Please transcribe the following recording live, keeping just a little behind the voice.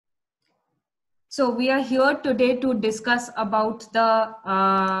So we are here today to discuss about the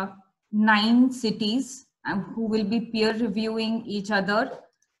 9 cities who will be peer reviewing each other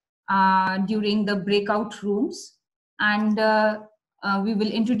during the breakout rooms. And we will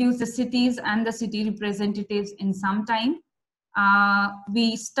introduce the cities and the city representatives in some time.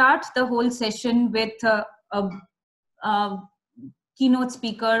 We start the whole session with a keynote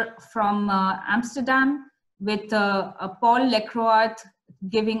speaker from Amsterdam, with Paul Lecroix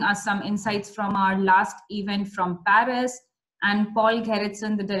giving us some insights from our last event from Paris, and Paul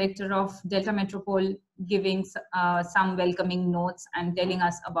Gerritsen, the director of Deltametropool, giving some welcoming notes and telling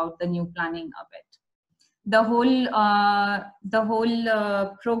us about the new planning of it. The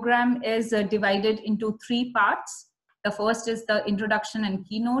whole program is divided into 3 parts. The first is the introduction and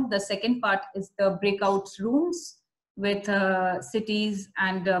keynote. The second part is the breakout rooms, with cities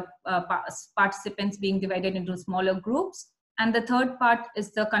and participants being divided into smaller groups. And the third part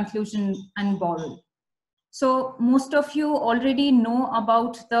is the conclusion and ball. So most of you already know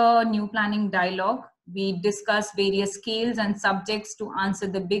about the new planning dialogue. We discuss various scales and subjects to answer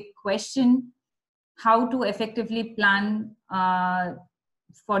the big question, how to effectively plan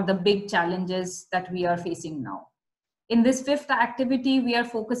for the big challenges that we are facing now. In this 5th activity, we are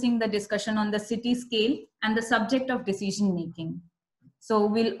focusing the discussion on the city scale and the subject of decision making. So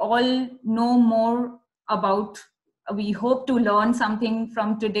we'll all know more about, we hope to learn something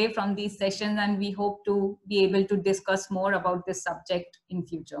from today from these sessions, and we hope to be able to discuss more about this subject in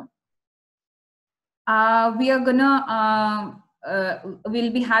future. We are gonna,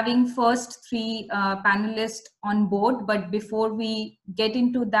 we'll be having first 3 panelists on board, but before we get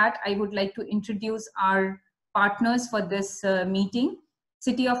into that, I would like to introduce our partners for this meeting.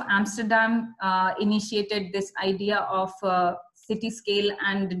 City of Amsterdam initiated this idea of city scale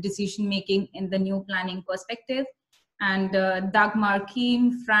and decision making in the new planning perspective. And Dagmar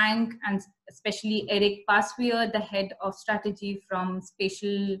Kim, Frank, and especially Eric Pasveer, the head of strategy from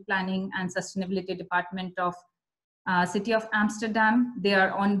Spatial Planning and Sustainability Department of City of Amsterdam, they are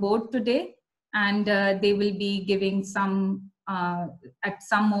on board today, and they will be giving some at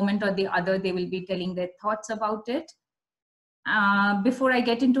some moment or the other, they will be telling their thoughts about it. Before I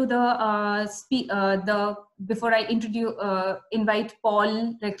get into the before I introduce invite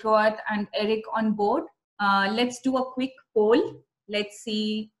Paul Lecroix and Eric on board, let's do a quick poll. Let's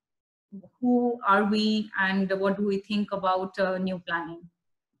see who are we and what do we think about new planning.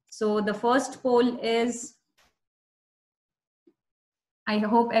 So the first poll is, I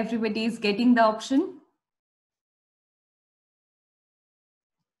hope everybody is getting the option.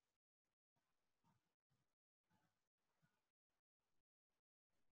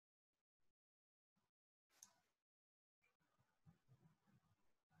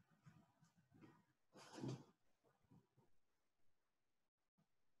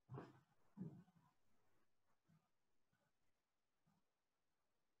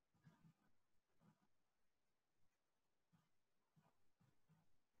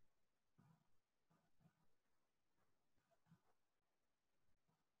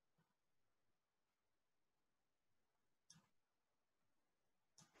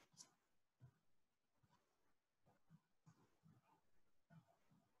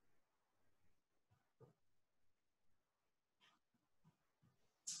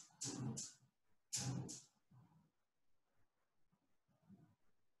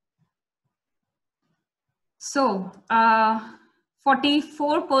 So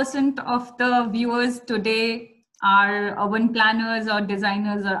 44% of the viewers today are urban planners or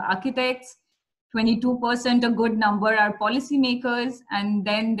designers or architects. 22%, a good number, are policymakers, and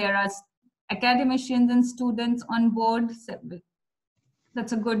then there are academicians and students on board.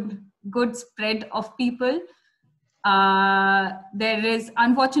 That's a good spread of people. There is,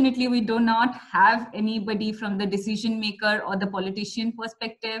 unfortunately, we do not have anybody from the decision maker or the politician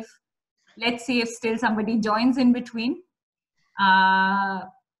perspective. Let's see if still somebody joins in between.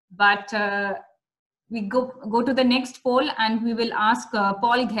 But we go to the next poll, and we will ask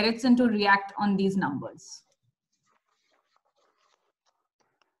Paul Gerritsen to react on these numbers.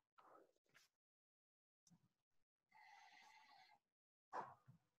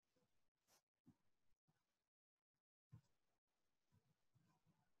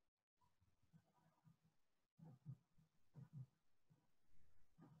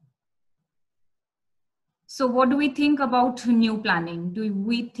 So what do we think about new planning? Do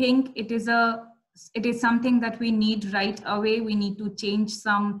we think it is something that we need right away? We need to change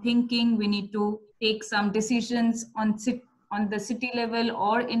some thinking. We need to take some decisions on the city level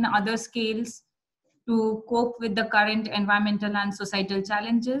or in other scales to cope with the current environmental and societal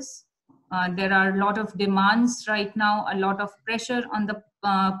challenges. There are a lot of demands right now, a lot of pressure on the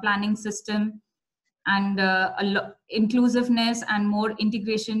planning system. and inclusiveness and more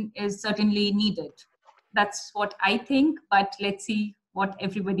integration is certainly needed. That's what I think, but let's see what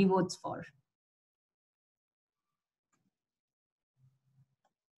everybody votes for.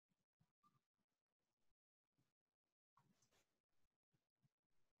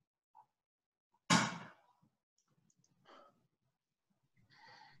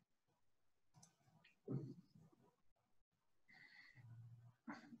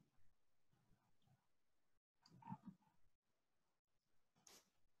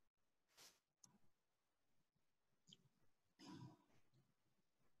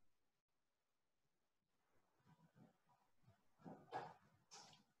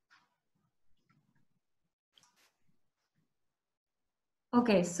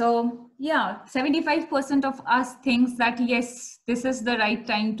 Okay, so yeah, 75% of us thinks that yes, this is the right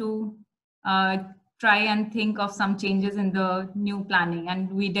time to try and think of some changes in the new planning, and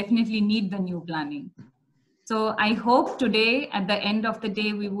we definitely need the new planning. So I hope today, at the end of the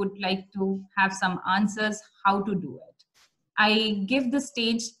day, we would like to have some answers how to do it. I give the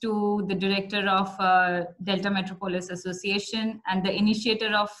stage to the director of Delta Metropolis Association and the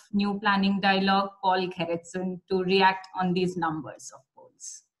initiator of New Planning Dialogue, Paul Gerritsen, to react on these numbers of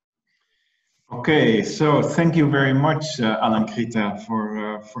polls. Okay, so thank you very much, Alankrita,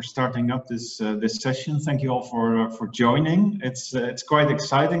 for starting up this this session. Thank you all for joining. It's quite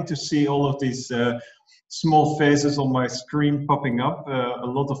exciting to see all of these small faces on my screen popping up. A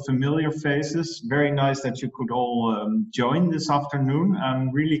lot of familiar faces. Very nice that you could all join this afternoon. I'm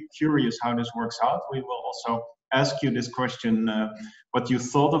really curious how this works out. We will also ask you this question: what you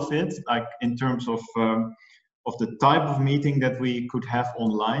thought of it, like in terms of the type of meeting that we could have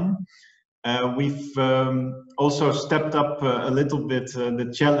online. We've also stepped up a little bit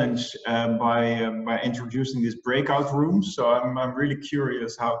the challenge by introducing this breakout room. So I'm really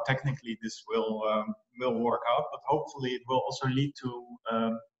curious how technically this will work out, but hopefully it will also lead to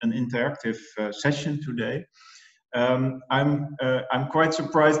an interactive session today. I'm quite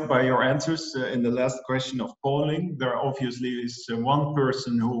surprised by your answers in the last question of polling. There obviously is one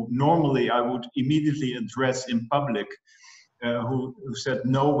person who normally I would immediately address in public, who said,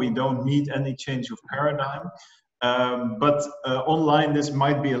 no, we don't need any change of paradigm. But online, this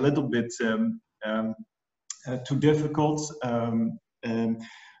might be a little bit too difficult.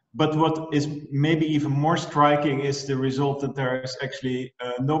 But what is maybe even more striking is the result that there is actually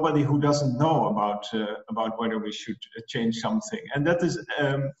nobody who doesn't know about whether we should change something. And that is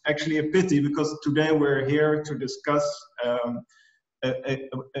actually a pity, because today we're here to discuss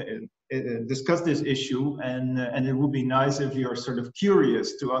discuss this issue, and it would be nice if you're sort of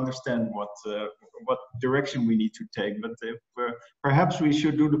curious to understand what direction we need to take. But perhaps we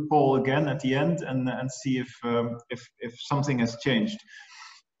should do the poll again at the end and see if something has changed.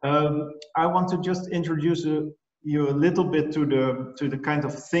 I want to just introduce you a little bit to the kind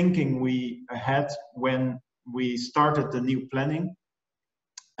of thinking we had when we started the new planning.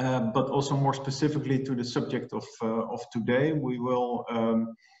 But also more specifically to the subject of today. We will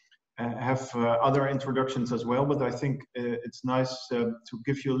have other introductions as well, but I think it's nice to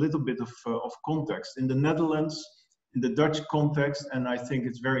give you a little bit of context. In the Netherlands, in the Dutch context, and I think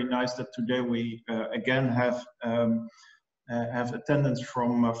it's very nice that today we again have attendance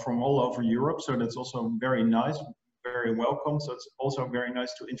from all over Europe, so that's also very nice, very welcome. So it's also very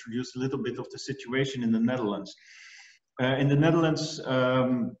nice to introduce a little bit of the situation in the Netherlands. In the Netherlands,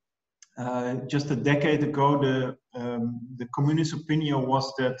 just a decade ago, the communist opinion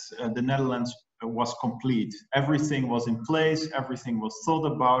was that the Netherlands was complete. Everything was in place, everything was thought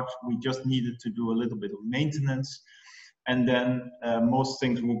about. We just needed to do a little bit of maintenance, and then most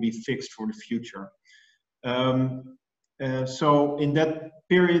things will be fixed for the future. So in that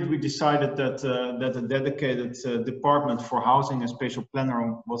period, we decided that a dedicated department for housing and spatial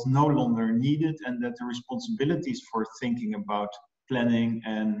planning was no longer needed, and that the responsibilities for thinking about planning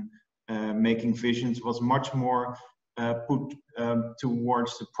and making visions was much more put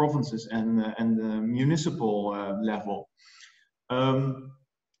towards the provinces and the municipal level.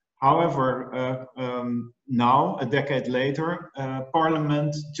 However, now, a decade later,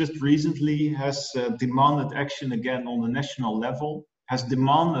 Parliament just recently has demanded action again on the national level, has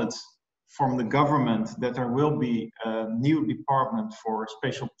demanded from the government that there will be a new department for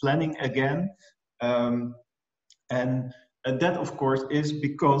spatial planning again. And that, of course, is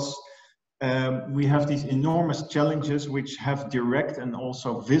because we have these enormous challenges which have direct and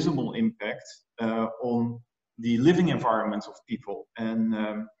also visible impact on the living environments of people. And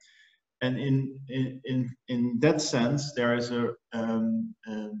in that sense, there is a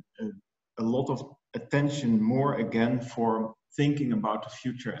lot of attention more again for thinking about the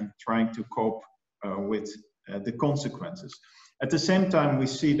future and trying to cope with the consequences. At the same time, we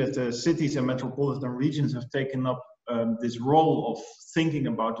see that the cities and metropolitan regions have taken up this role of thinking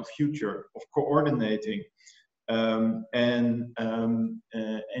about the future, of coordinating, and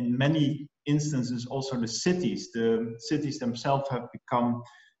in many instances also the cities themselves have become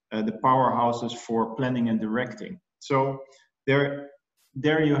the powerhouses for planning and directing. So there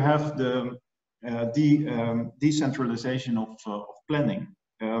you have the decentralization of planning.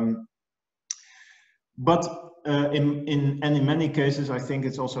 But in many cases, I think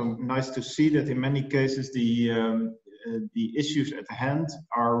it's also nice to see that in many cases the issues at hand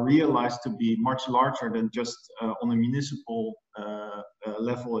are realized to be much larger than just on a municipal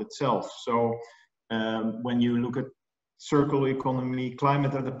level itself. So when you look at circular economy,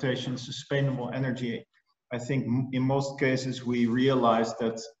 climate adaptation, sustainable energy, I think in most cases we realize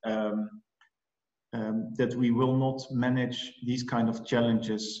that that we will not manage these kind of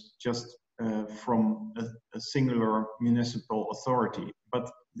challenges just from a singular municipal authority, but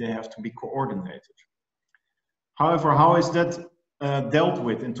they have to be coordinated. However, how is that dealt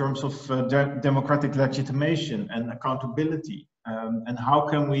with in terms of democratic legitimation and accountability? And how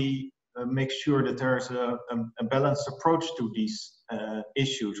can we make sure that there is a balanced approach to these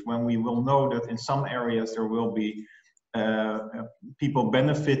issues when we will know that in some areas there will be people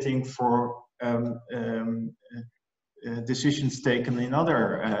benefiting for decisions taken in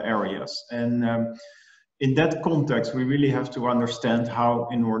other areas? And in that context, we really have to understand how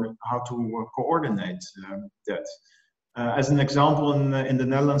to coordinate that. As an example, in the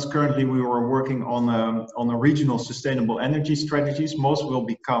Netherlands, currently we were working on a regional sustainable energy strategies. Most will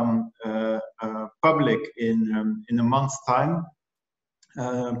become public in a month's time.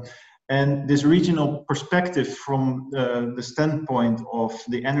 And this regional perspective from the standpoint of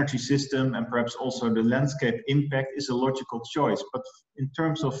the energy system and perhaps also the landscape impact is a logical choice. But in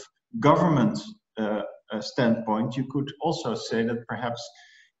terms of government standpoint, you could also say that perhaps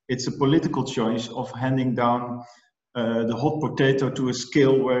it's a political choice of handing down the hot potato to a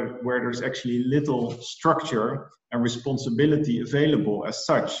scale where there's actually little structure and responsibility available as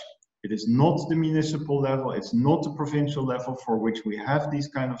such. It is not the municipal level, it's not the provincial level for which we have these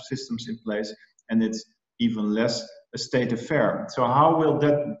kind of systems in place, and it's even less a state affair. So how will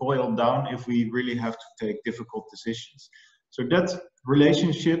that boil down if we really have to take difficult decisions? So that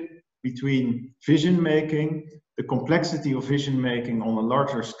relationship between vision making, the complexity of vision making on a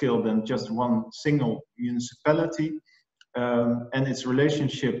larger scale than just one single municipality, and its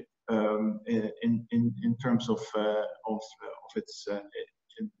relationship in terms of its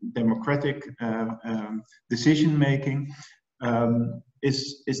democratic decision making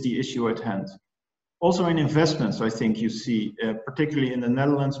is the issue at hand. Also in investments, I think you see, particularly in the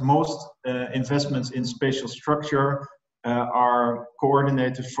Netherlands, most investments in spatial structure are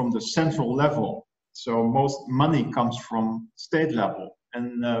coordinated from the central level. So most money comes from state level,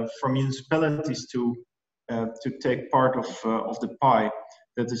 and for municipalities to take part of the pie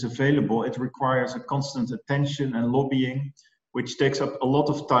that is available, it requires a constant attention and lobbying, which takes up a lot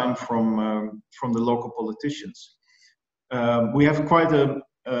of time from the local politicians. We have quite an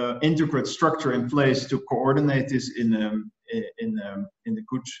integrated structure in place to coordinate this in a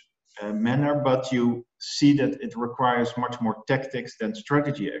good manner, but you see that it requires much more tactics than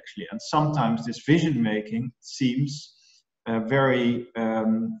strategy actually. And sometimes this vision making seems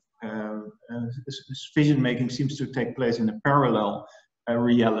vision making seems to take place in a parallel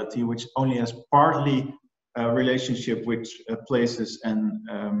reality, which only has partly a relationship with places and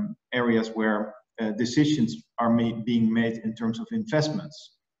areas where decisions are being made in terms of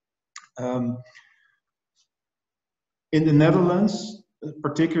investments. In the Netherlands,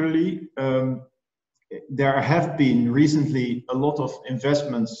 particularly, there have been recently a lot of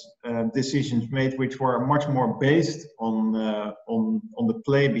investments decisions made, which were much more based on the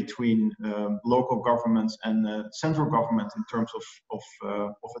play between local governments and central government in terms of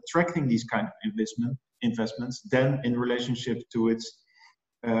attracting these kind of investments than in relationship to its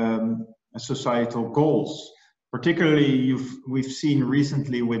societal goals. Particularly, we've seen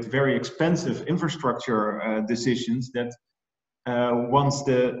recently with very expensive infrastructure decisions that once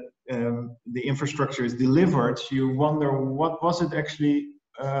the infrastructure is delivered, you wonder what was it actually,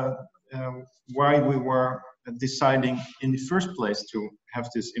 why we were deciding in the first place to have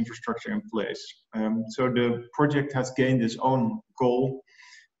this infrastructure in place. So the project has gained its own goal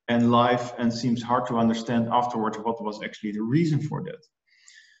and life, and seems hard to understand afterwards what was actually the reason for that.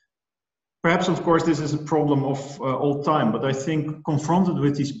 Perhaps, of course, this is a problem of all time, but I think confronted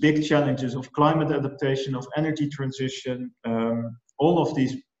with these big challenges of climate adaptation, of energy transition, all of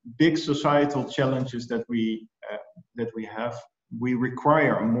these big societal challenges that we have, we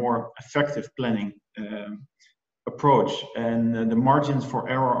require a more effective planning approach, and the margins for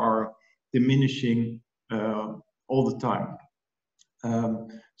error are diminishing all the time.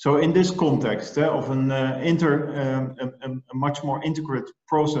 So in this context of a much more integrated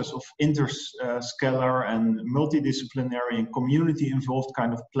process of interscalar and multidisciplinary and community involved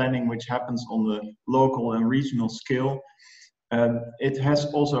kind of planning, which happens on the local and regional scale, it has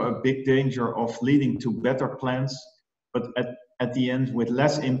also a big danger of leading to better plans, but at the end with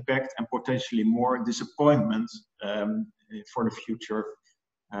less impact and potentially more disappointment for the future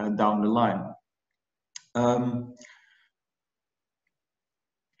down the line.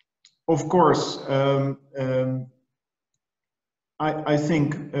 Of course, I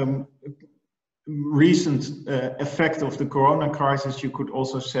think recent effect of the Corona crisis, you could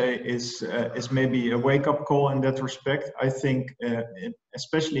also say, is maybe a wake-up call in that respect. I think,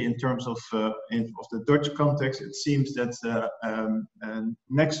 especially in terms of the Dutch context, it seems that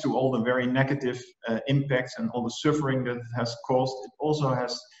next to all the very negative impacts and all the suffering that it has caused, it also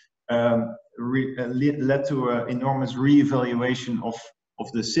has led to an enormous re-evaluation of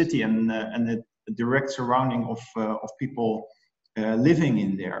the city and the direct surrounding of people living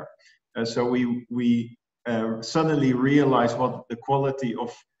in there. So we suddenly realize what the quality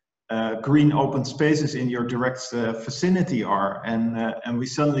of green open spaces in your direct vicinity are, and we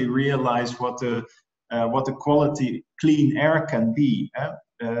suddenly realize what the quality clean air can be,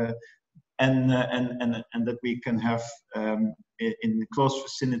 and that we can have in the close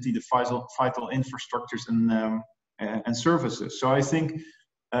vicinity the vital infrastructures and services. So I think,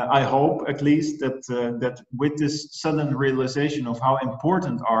 I hope at least that with this sudden realization of how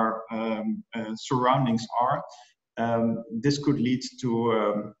important our surroundings are, this could lead to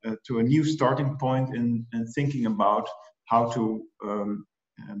a new starting point in thinking about how to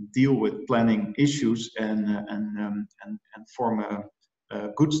deal with planning issues and form a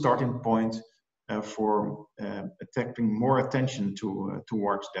good starting point for attracting more attention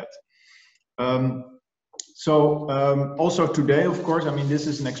towards that. Also today, of course, I mean, this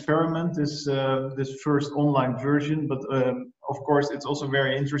is an experiment, this first online version, but of course, it's also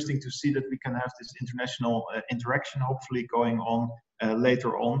very interesting to see that we can have this international interaction, hopefully going on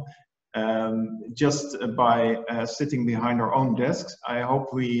later on, just by sitting behind our own desks. I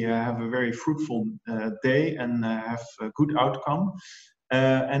hope we have a very fruitful day and have a good outcome.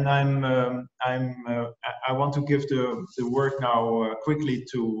 And I want to give the word now quickly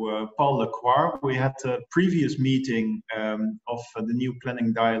to Paul Lecroix. We had a previous meeting of the new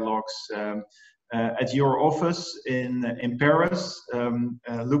planning dialogues at your office in Paris.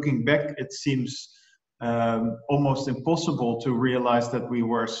 Looking back, it seems almost impossible to realize that we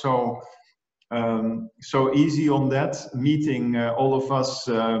were so easy on that meeting, all of us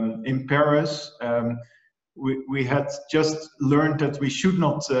in Paris. We had just learned that we should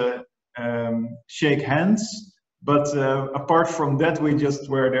not shake hands, but apart from that, we just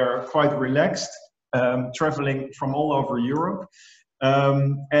were there quite relaxed, traveling from all over Europe.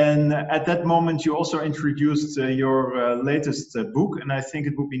 And at that moment, you also introduced your latest book, and I think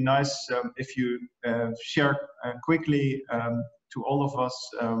it would be nice if you share quickly to all of us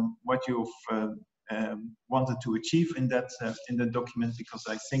what you've wanted to achieve in that document, because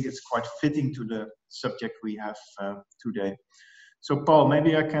I think it's quite fitting to the subject we have today. So Paul,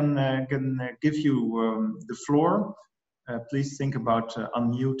 maybe I can give you the floor. Please think about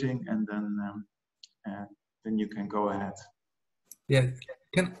unmuting, and then you can go ahead. Yeah,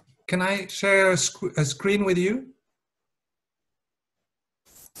 can I share a screen with you?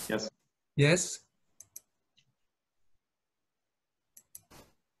 Yes. Yes.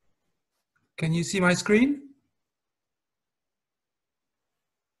 Can you see my screen?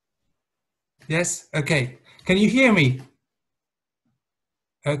 Yes, okay. Can you hear me?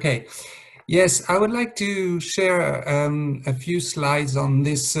 Okay. Yes, I would like to share a few slides on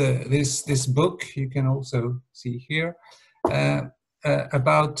this book. You can also see here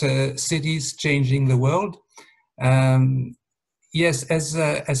about cities changing the world. Yes,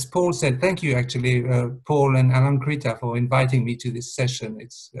 as Paul said, thank you actually, Paul and Alankrita, for inviting me to this session.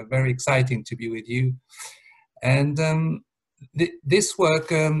 It's very exciting to be with you. And this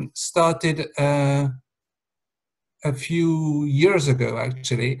work started a few years ago,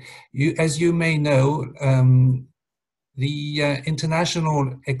 actually. As you may know, the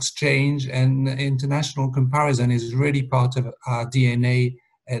international exchange and international comparison is really part of our DNA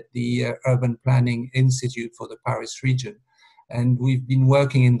at the Urban Planning Institute for the Paris region. And we've been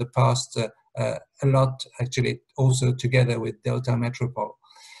working in the past a lot, actually, also together with Deltametropool.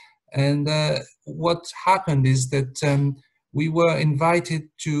 And what happened is that we were invited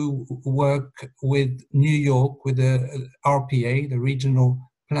to work with New York, with the RPA, the Regional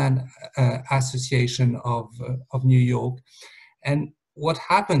Plan Association of New York. And what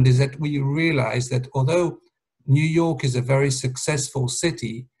happened is that we realized that although New York is a very successful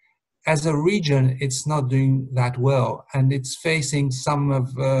city, as a region, it's not doing that well, and it's facing some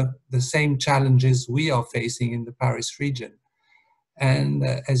of the same challenges we are facing in the Paris region. And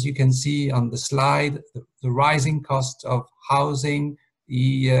as you can see on the slide, the rising cost of housing,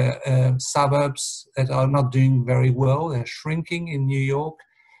 the suburbs that are not doing very well, they're shrinking in New York,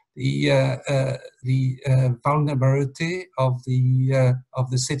 the vulnerability of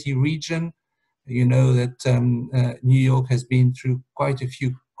the city region. You know that New York has been through quite a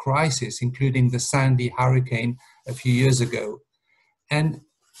few crisis, including the Sandy hurricane a few years ago. And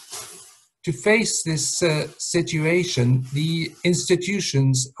to face this situation, the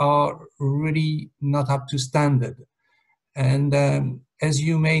institutions are really not up to standard. And as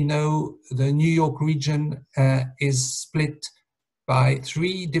you may know, the New York region is split by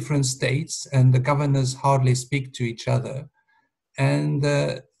 3 different states, and the governors hardly speak to each other. And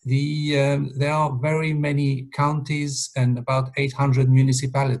there are very many counties and about 800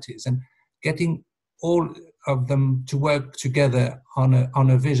 municipalities, and getting all of them to work together on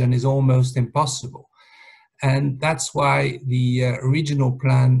a vision is almost impossible. And that's why the Regional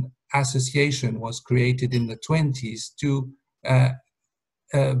Plan Association was created in the 20s to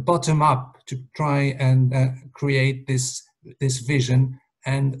bottom up, to try and create this vision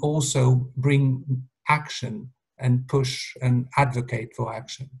and also bring action and push and advocate for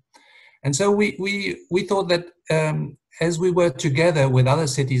action. And so we thought that as we were together with other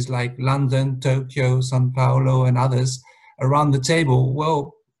cities like London, Tokyo, São Paulo, and others around the table,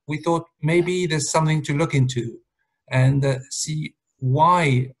 well, we thought maybe there's something to look into and see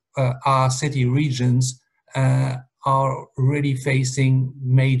why our city regions are really facing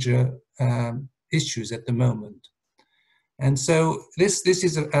major issues at the moment. And so this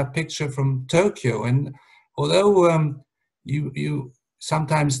is a picture from Tokyo, and although you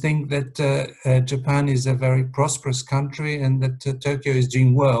sometimes think that Japan is a very prosperous country and that Tokyo is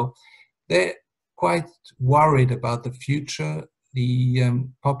doing well, they're quite worried about the future. The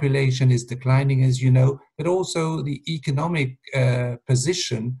population is declining, as you know, but also the economic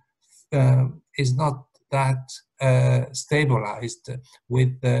position is not that stabilized,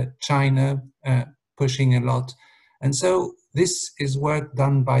 with China pushing a lot. And so this is work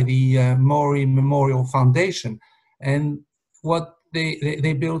done by the Mori Memorial Foundation, and what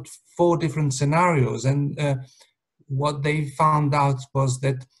they built 4 different scenarios, and what they found out was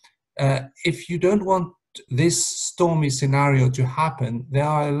that if you don't want this stormy scenario to happen, there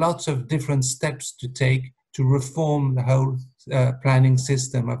are lots of different steps to take to reform the whole planning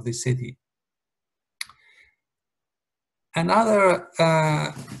system of the city. Another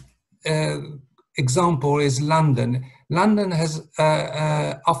example is London. London has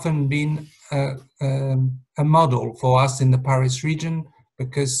often been a model for us in the Paris region,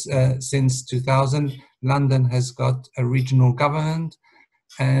 because since 2000, London has got a regional government,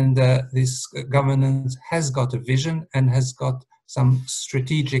 and this governance has got a vision and has got some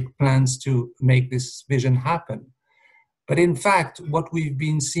strategic plans to make this vision happen. But in fact, what we've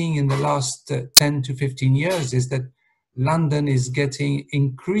been seeing in the last 10 to 15 years is that London is getting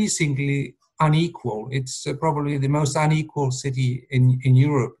increasingly unequal. It's probably the most unequal city in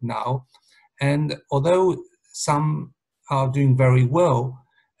Europe now. And although some are doing very well,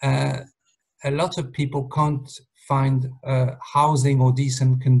 a lot of people can't find housing or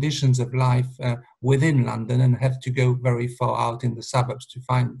decent conditions of life within London, and have to go very far out in the suburbs to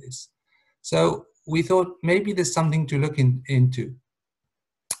find this. So we thought maybe there's something to look into.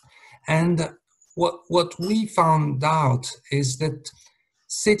 And what we found out is that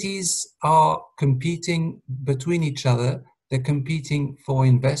cities are competing between each other. They're competing for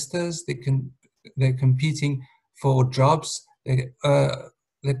investors. They're competing for jobs. They're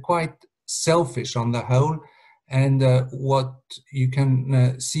quite selfish on the whole. And what you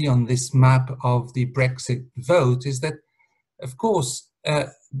can see on this map of the Brexit vote is that, of course,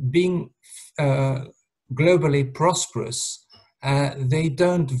 being globally prosperous, they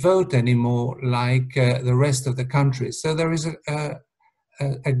don't vote anymore like the rest of the country. So there is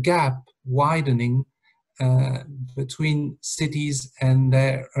a gap widening between cities and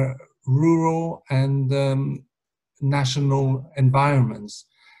their rural and national environments.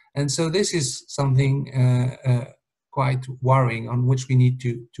 And so this is something quite worrying, on which we need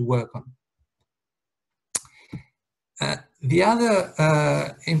to work on. The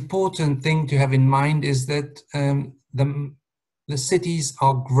other important thing to have in mind is that the cities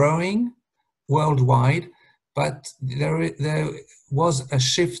are growing worldwide, but there was a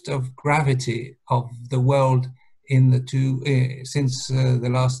shift of gravity of the world in the since the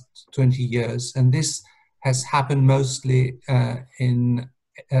last 20 years, and this has happened mostly in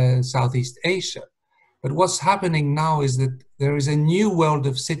Southeast Asia. But what's happening now is that there is a new world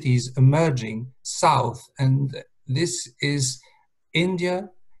of cities emerging south, and this is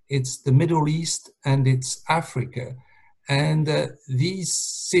India, it's the Middle East, and it's Africa. And these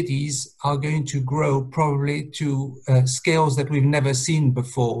cities are going to grow probably to scales that we've never seen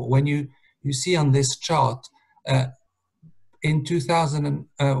before. When you see on this chart, in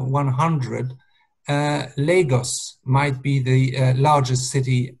 2100, Lagos might be the largest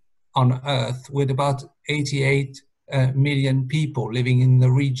city on Earth, with about 88 million people living in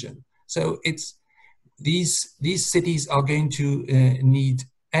the region. So it's these cities are going to need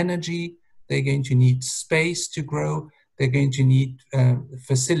energy, they're going to need space to grow, they're going to need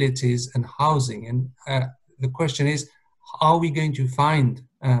facilities and housing. And the question is, are we going to find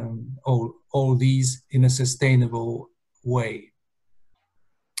all these in a sustainable way?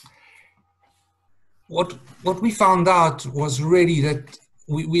 What we found out was really that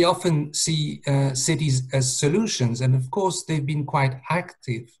we often see cities as solutions, and of course they've been quite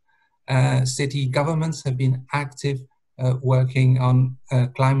active. City governments have been active working on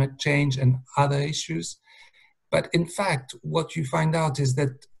climate change and other issues. But in fact, what you find out is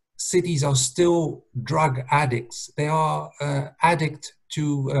that cities are still drug addicts. They are addict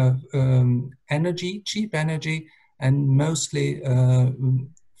to energy, cheap energy, and mostly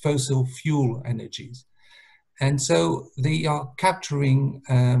fossil fuel energies. And so they are capturing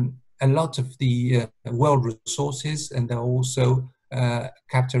a lot of the world resources, and they're also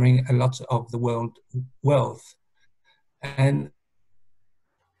capturing a lot of the world wealth. And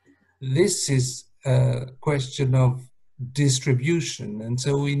this is a question of distribution, and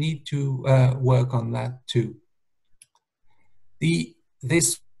so we need to work on that too.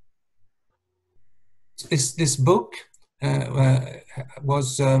 This book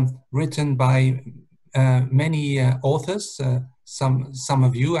was written by many authors, some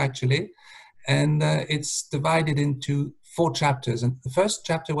of you actually, and it's divided into 4 chapters. And the first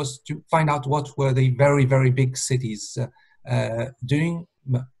chapter was to find out what were the very, very big cities doing.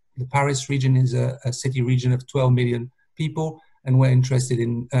 The Paris region is a city region of 12 million people, and we're interested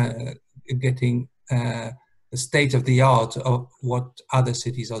in getting the state of the art of what other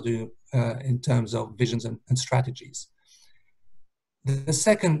cities are doing in terms of visions and strategies. The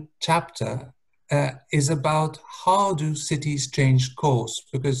second chapter is about how do cities change course,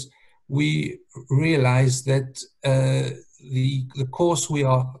 because we realize that the course we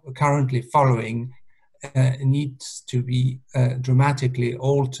are currently following needs to be dramatically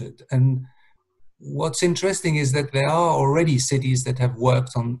altered. And what's interesting is that there are already cities that have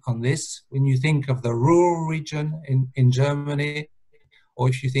worked on this. When you think of the rural region in Germany, or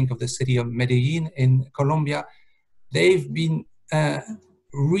if you think of the city of Medellin in Colombia, they've been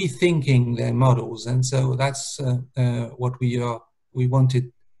rethinking their models. And so that's what we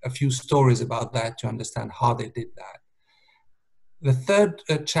wanted a few stories about that to understand how they did that. The third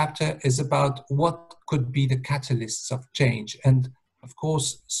chapter is about what could be the catalysts of change. And of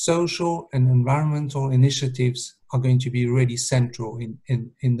course, social and environmental initiatives are going to be really central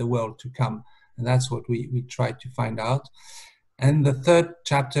in the world to come. And that's what we tried to find out. And the third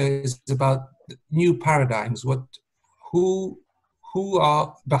chapter is about new paradigms. Who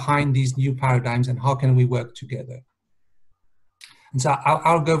are behind these new paradigms, and how can we work together? And so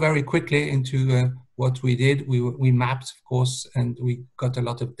I'll go very quickly into what we did. We mapped, of course, and we got a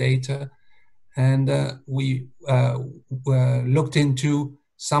lot of data. And we looked into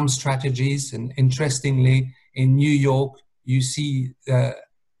some strategies. And interestingly, in New York, you see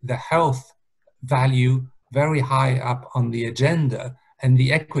the health value very high up on the agenda, and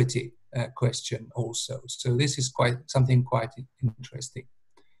the equity question also. So this is something quite interesting.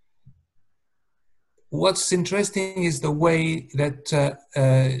 What's interesting is the way that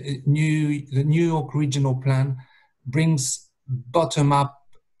the New York Regional Plan brings bottom-up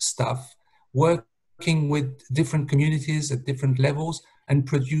stuff, working with different communities at different levels and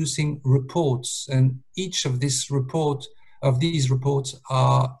producing reports. And each of these reports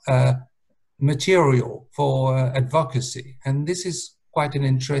are material for advocacy. And this is quite an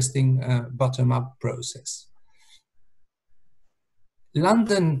interesting bottom-up process.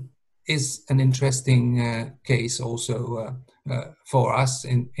 London is an interesting case also for us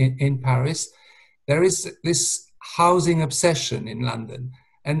in Paris. There is this housing obsession in London.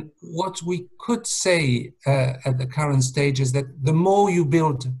 And what we could say at the current stage is that the more you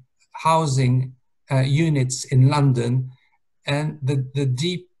build housing units in London, and the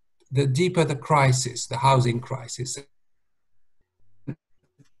the deeper the crisis, the housing crisis.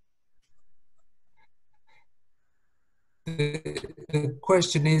 The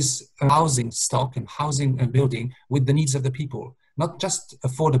question is housing stock and housing and building with the needs of the people, not just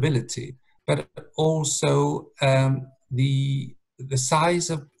affordability, but also the size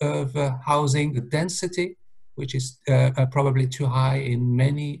of housing, the density, which is probably too high in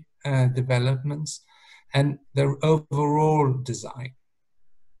many developments, and the overall design.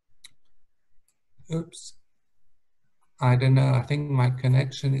 Oops. I don't know, I think my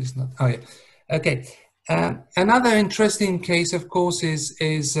connection is not, oh yeah, okay. Another interesting case, of course,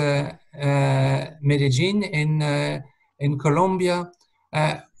 is Medellin in Colombia,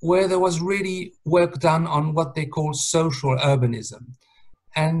 where there was really work done on what they call social urbanism.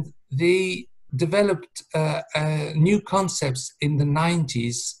 And they developed new concepts in the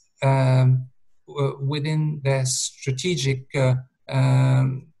 90s within their strategic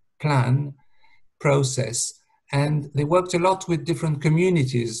plan process. And they worked a lot with different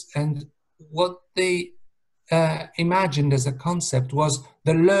communities. And what they imagined as a concept was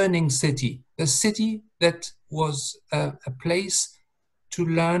the learning city, the city that was a place to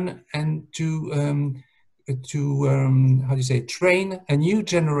learn and to how do you say, train a new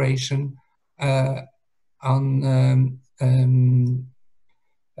generation on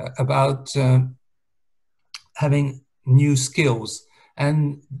about having new skills.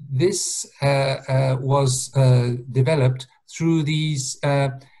 And this was developed through these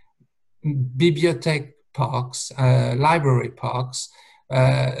bibliothèque parks, library parks,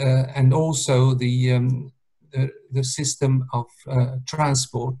 and also the system of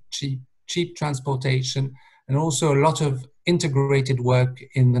transport, cheap transportation, and also a lot of integrated work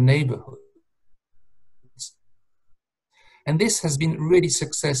in the neighborhoods. And this has been really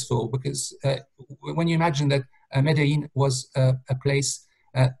successful because when you imagine that Medellin was a place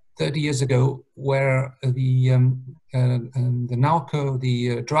 30 years ago where the narco,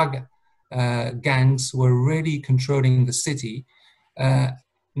 the drug gangs were really controlling the city.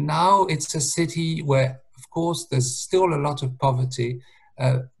 Now it's a city where, of course, there's still a lot of poverty,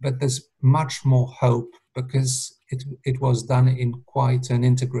 but there's much more hope because it was done in quite an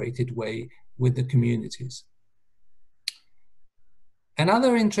integrated way with the communities.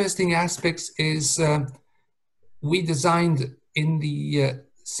 Another interesting aspect is we designed in the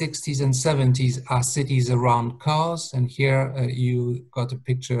 60s and 70s our cities around cars, and here you got a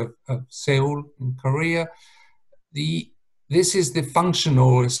picture of Seoul in Korea. This is the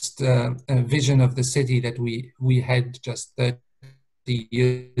functionalist vision of the city that we had just 30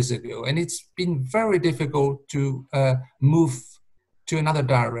 years ago, and it's been very difficult to move to another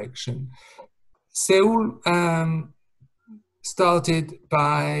direction. Seoul started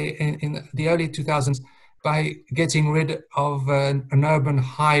by in the early 2000s by getting rid of an urban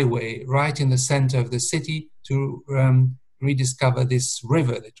highway right in the center of the city to rediscover this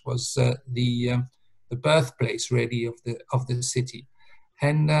river that was the birthplace really of the city.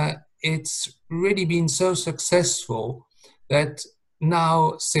 And it's really been so successful that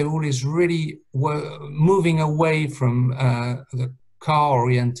now Seoul is really moving away from the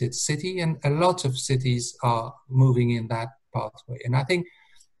car-oriented city, and a lot of cities are moving in that pathway. And I think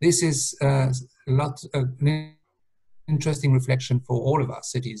this is an interesting reflection for all of our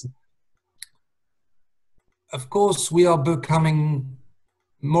cities. Of course, we are becoming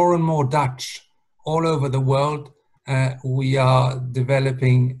more and more Dutch all over the world. We are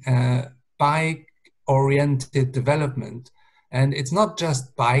developing bike-oriented development. And it's not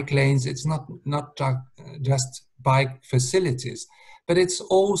just bike lanes, it's not just bike facilities, but it's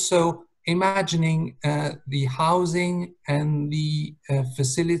also imagining the housing and the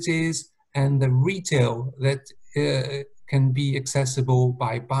facilities and the retail that can be accessible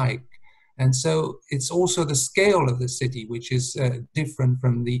by bike. And so it's also the scale of the city, which is different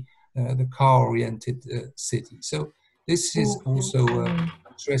from the car-oriented city. So this is also an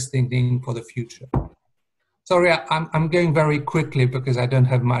interesting thing for the future. Sorry, I'm going very quickly because I don't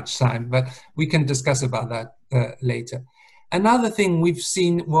have much time, but we can discuss about that later. Another thing we've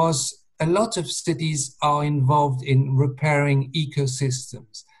seen was a lot of cities are involved in repairing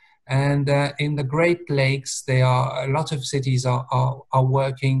ecosystems. And in the Great Lakes, a lot of cities are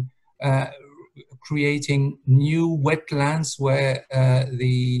working, creating new wetlands where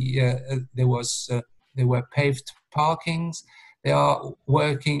there were paved parkings. They are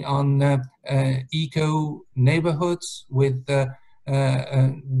working on eco neighborhoods with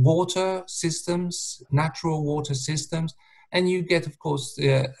water systems, natural water systems. And you get, of course,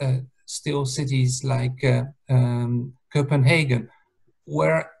 still cities like Copenhagen,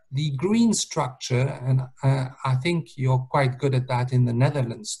 where the green structure, and I think you're quite good at that in the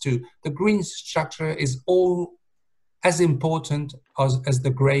Netherlands too, the green structure is all as important as the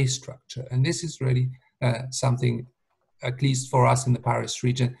grey structure. And this is really something, at least for us in the Paris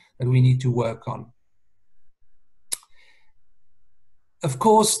region, that we need to work on. Of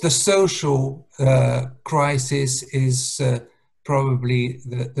course, the social crisis is probably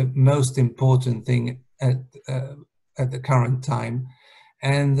the most important thing at the current time.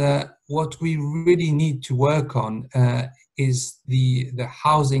 And what we really need to work on is the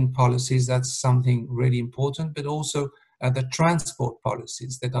housing policies. That's something really important, but also the transport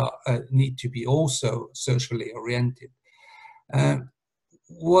policies that are need to be also socially oriented.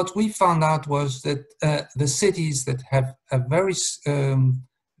 What we found out was that the cities that have a very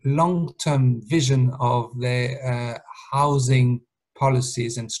long-term vision of their housing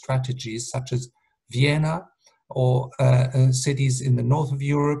policies and strategies, such as Vienna or cities in the north of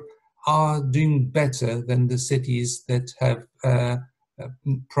Europe, are doing better than the cities that have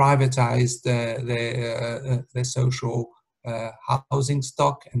privatized their social housing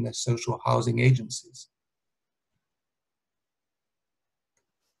stock and their social housing agencies.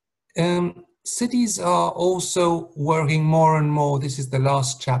 Cities are also working more and more, this is the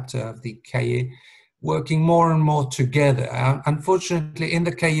last chapter of the Cahier, working more and more together. Unfortunately, in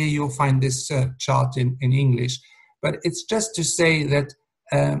the Cahier you'll find this chart in English, but it's just to say that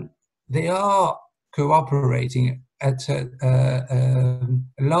they are cooperating at a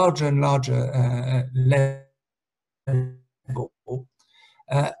larger and larger level,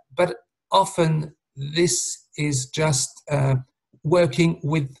 but often this is just working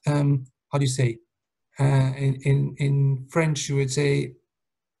with, how do you say, in French you would say,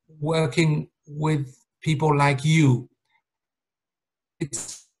 working with people like you.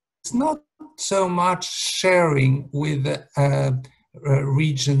 It's not so much sharing with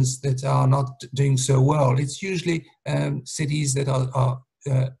regions that are not doing so well. It's usually cities that are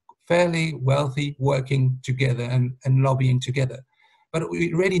fairly wealthy working together and lobbying together. But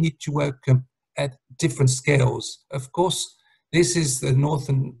we really need to work at different scales. Of course, this is the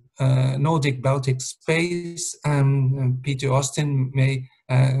Nordic Baltic space. Peter Austin may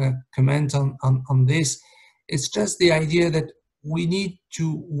comment on this. It's just the idea that we need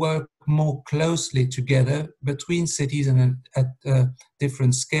to work more closely together between cities and at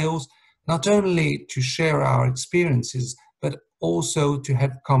different scales, not only to share our experiences, but also to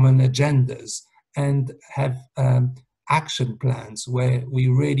have common agendas and have action plans where we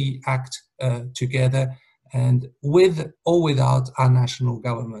really act together, and with or without our national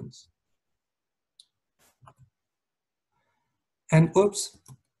governments. And oops.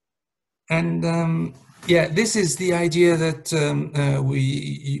 And yeah, this is the idea that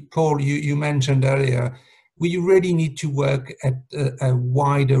Paul, you mentioned earlier. We really need to work at a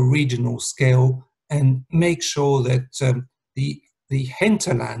wider regional scale and make sure that the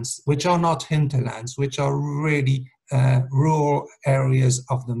hinterlands, which are not hinterlands, which are really rural areas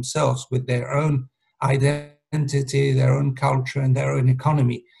of themselves with their own identity, their own culture and their own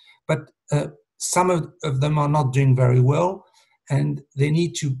economy, but some of them are not doing very well, and they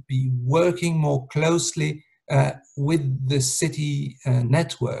need to be working more closely with the city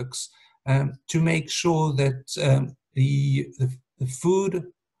networks to make sure that the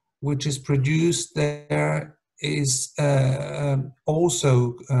food which is produced there is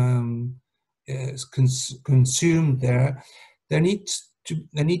also consumed there. There needs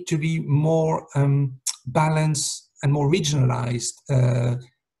to be more balanced and more regionalized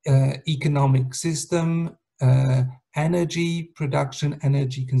economic system. Energy production,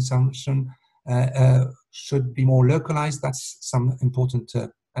 energy consumption should be more localized. That's some important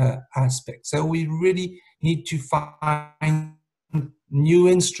aspect. So we really need to find new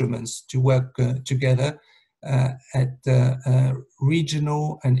instruments to work together at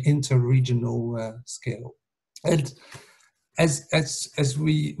regional and inter-regional scale. And as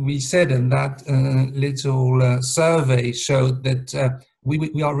we said in that little survey showed that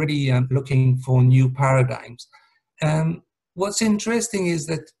we are really looking for new paradigms. What's interesting is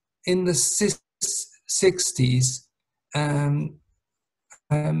that in the 60s,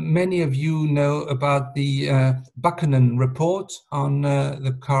 many of you know about the Buchanan report on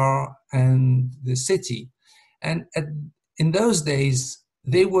the car and the city. And in those days,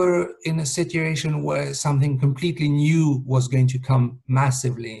 they were in a situation where something completely new was going to come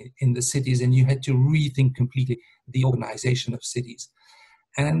massively in the cities, and you had to rethink completely the organization of cities.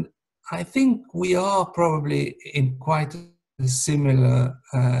 And I think we are probably in quite a similar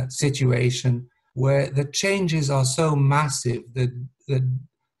situation where the changes are so massive that the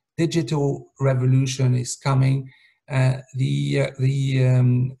digital revolution is coming. The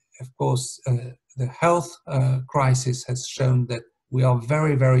of course, the health crisis has shown that we are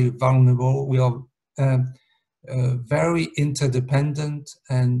very, very vulnerable. We are very interdependent,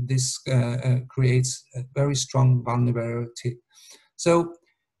 and this creates a very strong vulnerability. So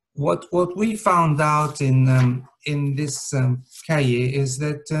what we found out in this cahier is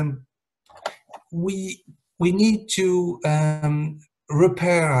that we need to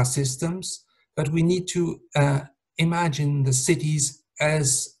repair our systems, but we need to imagine the cities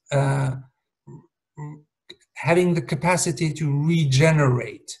as having the capacity to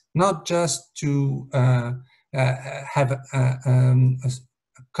regenerate, not just to have a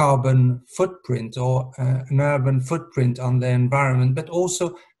carbon footprint or an urban footprint on the environment, but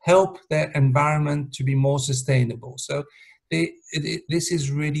also help their environment to be more sustainable. So this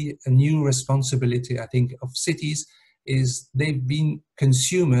is really a new responsibility, I think, of cities. Is they've been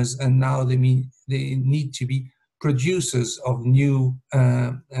consumers, and now they need to be producers of new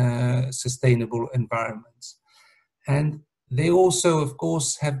sustainable environments. And they also, of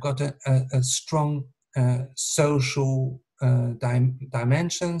course, have got a strong social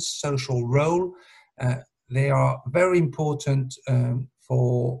dimensions, social role. They are very important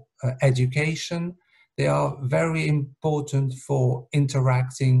for education. They are very important for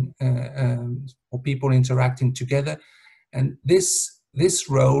interacting, for people interacting together. And this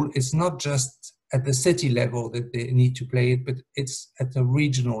role is not just at the city level that they need to play it, but it's at the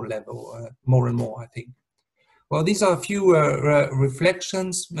regional level more and more, I think. Well, these are a few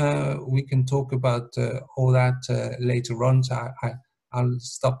reflections. We can talk about all that later on. So I'll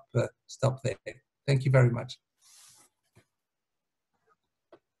stop there. Thank you very much.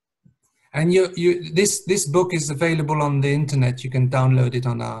 And this book is available on the internet. You can download it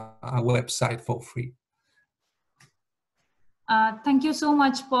on our website for free. Thank you so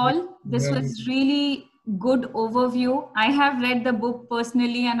much, Paul. This was really good overview. I have read the book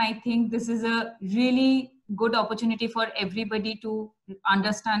personally, and I think this is a really good opportunity for everybody to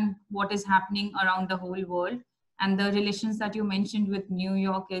understand what is happening around the whole world. And the relations that you mentioned with New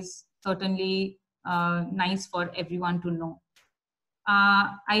York is certainly nice for everyone to know.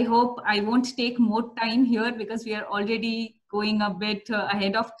 I hope I won't take more time here because we are already going a bit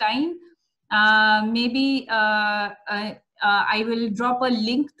ahead of time. Maybe I will drop a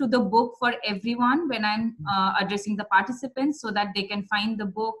link to the book for everyone when I'm addressing the participants so that they can find the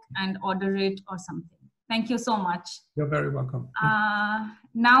book and order it or something. Thank you so much. You're very welcome.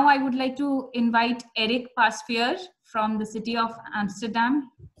 Now I would like to invite Eric Pasveer from the city of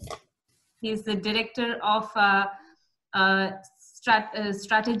Amsterdam. He is the director of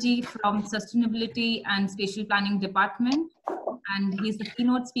strategy from Sustainability and Spatial Planning Department. And he's the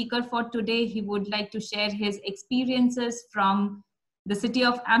keynote speaker for today. He would like to share his experiences from the city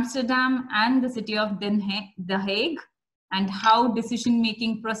of Amsterdam and the city of The Hague, and how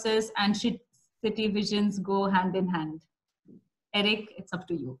decision-making process and city visions go hand in hand. Eric, it's up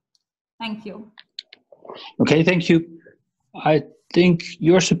to you. Thank you. Okay, thank you. I think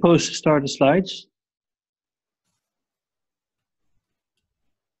you're supposed to start the slides.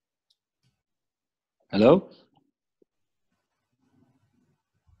 Hello?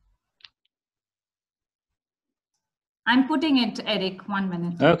 I'm putting it, Eric, 1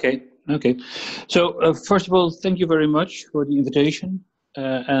 minute. Okay. So first of all, thank you very much for the invitation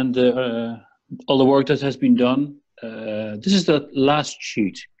and all the work that has been done. This is the last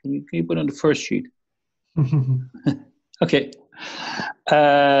sheet. Can you put on the first sheet? Okay.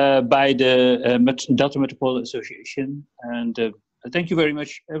 By the Deltametropool Association, and thank you very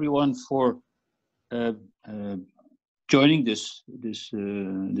much, everyone, for joining this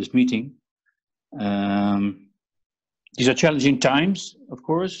meeting. These are challenging times, of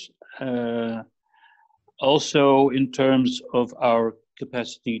course. Also, in terms of our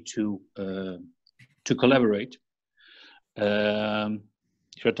capacity to collaborate, there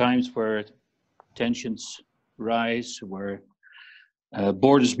are times where tensions rise, where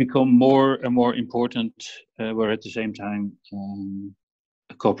borders become more and more important, where at the same time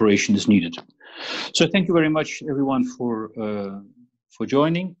cooperation is needed. So thank you very much, everyone, for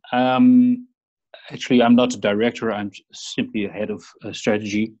joining. Actually, I'm not a director. I'm simply a head of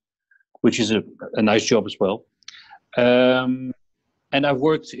strategy, which is a nice job as well. And I've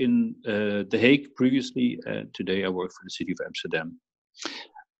worked in The Hague previously. Today, I work for the city of Amsterdam.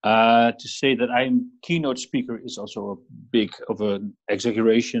 To say that I'm keynote speaker is also a big of an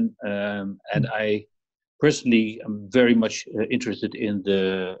exaggeration, and I personally am very much interested in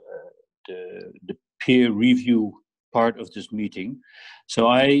the peer review part of this meeting. So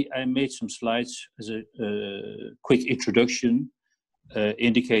I made some slides as a quick introduction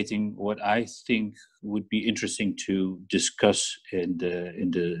indicating what I think would be interesting to discuss in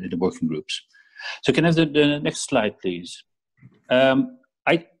the working groups. So can I have the next slide, please?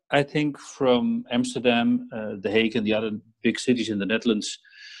 I think from Amsterdam, The Hague, and the other big cities in the Netherlands,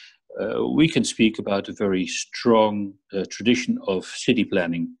 we can speak about a very strong tradition of city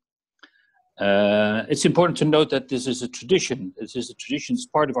planning. It's important to note that this is a tradition. This is a tradition. It's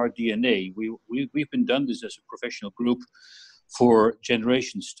part of our DNA. We've been done this as a professional group for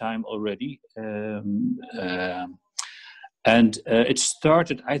generations' time already, and it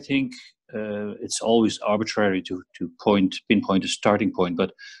started. I think it's always arbitrary to pinpoint a starting point,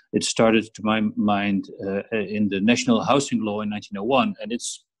 but it started, to my mind, in the National Housing Law in 1901, and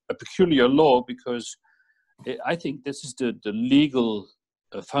it's a peculiar law because I think this is the legal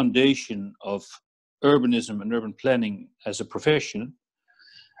foundation of urbanism and urban planning as a profession,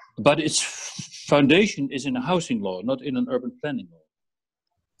 but its foundation is in a housing law, not in an urban planning law.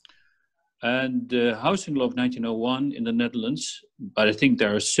 And the housing law of 1901 in the Netherlands, but I think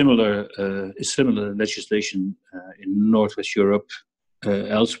there are similar legislation in Northwest Europe,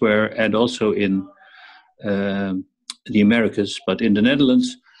 elsewhere, and also in the Americas. But in the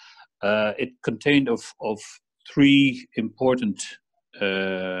Netherlands, it contained of three important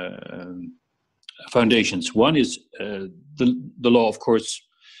foundations. One is the law, of course,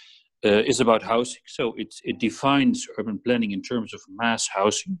 is about housing. So it defines urban planning in terms of mass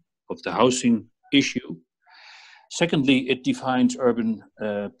housing, of the housing issue. Secondly, it defines urban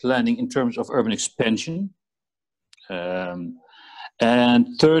planning in terms of urban expansion. And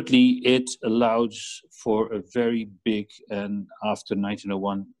thirdly, it allows for a very big, and after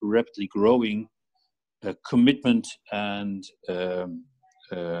 1901, rapidly growing commitment and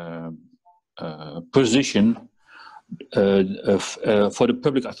position for the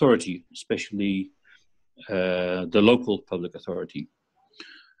public authority, especially the local public authority.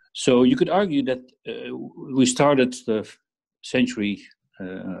 So you could argue that we started the century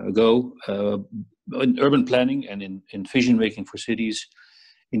ago in urban planning and in vision making for cities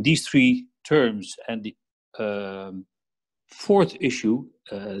in these three terms. And the fourth issue,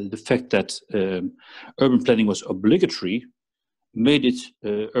 the fact that urban planning was obligatory, made it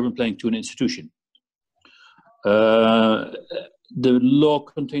urban planning to an institution. The law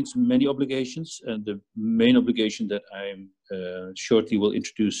contains many obligations, and the main obligation that I shortly will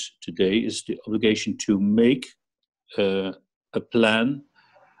introduce today is the obligation to make a plan,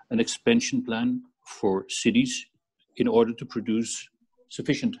 an expansion plan for cities in order to produce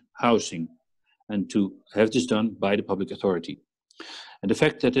sufficient housing and to have this done by the public authority. And the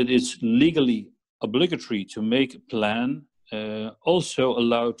fact that it is legally obligatory to make a plan also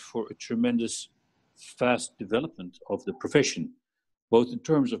allowed for a tremendous fast development of the profession, both in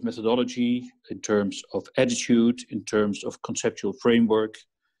terms of methodology, in terms of attitude, in terms of conceptual framework,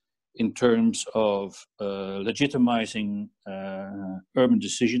 in terms of legitimizing urban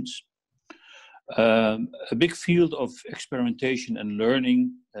decisions. A big field of experimentation and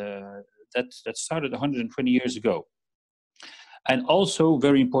learning that started 120 years ago. And also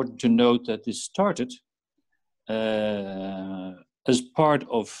very important to note that this started as part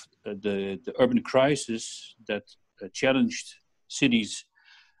of the urban crisis that challenged cities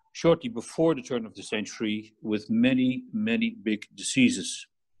shortly before the turn of the century with many, many big diseases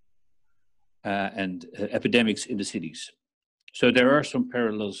and epidemics in the cities. So there are some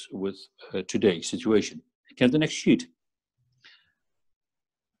parallels with today's situation. Can I have the next sheet,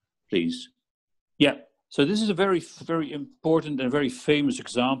 please? Yeah, so this is a very, very important and very famous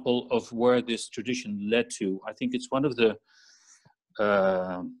example of where this tradition led to. I think it's one of the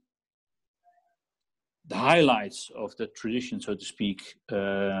highlights of the tradition, so to speak,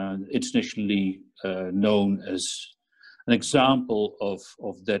 internationally known as an example of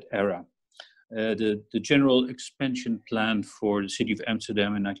that era. The general expansion plan for the city of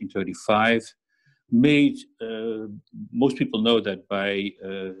Amsterdam in 1935 made, most people know that by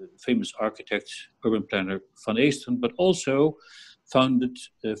famous architect, urban planner Van Eesteren, but also founded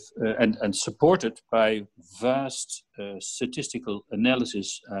and supported by vast statistical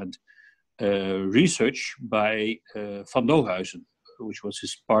analysis and research by Van Lohuizen, which was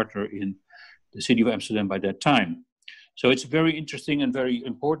his partner in the city of Amsterdam by that time. So it's very interesting and very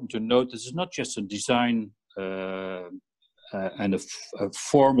important to note this is not just a design and a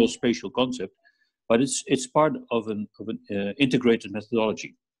formal spatial concept, but it's part of an integrated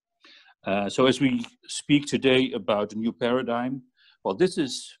methodology. So as we speak today about a new paradigm, well, this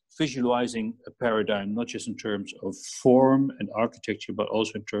is visualizing a paradigm, not just in terms of form and architecture, but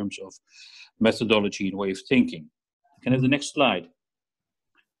also in terms of methodology and way of thinking. Can I have the next slide?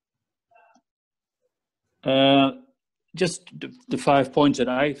 just the 5 points that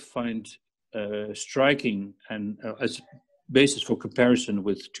I find striking and as basis for comparison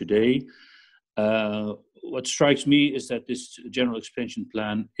with today. What strikes me is that this general expansion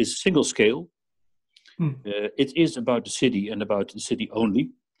plan is single scale. It is about the city and about the city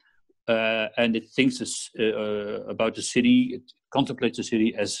only. And it thinks about the city, it contemplates the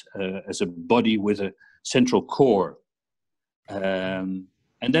city as a body with a central core. And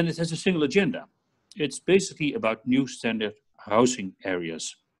then it has a single agenda. It's basically about new standard housing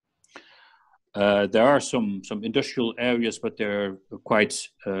areas. There are some industrial areas, but they're quite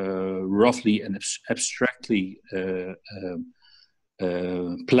roughly and abstractly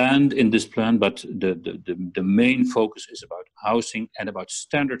planned in this plan, but the main focus is about housing and about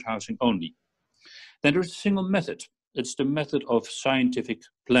standard housing only. Then there's a single method. It's the method of scientific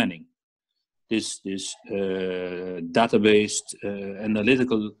planning. This data-based,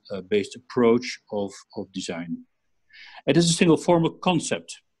 analytical-based approach of design. It is a single formal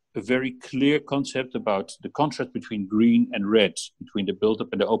concept, a very clear concept about the contrast between green and red, between the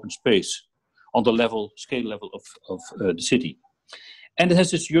build-up and the open space, on the scale level of the city. And it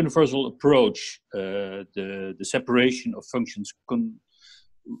has this universal approach, the separation of functions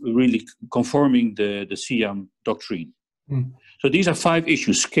really conforming the Siam doctrine. So these are 5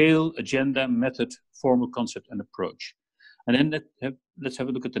 issues: scale, agenda, method, formal concept, and approach. And then let's have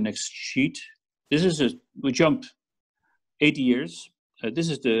a look at the next sheet. This is we jump 80 years. This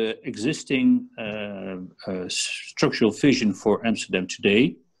is the existing structural vision for Amsterdam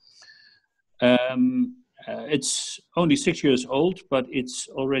today. It's only 6 years old, but it's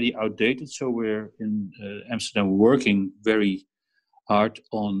already outdated. So we're in Amsterdam working very hard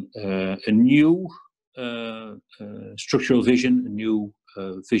on a new structural vision, a new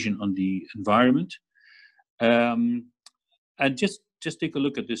vision on the environment. And just take a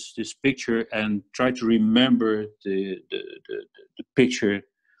look at this picture and try to remember the picture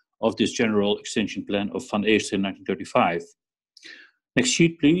of this general extension plan of Van Eester in 1935. Next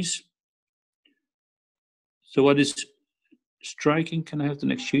sheet, please. So what is striking? Can I have the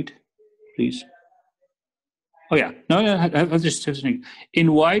next sheet, please? Oh yeah, no, I've just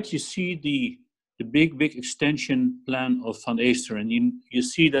in white. You see the big extension plan of Van Eester, and you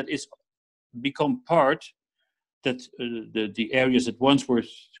see that it's become part that the areas that once were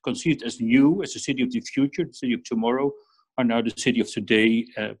conceived as new, as the city of the future, the city of tomorrow, are now the city of today,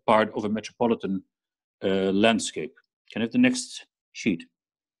 part of a metropolitan landscape. Can I have the next sheet?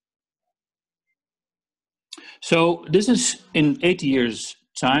 So this is in 80 years'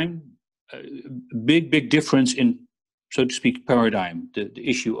 time, big difference in, so to speak, paradigm, the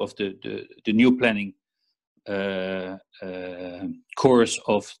issue of the new planning course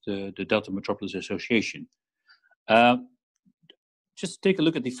of the Delta Metropolis Association. Just take a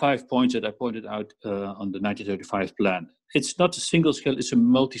look at the 5 points that I pointed out on the 1935 plan. It's not a single scale, it's a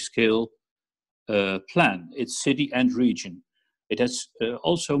multi-scale plan. It's city and region. It has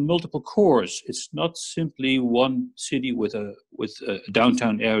also multiple cores. It's not simply one city with a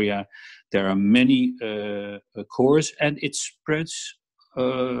downtown area. There are many cores, and it spreads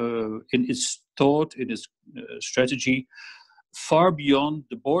in its thought, in its strategy, far beyond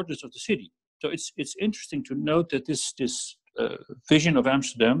the borders of the city. So it's interesting to note that this vision of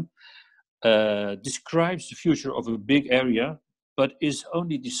Amsterdam describes the future of a big area, but is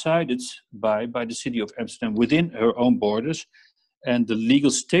only decided by the city of Amsterdam within her own borders. And the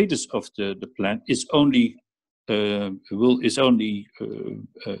legal status of the plan is only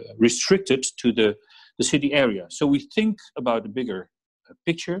restricted to the city area. So we think about the bigger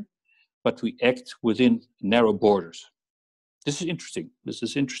picture, but we act within narrow borders. This is interesting. This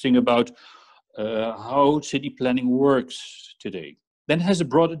is interesting about how city planning works today. Then it has a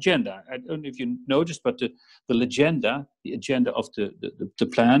broad agenda. I don't know if you noticed, but the agenda of the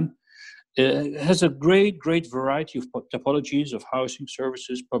plan, has a great variety of typologies of housing,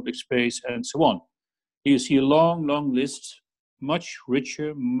 services, public space, and so on. You see a long list, much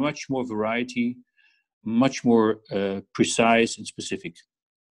richer, much more variety, much more precise and specific.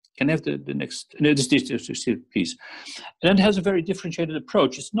 Can I have the next? No, this piece. And then it has a very differentiated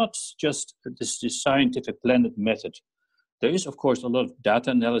approach. It's not just this scientific planet method. There is, of course, a lot of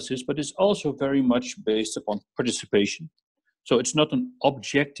data analysis, but it's also very much based upon participation. So it's not an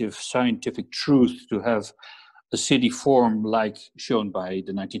objective scientific truth to have a city form like shown by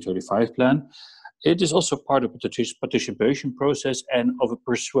the 1935 plan. It is also part of the participation process and of a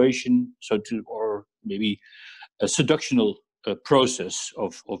persuasion, or maybe a seductional process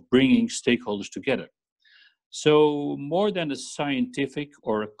of bringing stakeholders together. So more than a scientific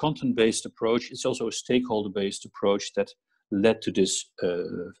or a content-based approach, it's also a stakeholder-based approach that led to this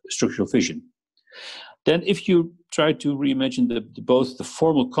structural vision. Then if you try to reimagine both the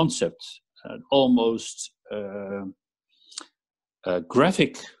formal concept, almost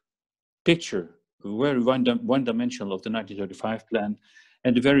graphic picture, very one-dimensional of the 1935 plan,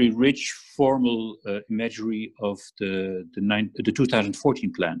 and the very rich formal imagery of the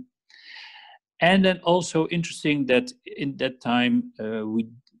 2014 plan. And then also interesting that in that time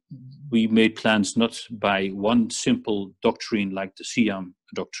we made plans not by one simple doctrine like the Siam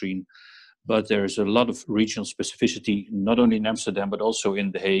doctrine, but there's a lot of regional specificity, not only in Amsterdam, but also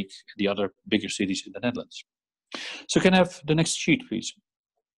in The Hague, the other bigger cities in the Netherlands. So can I have the next sheet, please?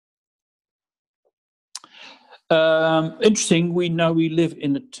 Interesting, we live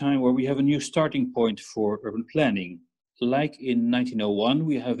in a time where we have a new starting point for urban planning. Like in 1901,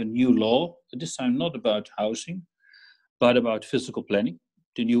 we have a new law, this time not about housing, but about physical planning,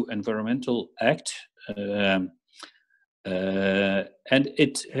 the new Environmental Act. And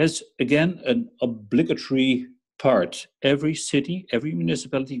it has, again, an obligatory part. Every city, every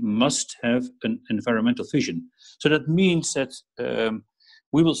municipality must have an environmental vision. So that means that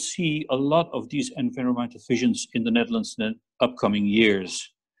we will see a lot of these environmental visions in the Netherlands in the upcoming years.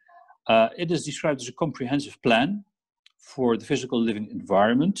 It is described as a comprehensive plan for the physical living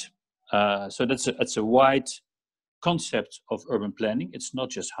environment. So that's a wide concept of urban planning. It's not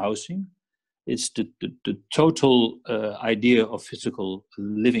just housing. It's the total idea of physical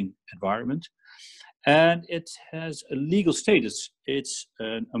living environment. And it has a legal status. It's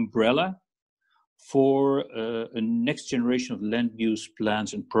an umbrella for a next generation of land use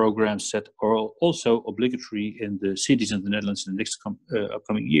plans and programs that are also obligatory in the cities in the Netherlands in the next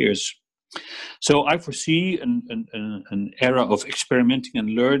upcoming years. So I foresee an era of experimenting and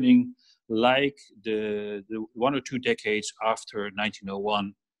learning like the 1 or 2 decades after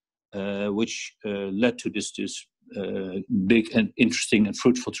 1901, which led to this big and interesting and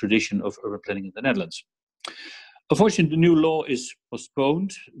fruitful tradition of urban planning in the Netherlands. Unfortunately, the new law is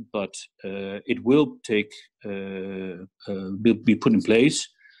postponed, but it will be put in place.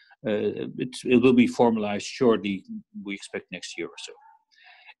 It will be formalized shortly, we expect next year or so.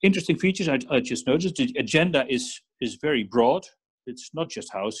 Interesting features, I just noticed, the agenda is very broad. It's not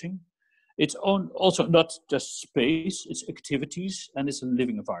just housing. It's also not just space, it's activities, and it's a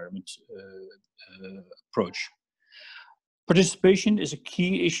living environment approach. Participation is a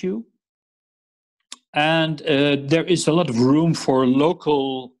key issue. And there is a lot of room for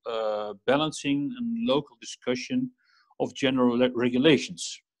local balancing and local discussion of general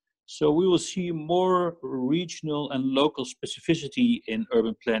regulations. So we will see more regional and local specificity in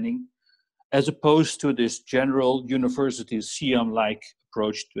urban planning, as opposed to this general university Siam-like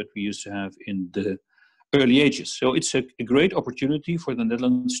approach that we used to have in the early ages. So it's a great opportunity for the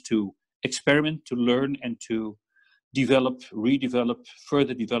Netherlands to experiment, to learn, and to develop, redevelop,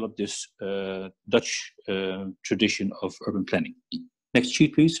 further develop this Dutch tradition of urban planning. Next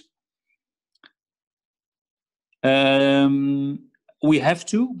sheet, please. We have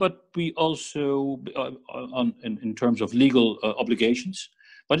to, but we also, in terms of legal obligations,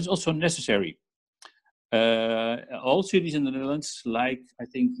 but it's also necessary. All cities in the Netherlands, like I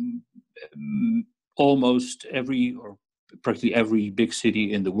think almost every or practically every big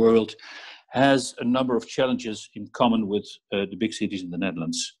city in the world, has a number of challenges in common with the big cities in the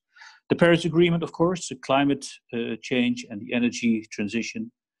Netherlands. The Paris Agreement, of course, the climate change and the energy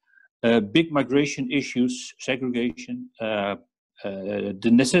transition, big migration issues, segregation,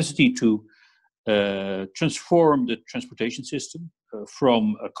 the necessity to transform the transportation system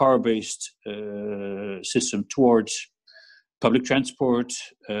from a car-based system towards public transport,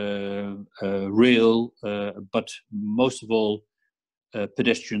 rail, but most of all,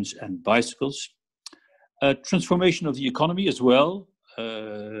 pedestrians and bicycles. Transformation of the economy as well,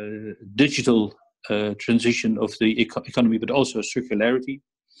 digital transition of the economy, but also circularity.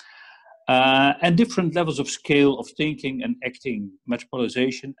 And different levels of scale of thinking and acting,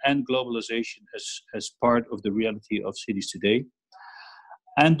 metropolization and globalization as part of the reality of cities today.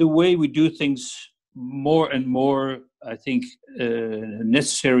 And the way we do things more and more, I think,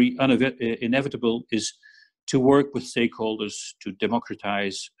 necessary, inevitable, is to work with stakeholders to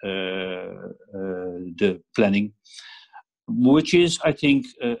democratize the planning, which is, I think,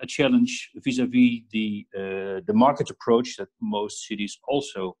 a challenge vis-a-vis the market approach that most cities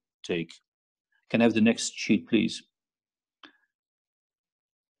also take. Can I have the next sheet, please?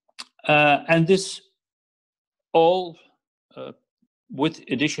 And this all with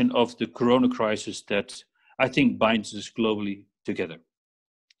addition of the corona crisis that I think binds us globally together.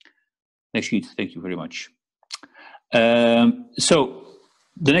 Next sheet, thank you very much. So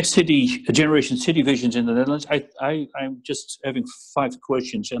the next generation city visions in the Netherlands, I'm just having 5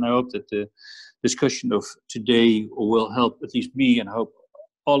 questions, and I hope that the discussion of today will help at least me, and I hope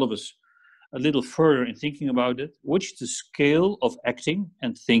all of us, a little further in thinking about it. Which is the scale of acting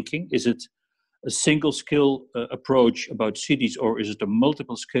and thinking? Is it a single scale approach about cities, or is it a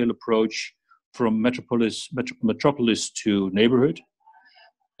multiple scale approach from metropolis to neighborhood?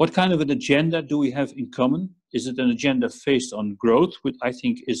 What kind of an agenda do we have in common? Is it an agenda based on growth, which I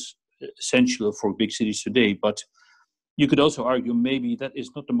think is essential for big cities today, but you could also argue maybe that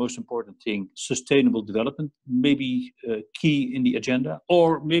is not the most important thing. Sustainable development may be key in the agenda,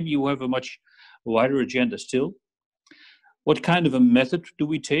 or maybe you have a much wider agenda still. What kind of a method do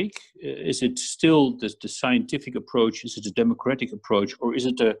we take? Is it still the scientific approach? Is it a democratic approach? Or is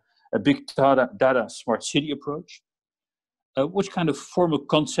it a big data smart city approach? What kind of formal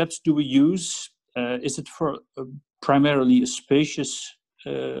concepts do we use? Is it for primarily a spacious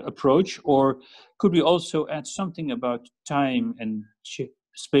approach, or could we also add something about time and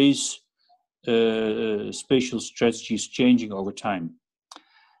space, spatial strategies changing over time?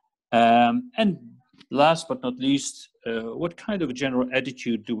 And last but not least, what kind of a general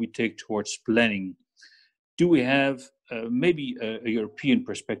attitude do we take towards planning? Do we have maybe a European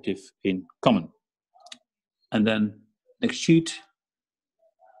perspective in common? And then next sheet,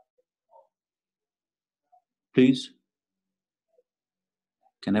 please.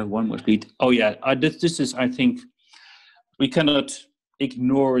 Can I have one more sheet? Oh yeah, this is, I think, we cannot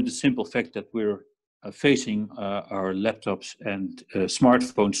ignore the simple fact that we're facing our laptops and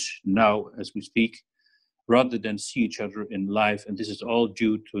smartphones now as we speak, rather than see each other in live. And this is all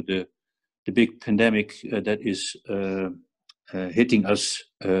due to the big pandemic that is hitting us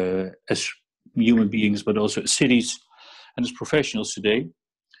as human beings, but also as cities and as professionals today.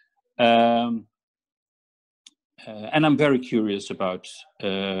 And I'm very curious about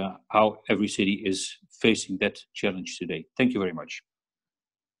how every city is facing that challenge today. Thank you very much.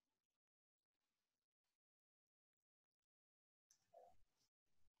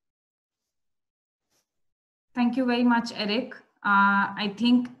 Thank you very much, Eric. I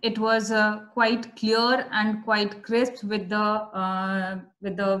think it was quite clear and quite crisp with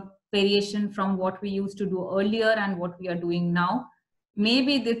the variation from what we used to do earlier and what we are doing now.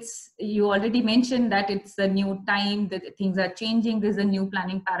 Maybe you already mentioned that it's a new time, that things are changing, there's a new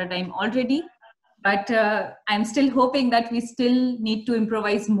planning paradigm already, but I'm still hoping that we still need to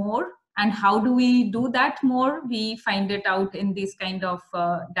improvise more. And how do we do that more? We find it out in these kind of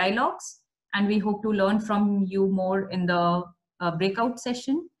dialogues. And we hope to learn from you more in the breakout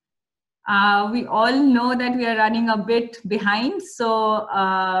session. We all know that we are running a bit behind. So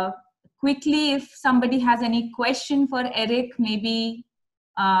quickly, if somebody has any question for Eric, maybe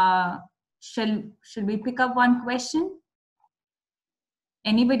should we pick up one question?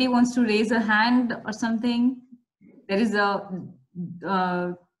 Anybody wants to raise a hand or something? There is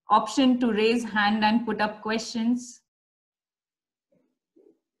a option to raise hand and put up questions.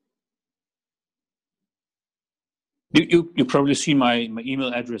 You probably see my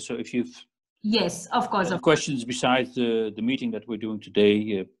email address, so if you've yes, of course, questions besides the meeting that we're doing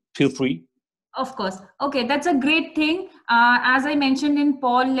today, feel free. Of course. Okay, that's a great thing. As I mentioned in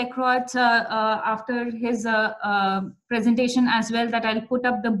Paul Lecroix's after his presentation as well, that I'll put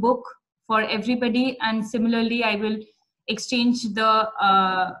up the book for everybody, and similarly I will exchange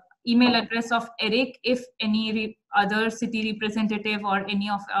the email address of Eric if any other city representative or any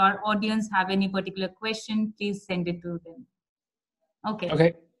of our audience have any particular question, please send it to them. Okay.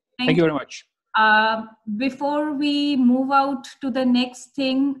 Okay. Thank you very much. Before we move out to the next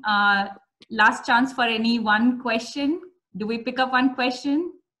thing, last chance for any one question. Do we pick up one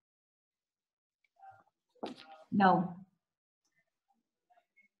question? No.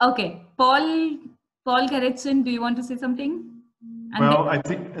 Okay. Paul Gerritsen, do you want to say something? And well,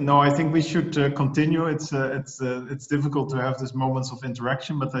 I think we should continue. It's difficult to have these moments of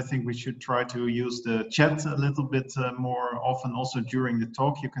interaction, but I think we should try to use the chat a little bit more often. Also during the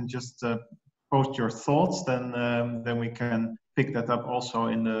talk, you can just post your thoughts. Then we can pick that up also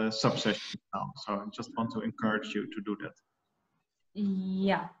in the sub-session now. So I just want to encourage you to do that.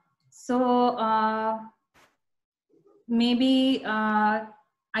 Yeah. So maybe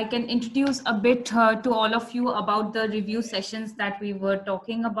I can introduce a bit to all of you about the review sessions that we were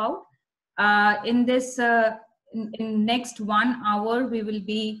talking about. In this in next 1 hour, we will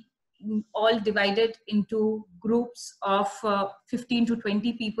be all divided into groups of 15 to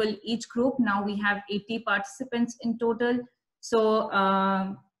 20 people each group. Now we have 80 participants in total. So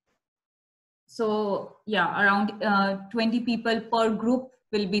yeah, around 20 people per group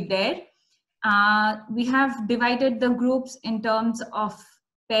will be there. We have divided the groups in terms of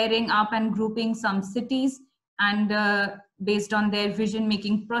pairing up and grouping some cities, and based on their vision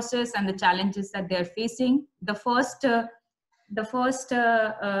making process and the challenges that they're facing. The first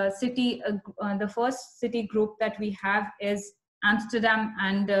city group that we have is Amsterdam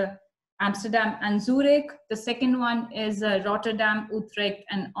and Zurich. The second one is Rotterdam, Utrecht,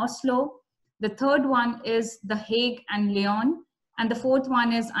 and Oslo. The third one is The Hague and Lyon, and the fourth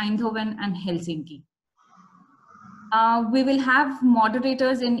one is Eindhoven and Helsinki. We will have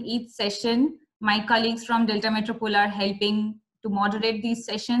moderators in each session. My colleagues from Deltametropool are helping to moderate these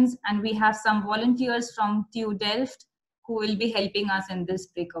sessions, and we have some volunteers from TU Delft who will be helping us in these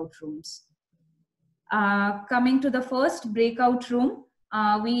breakout rooms. Coming to the first breakout room,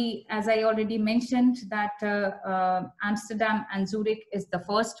 as I already mentioned, that Amsterdam and Zurich is the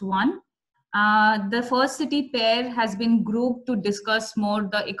first one. The first city pair has been grouped to discuss more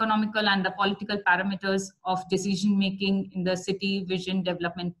the economical and the political parameters of decision making in the city vision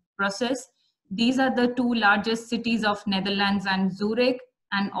development process. These are the two largest cities of Netherlands and Zurich,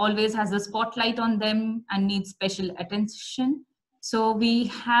 and always has a spotlight on them and needs special attention. So we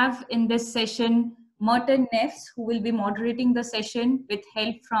have in this session Merton Neffs, who will be moderating the session with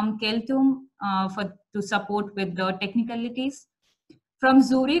help from Keltum to support with the technicalities. From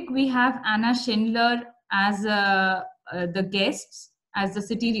Zurich, we have Anna Schindler as the guests, as the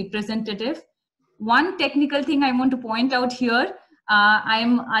city representative. One technical thing I want to point out here,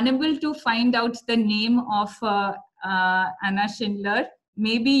 I'm unable to find out the name of Anna Schindler.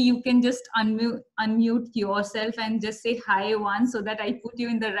 Maybe you can just unmute yourself and just say hi once so that I put you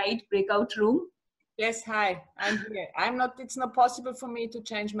in the right breakout room. Yes, hi, I'm here. It's not possible for me to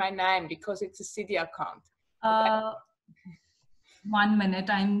change my name because it's a city account. 1 minute,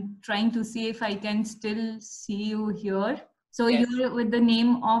 I'm trying to see if I can still see you here. So yes. You're with the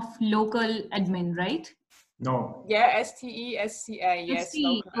name of local admin, right? No. Yeah, STESCA, yes,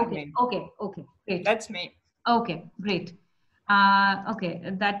 local admin. Okay, great. That's me. Okay, great. Okay,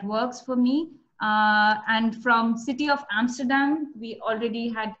 that works for me. And from City of Amsterdam, we already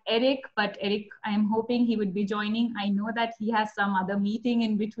had Eric, but Eric, I'm hoping he would be joining. I know that he has some other meeting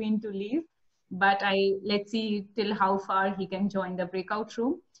in between to leave, but let's see till how far he can join the breakout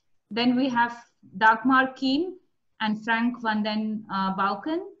room. Then we have Dagmar Keen and Frank van den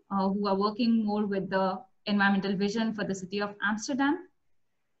Bauken, who are working more with the environmental vision for the City of Amsterdam.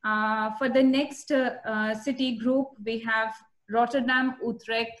 For the next city group, we have Rotterdam,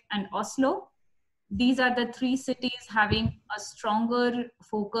 Utrecht, and Oslo. These are the three cities having a stronger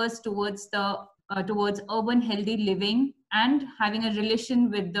focus towards urban healthy living and having a relation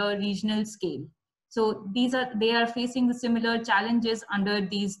with the regional scale. So they are facing the similar challenges under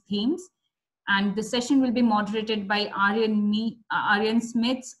these themes. And the session will be moderated by Arjen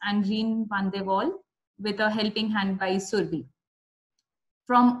Smits and Rien van de Wal with a helping hand by Surbi.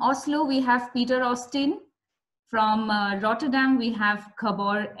 From Oslo, we have Peter Austin. From Rotterdam, we have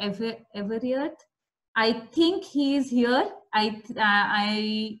Gabor Everiert. I think he is here. I'm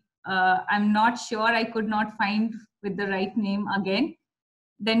not sure. I could not find with the right name again.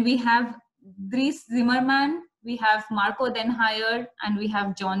 Then we have Dries Zimmerman, we have Marco Den Heyer, and we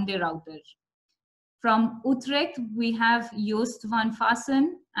have John de Ruyter. From Utrecht, we have Joost van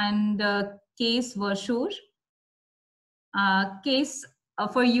Vassen and Kees Verschoor. Kees,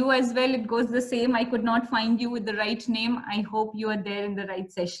 for you as well, it goes the same. I could not find you with the right name. I hope you are there in the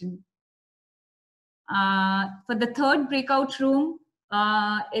right session. For the third breakout room,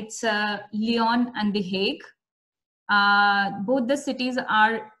 it's Lyon and The Hague. Both the cities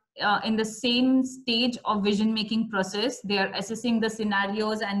are in the same stage of vision making process. They are assessing the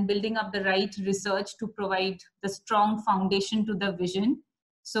scenarios and building up the right research to provide the strong foundation to the vision.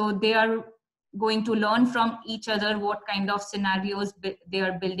 So they are going to learn from each other what kind of scenarios they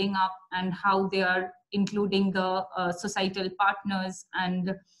are building up and how they are including the societal partners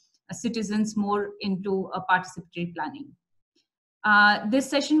and citizens more into a participatory planning. This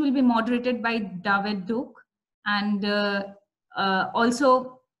session will be moderated by David Duke, and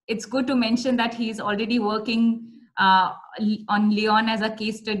also it's good to mention that he is already working on Lyon as a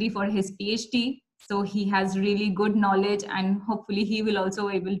case study for his PhD. So he has really good knowledge, and hopefully he will also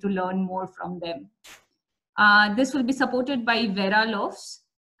be able to learn more from them. This will be supported by Vera Lofs.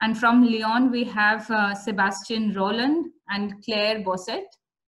 And from Lyon, we have Sebastian Roland and Claire Bosset.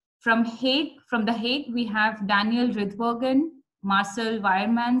 From The Hague, we have Daniel Ridbergen, Marcel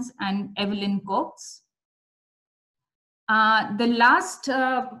Weiermans, and Evelyn Cox. The last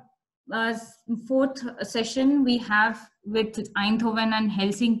fourth session we have with Eindhoven and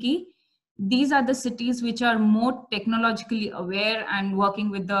Helsinki. These are the cities which are more technologically aware and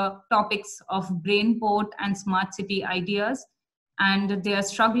working with the topics of brain port and smart city ideas, and they are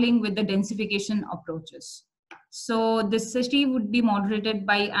struggling with the densification approaches. So this session would be moderated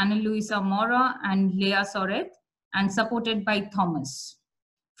by Ana Luisa Mora and Leah Soret and supported by Thomas.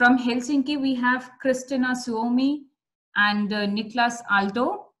 From Helsinki, we have Kristina Suomi and Niklas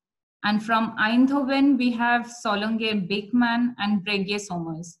Alto. And from Eindhoven, we have Solonge Beekman and Brege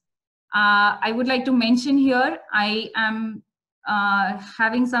Somers. I would like to mention here, I am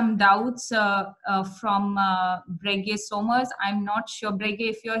having some doubts from Brege Somers. I'm not sure, Brege,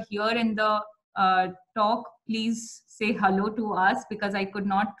 if you're here in the talk, please say hello to us because I could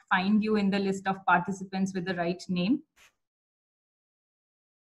not find you in the list of participants with the right name.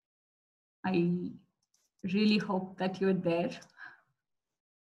 I really hope that you're there.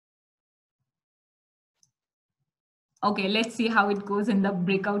 Okay, let's see how it goes in the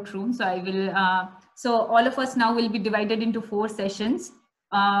breakout room. So I will, so all of us now will be divided into 4 sessions.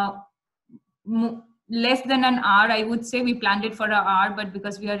 Less than an hour, I would say. We planned it for an hour, but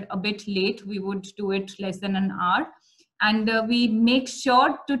because we are a bit late, we would do it less than an hour. And we make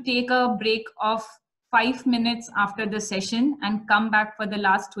sure to take a break of 5 minutes after the session and come back for the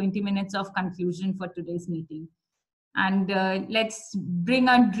last 20 minutes of conclusion for today's meeting. And let's bring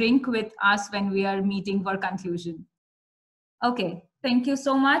a drink with us when we are meeting for conclusion. Okay, thank you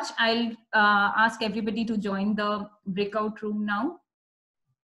so much. I'll ask everybody to join the breakout room now.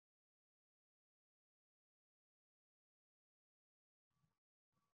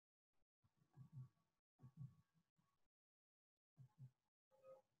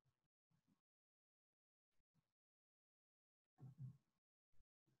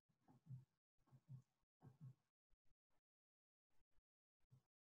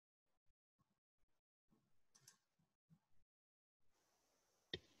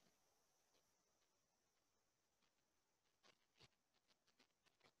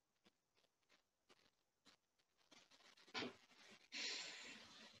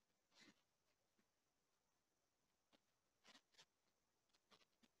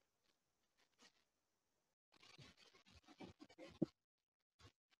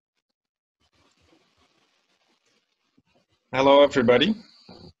 Hello, everybody.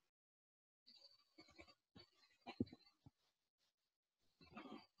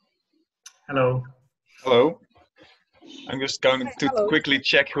 Hello. Hello. I'm just going to quickly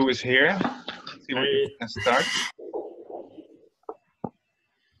check who is here. See if we can start.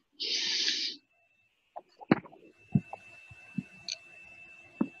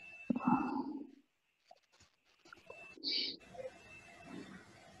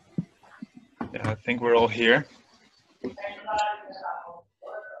 Yeah, I think we're all here.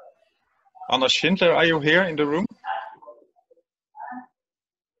 Anna Schindler, are you here in the room?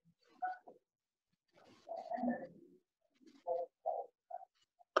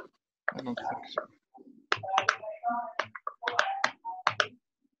 I don't think so.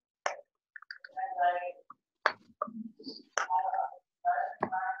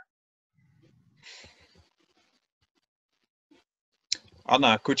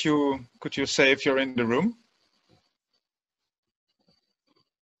 Anna, could you say if you're in the room?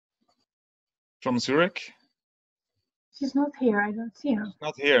 From Zurich? She's not here. I don't see her.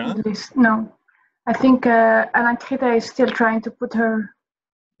 Not here, huh? No. I think Anna-Greta is still trying to put her...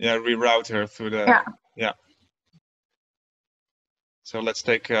 Yeah, reroute her through the... Yeah. So let's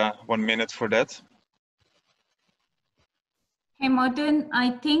take 1 minute for that. Hey, Martin,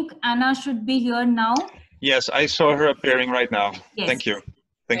 I think Anna should be here now. Yes, I saw her appearing right now. Yes. Thank you.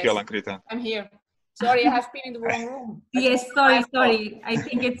 Thank you, Anna-Greta. I'm here. Sorry, I have been in the wrong room. Yes, sorry. I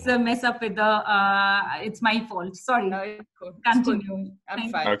think it's a mess up with the, it's my fault. Sorry. No, it's cool. Continue. I'm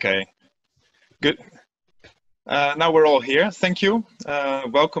fine. Okay, good. Now we're all here. Thank you.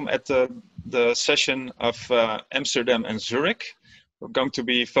 Welcome at the session of Amsterdam and Zurich. We're going to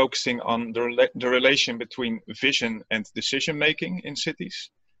be focusing on the relation between vision and decision making in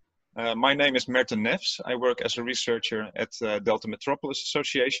cities. My name is Merten Nefs. I work as a researcher at Deltametropool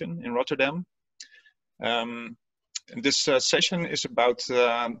Association in Rotterdam. This session is about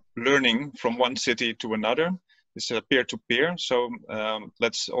learning from one city to another. It's peer-to-peer, so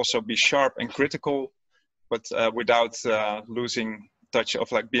let's also be sharp and critical, but without losing touch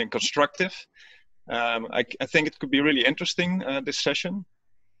of like being constructive. I think it could be really interesting, this session.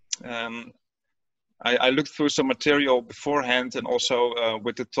 I looked through some material beforehand and also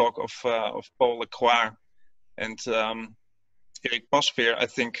with the talk of Paul Lecroix and Erik Pasveer. I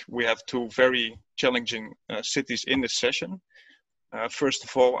think we have 2 very challenging cities in this session. First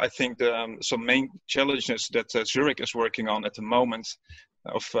of all, I think some main challenges that Zurich is working on at the moment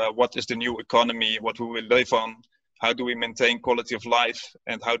of what is the new economy, what we will live on, how do we maintain quality of life,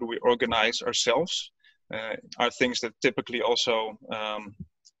 and how do we organize ourselves, are things that typically also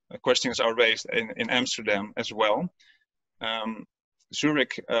questions are raised in Amsterdam as well.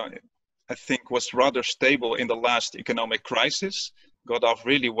 Zurich, I think, was rather stable in the last economic crisis, got off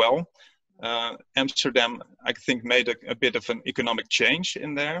really well. Amsterdam, I think, made a bit of an economic change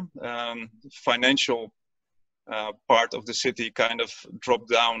in there. Financial part of the city kind of dropped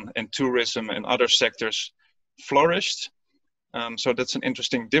down, and tourism and other sectors flourished. So that's an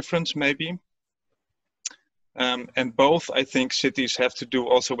interesting difference, maybe. And both, I think, cities have to do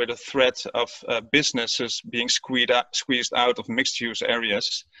also with the threat of businesses being squeezed out of mixed-use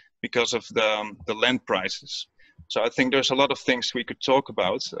areas because of the land prices. So I think there's a lot of things we could talk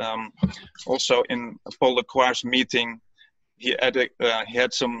about. Also, in Paul Leclerc's meeting, he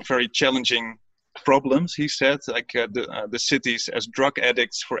had some very challenging problems. He said, like the cities as drug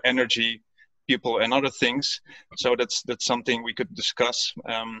addicts for energy, people, and other things. So that's something we could discuss.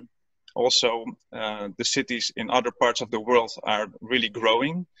 Also, the cities in other parts of the world are really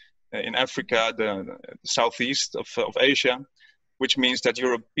growing. In Africa, the southeast of Asia, which means that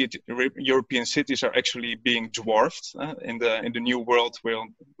European cities are actually being dwarfed. In the new world will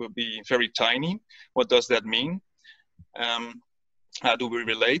be very tiny. What does that mean? How do we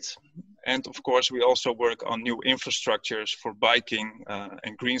relate? And of course, we also work on new infrastructures for biking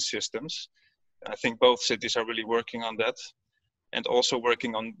and green systems. I think both cities are really working on that. And also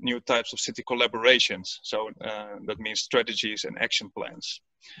working on new types of city collaborations. So that means strategies and action plans.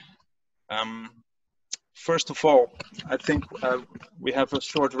 First of all, I think we have a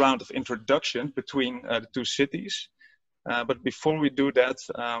short round of introduction between the two cities. But before we do that,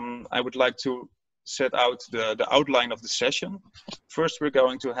 I would like to set out the outline of the session. First, we're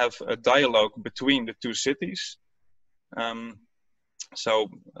going to have a dialogue between the two cities.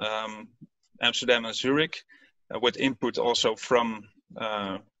 Amsterdam and Zurich, with input also from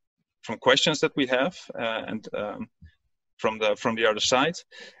questions that we have and from the other side.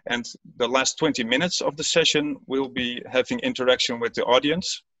 And the last 20 minutes of the session will be having interaction with the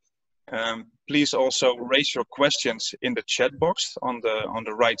audience. Please also raise your questions in the chat box on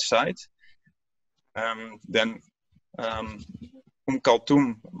the right side. Then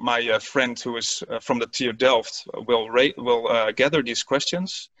Kaltoum, my friend who is from the TU Delft, will gather these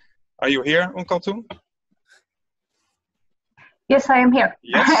questions. Are you here, Kaltoum? Yes, I am here.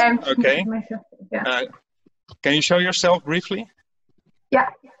 Yes, okay. Yeah. Can you show yourself briefly? Yeah.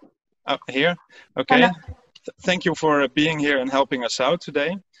 Here, okay. Hello. Thank you for being here and helping us out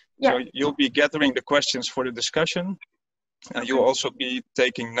today. Yeah. So you'll be gathering the questions for the discussion, and you'll also be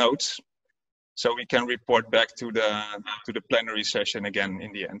taking notes, so we can report back to the plenary session again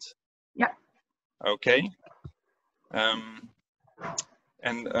in the end. Yeah. Okay.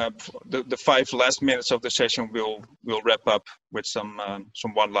 And the 5 last minutes of the session will wrap up with some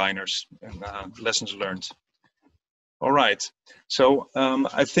one-liners and lessons learned. All right. So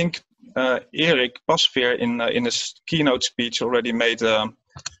I think Erik Pasveer in his keynote speech already made a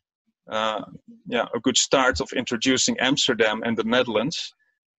good start of introducing Amsterdam and the Netherlands.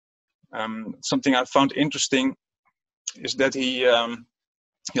 Something I found interesting is that he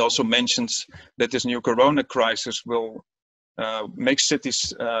also mentions that this new Corona crisis will make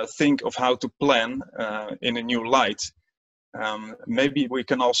cities think of how to plan in a new light. Maybe we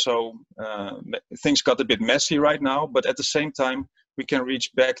can also, things got a bit messy right now, but at the same time, we can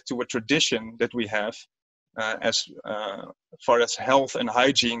reach back to a tradition that we have as far as health and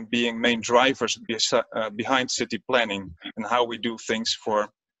hygiene being main drivers behind city planning and how we do things for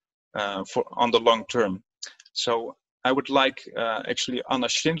on the long term. So I would like actually Anna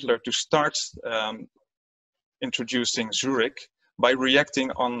Schindler to start introducing Zurich by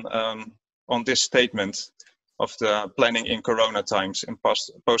reacting on this statement of the planning in Corona times and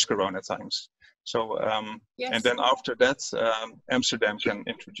post-Corona times. So, yes. And then after that, Amsterdam can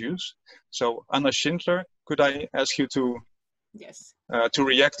introduce. So Anna Schindler, could I ask you to yes. To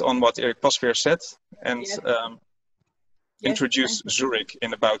react on what Erik Pasveer said and yes. Introduce Zurich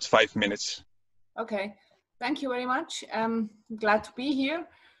in about 5 minutes. Okay, thank you very much. I'm glad to be here.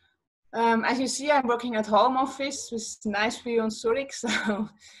 As you see, I'm working at home office with nice view on Zurich. So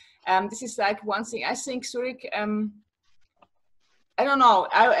this is like one thing. I think Zurich, I don't know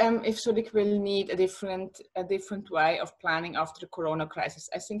if Zurich will need a different way of planning after the Corona crisis.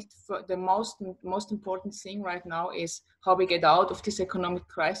 I think the most important thing right now is how we get out of this economic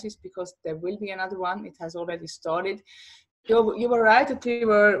crisis, because there will be another one. It has already started. You were right that we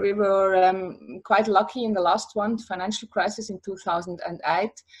were quite lucky in the last one, financial crisis in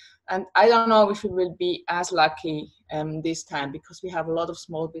 2008. And I don't know if we will be as lucky this time, because we have a lot of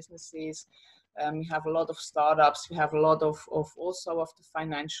small businesses, we have a lot of startups, we have a lot of also of the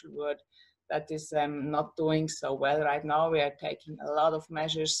financial world that is not doing so well right now. We are taking a lot of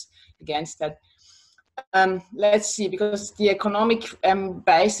measures against that. Let's see, because the economic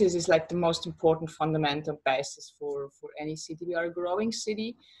basis is like the most important fundamental basis for any city. We are a growing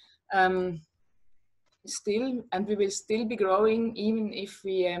city still, and we will still be growing even if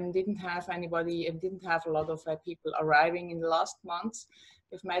we didn't have a lot of people arriving in the last months.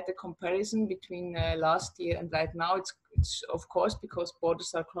 We've made a comparison between last year and right now. It's of course because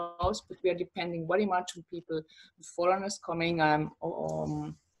borders are closed, but we are depending very much on people, foreigners coming out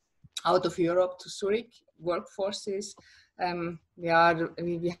of Europe to Zurich, workforces. We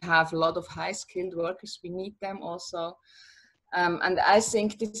have a lot of high-skilled workers. We need them also. And I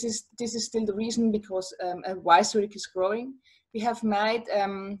think this is still the reason because why Zurich is growing. We have made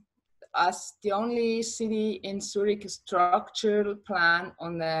as the only city in Zurich a structural plan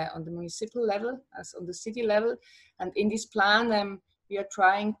on the municipal level, as on the city level. And in this plan, we are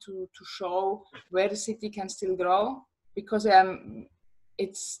trying to show where the city can still grow, because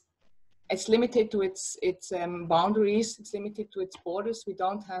it's limited to its boundaries, it's limited to its borders. We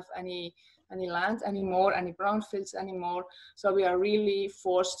don't have any land anymore, any brownfields anymore. So we are really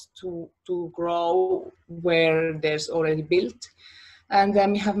forced to grow where there's already built. And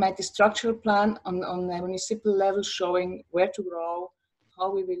then we have made a structural plan on the municipal level showing where to grow, how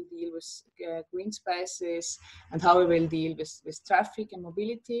we will deal with green spaces, and how we will deal with traffic and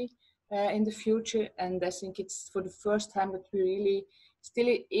mobility in the future. And I think it's for the first time that we really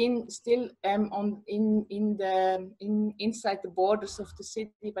inside the borders of the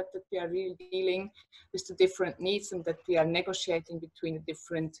city, but that we are really dealing with the different needs, and that we are negotiating between the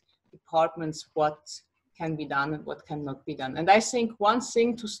different departments what can be done and what cannot be done. And I think one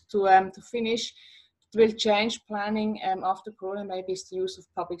thing to finish, it will change planning after Corona, maybe, is the use of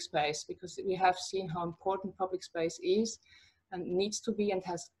public space, because we have seen how important public space is and needs to be, and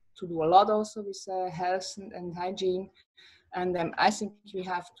has to do a lot also with health and hygiene. And I think we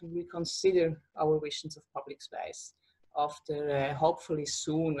have to reconsider our visions of public space after hopefully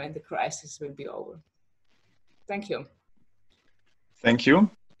soon, when the crisis will be over. Thank you. Thank you.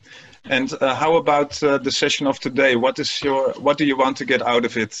 And how about the session of today? What do you want to get out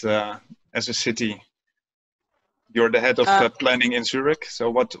of it as a city? You're the head of planning in Zurich. So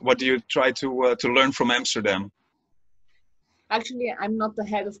what do you try to learn from Amsterdam? Actually, I'm not the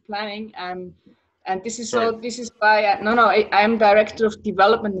head of planning. And this is why I'm director of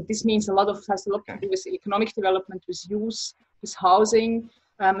development. This means has a lot to do with economic development, with use, with housing,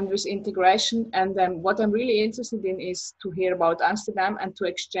 and with integration. And what I'm really interested in is to hear about Amsterdam and to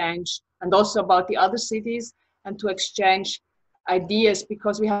exchange, and also about the other cities, and to exchange ideas,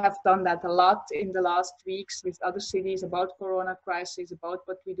 because we have done that a lot in the last weeks with other cities about Corona crisis, about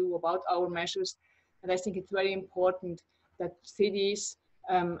what we do, about our measures. And I think it's very important that cities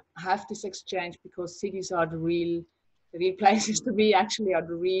have this exchange, because cities are the real places to be, actually are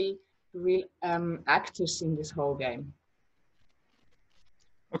the real actors in this whole game.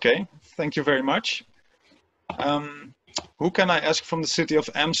 Okay, thank you very much. Who can I ask from the city of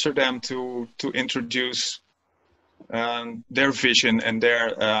Amsterdam to introduce their vision and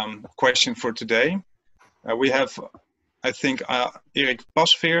their question for today? We have, I think, Erik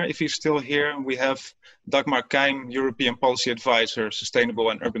Pasveer, if he's still here. We have Dagmar Keim, European Policy Advisor, Sustainable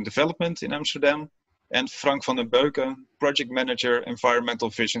and Urban Development in Amsterdam, and Frank van den Beuken, Project Manager, Environmental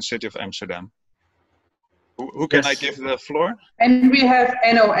Vision, City of Amsterdam. Who can I give the floor? And we have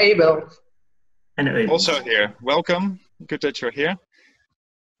Enno Abel. Also here. Welcome. Good that you're here.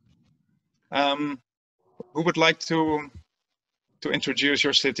 Who would like to introduce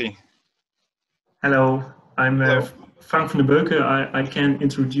your city? Hello, I'm Frank van den Beuken. I can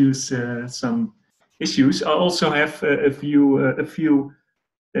introduce some issues. I also have a few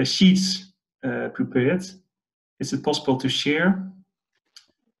sheets prepared. Is it possible to share?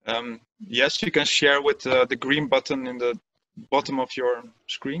 Yes, you can share with the green button in the bottom of your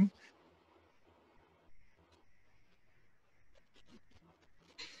screen.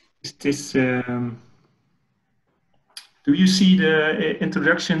 Is this? Do you see the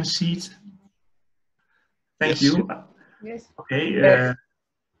introduction sheet? Thank you. Yes. Okay.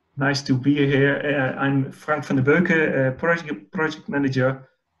 Nice to be here. I'm Frank van den Beuken, project manager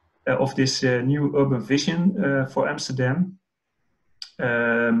of this new urban vision for Amsterdam.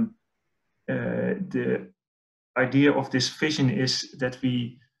 The idea of this vision is that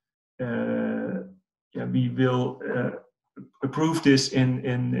we will approve this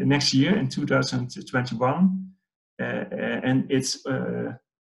in next year, in 2021, and it's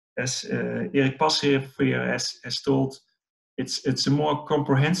as Erik Pasveer has told, it's a more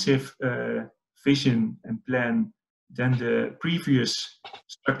comprehensive vision and plan than the previous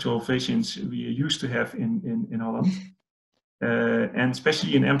structural visions we used to have in Holland. And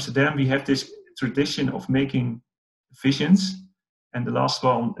especially in Amsterdam, we have this tradition of making visions. And the last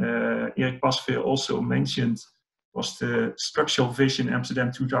one, Erik Pasveer also mentioned, was the structural vision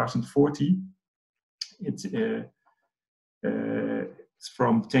Amsterdam 2040. It's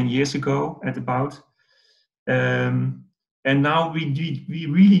from 10 years ago at about. And now we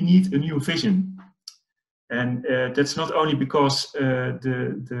really need a new vision. And that's not only because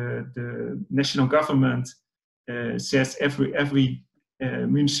the national government says every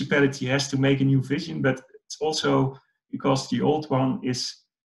municipality has to make a new vision, but it's also because the old one is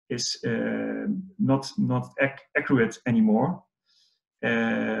not accurate anymore.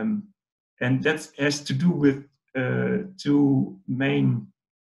 And that has to do with two main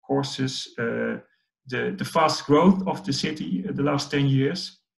causes: the fast growth of the city the last 10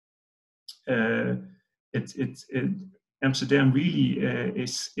 years. Amsterdam really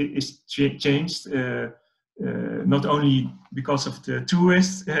is changed, not only because of the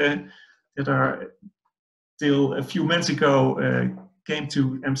tourists that are till a few months ago came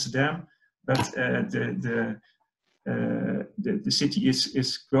to Amsterdam, but the city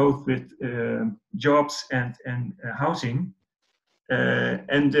is growth with jobs and housing,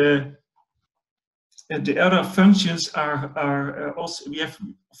 and the other functions are also, we have,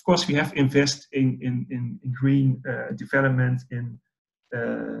 of course, we have invest in green development, in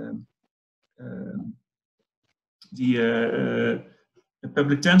the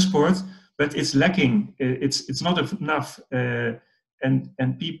public transport, but it's lacking. It's not enough,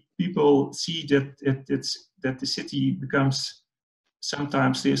 and people see that the city becomes,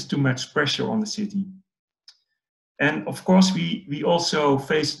 sometimes there's too much pressure on the city, and of course we also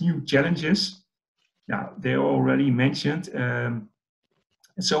face new challenges. Now, they are already mentioned.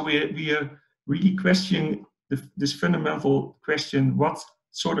 So we are really questioning this fundamental question: what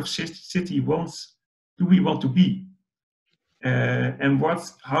sort of city do we want to be? And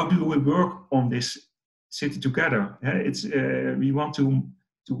how do we work on this city together? We want to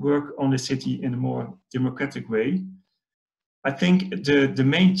work on the city in a more democratic way. I think the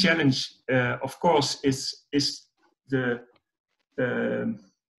main challenge, of course, is the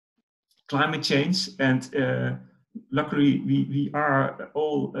climate change, and luckily we are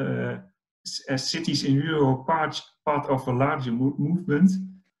all as cities in Europe part of a larger movement.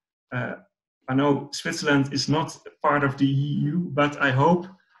 I know Switzerland is not part of the EU, but I hope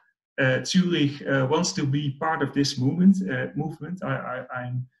Zurich wants to be part of this movement.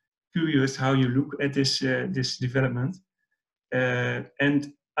 I'm curious how you look at this development,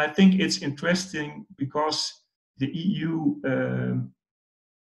 and I think it's interesting because the EU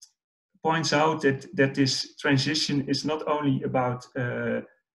points out that this transition is not only about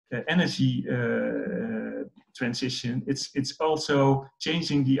energy transition, it's also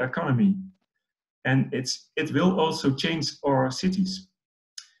changing the economy, and it will also change our cities.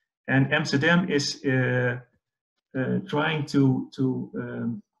 And Amsterdam is trying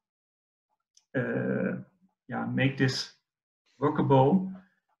to make this workable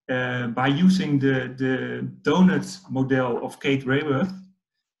by using the donut model of Kate Raworth.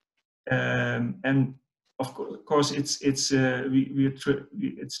 And of course, it's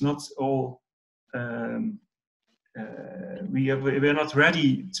not all. We're not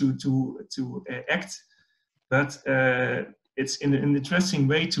ready to act, but it's an interesting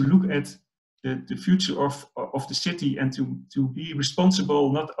way to look at the future of the city, and to be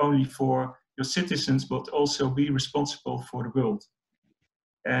responsible not only for your citizens but also be responsible for the world.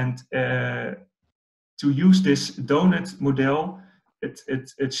 And to use this donut model,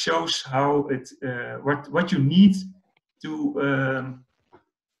 it shows how what you need to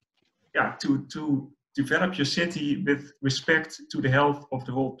develop your city with respect to the health of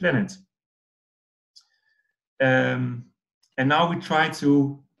the whole planet. And now we try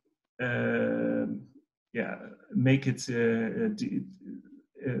to make it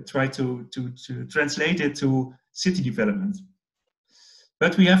try to translate it to city development.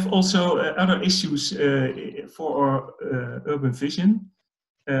 But we have also other issues for our urban vision.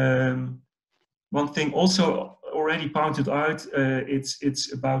 One thing also already pointed out,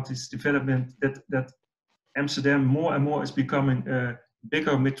 it's about this development that Amsterdam more and more is becoming a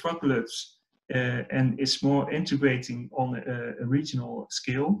bigger metropolis and is more integrating on a regional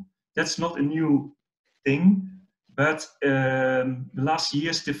scale. That's not a new thing, but the last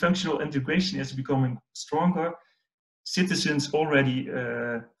years the functional integration is becoming stronger. Citizens already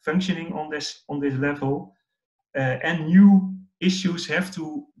functioning on this level, and new issues have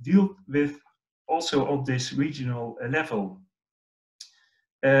to deal with also on this regional level.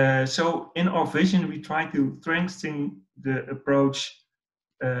 So in our vision, we try to strengthen the approach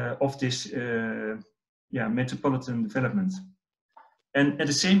of this metropolitan development. And at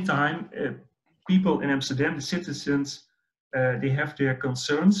the same time, people in Amsterdam, the citizens, they have their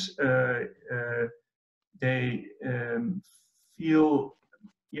concerns. They feel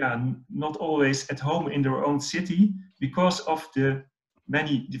not always at home in their own city because of the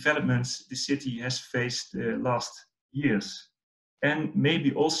many developments the city has faced the last years. And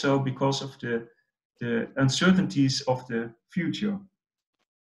maybe also because of the uncertainties of the future.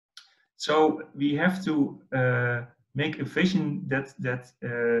 So we have to make a vision that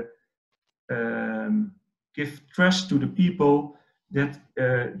give trust to the people that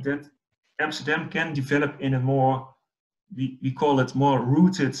Amsterdam can develop in a more, we call it more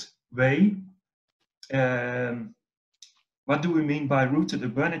rooted way. What do we mean by rooted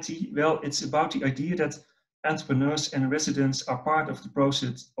urbanity? Well, it's about the idea that entrepreneurs and residents are part of the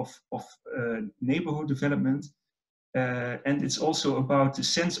process of neighborhood development. And it's also about the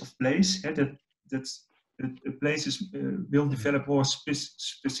sense of place, that places will develop more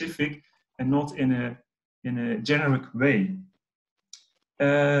specific and not in a generic way.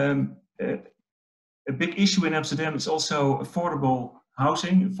 A big issue in Amsterdam is also affordable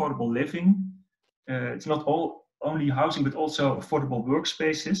housing, affordable living. It's not only housing, but also affordable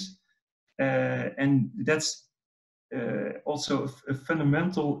workspaces. And that's also a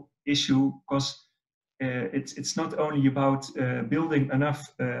fundamental issue, because it's not only about building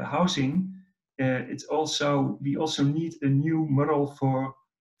enough housing. We also need a new model for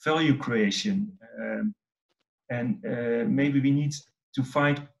value creation, and maybe we need to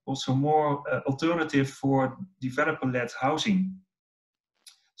find also more alternative for developer-led housing.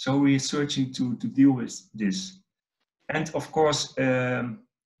 So we're searching to deal with this, and of course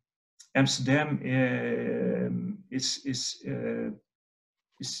Amsterdam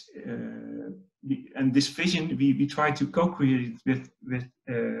and this vision we try to co-create with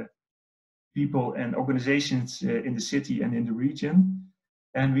people and organizations in the city and in the region,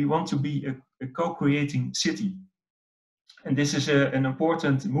 and we want to be a co-creating city. And this is an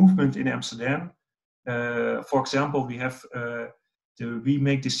important movement in Amsterdam. For example, we have the We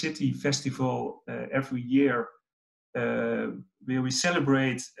Make the City festival every year, where we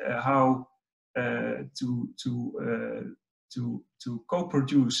celebrate how to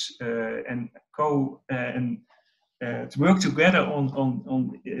co-produce and to work together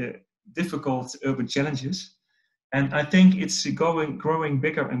on difficult urban challenges. And I think it's growing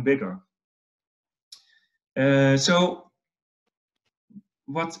bigger and bigger. So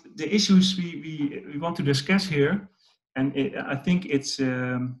what the issues we want to discuss here, and I think it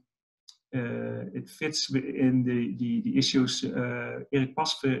fits in the issues Erik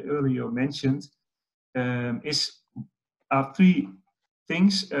Pasve earlier mentioned, are three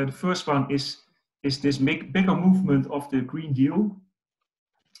things. The first one is this bigger movement of the Green Deal,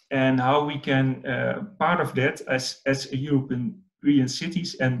 and how we can part of that as a European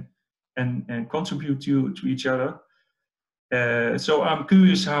cities and contribute to each other. So I'm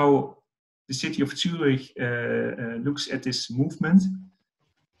curious how the city of Zurich looks at this movement.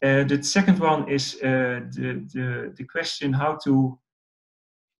 The second one is the question how to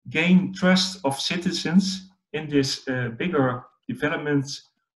gain trust of citizens in this bigger development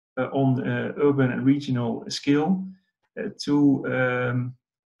on urban and regional scale, to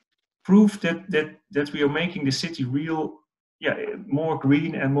prove that we are making the city more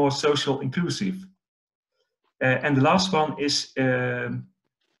green and more social inclusive. And the last one is we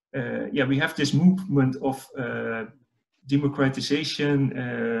have this movement of democratization,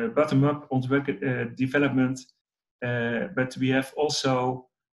 bottom-up development, but we have also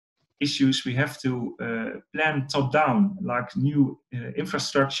issues we have to plan top-down, like new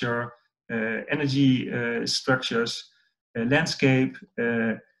infrastructure, energy structures, landscape,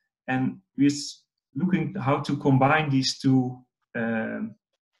 and we're looking how to combine these two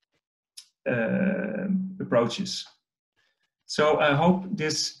approaches. So I hope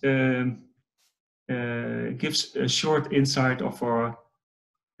this gives a short insight of our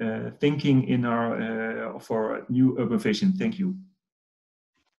thinking in our of our new urban vision. Thank you.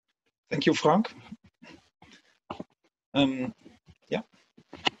 Thank you, Frank.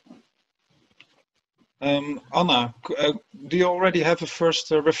 Anna, do you already have a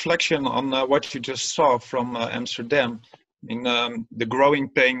first reflection on what you just saw from Amsterdam? I mean, the growing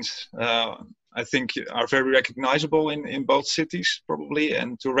pains, I think, are very recognizable in both cities, probably,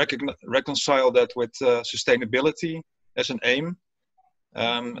 and to reconcile that with sustainability as an aim.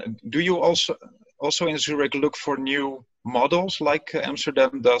 Do you also in Zurich look for new models like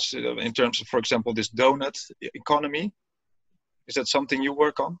Amsterdam does in terms of, for example, this donut economy? Is that something you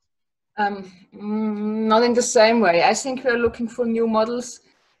work on? Not in the same way. I think we're looking for new models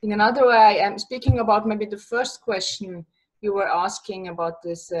in another way. I'm speaking about maybe the first question you were asking about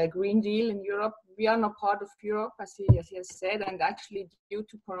this Green Deal in Europe. We are not part of Europe, as he has said, and actually due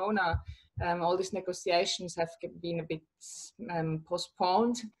to Corona, all these negotiations have been a bit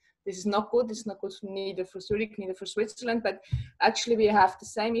postponed. This is not good. It's not good neither for Zurich, neither for Switzerland, but actually we have the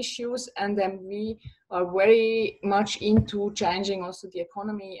same issues, and then we are very much into changing also the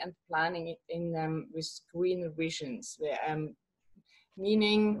economy and planning it in with greener visions,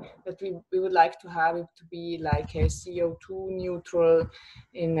 meaning that we would like to have it to be like a CO2 neutral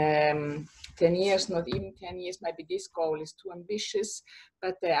in 10 years, not even 10 years. Maybe this goal is too ambitious,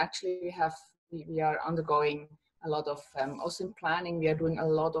 but actually we are undergoing a lot of, also in planning, we are doing a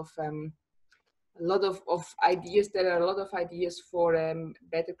lot of ideas. There are a lot of ideas for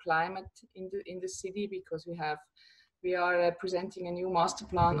better climate in the city, because we are presenting a new master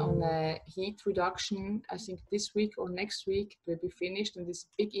plan on heat reduction. I think this week or next week it will be finished, and this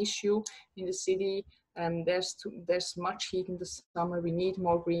big issue in the city. There's much heat in the summer. We need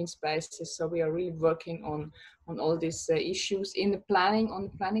more green spaces, so we are really working on all these issues on the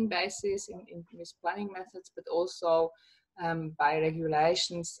planning basis, with planning methods, but also by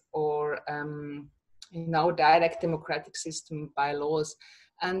regulations or direct democratic system by laws.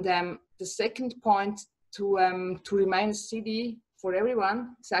 And the second point, to remain a city for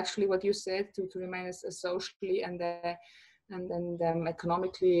everyone, it's actually what you said, to remain a socially and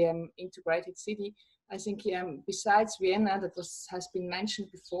economically integrated city. I think besides Vienna, that has been mentioned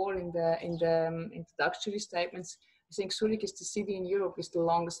before in the introductory statements, I think Zurich is the city in Europe with the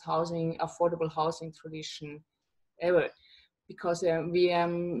longest affordable housing tradition ever. Because we are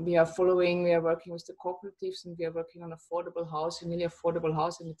working with the cooperatives, and we are working on affordable housing, nearly affordable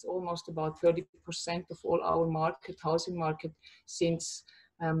housing. It's almost about 30% of all our housing market since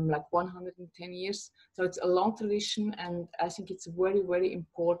like 110 years. So it's a long tradition, and I think it's a very, very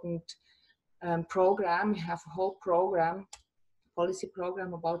important program. We have a whole policy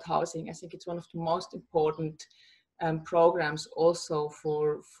program about housing. I think it's one of the most important programs also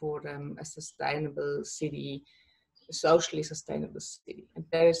for a sustainable city, socially sustainable city. And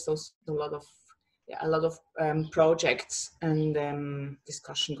there is also a lot of projects and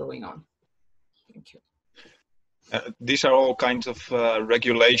discussion going on. Thank you. These are all kinds of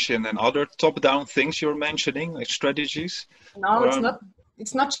regulation and other top-down things you're mentioning, like strategies? No, it's not.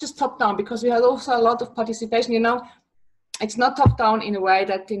 It's not just top-down, because we had also a lot of participation. It's not top-down in a way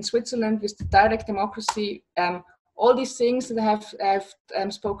that in Switzerland with the direct democracy, all these things that I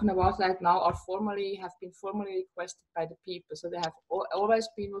have spoken about right now have been formally requested by the people. So there have always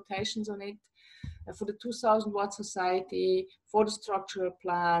been votations on it. For the 2000 Watt Society, for the structural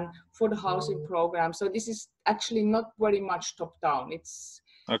plan, for the housing program. So this is actually not very much top down. It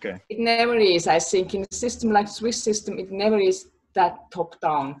never is. I think in a system like the Swiss system, it never is that top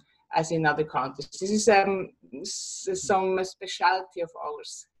down as in other countries. This is some specialty of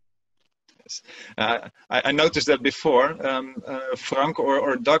ours. Yes. I noticed that before. Frank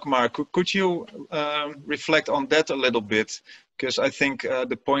or Dagmar, could you reflect on that a little bit? Because I think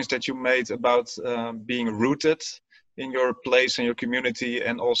the points that you made about being rooted in your place and your community,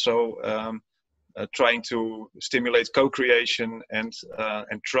 and also trying to stimulate co-creation and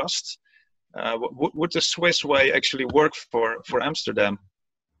trust. Would the Swiss way actually work for Amsterdam?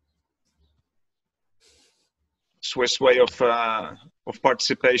 Swiss way of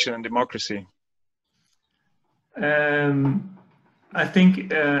participation and democracy. I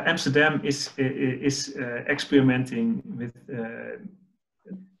think Amsterdam is experimenting with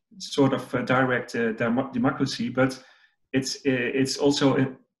sort of direct democracy, but it's also,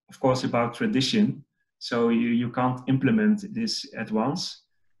 of course, about tradition. So you can't implement this at once.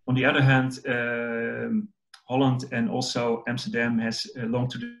 On the other hand, Holland and also Amsterdam has a long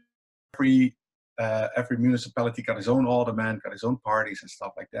tradition. Every municipality got his own alderman, got his own parties and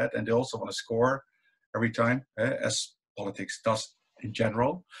stuff like that, and they also want to score every time, as politics does in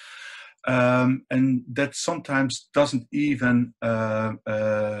general, and that sometimes doesn't even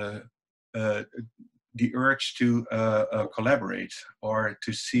the urge to collaborate or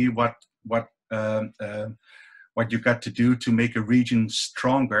to see what you got to do to make a region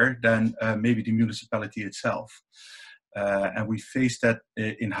stronger than maybe the municipality itself. And we face that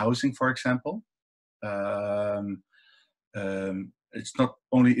in housing, for example. It's not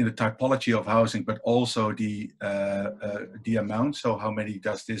only in the typology of housing, but also the amount. So how many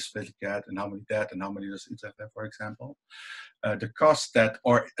does this village get, and how many that, and how many does it have, for example. The cost that,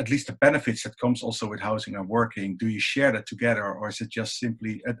 or at least the benefits that comes also with housing and working, do you share that together, or is it just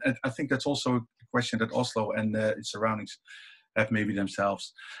simply, and I think that's also a question that Oslo and its surroundings have maybe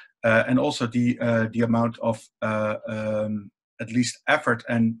themselves. And also the amount of at least effort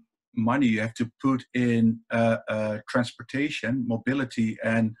and money you have to put in transportation, mobility,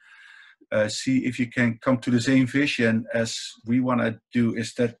 and see if you can come to the same vision as we want to do,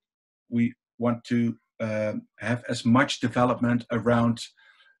 is that we want to have as much development around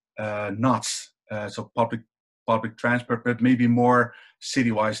knots, so public transport, but maybe more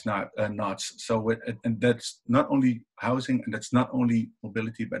city-wise knots. So and that's not only housing, and that's not only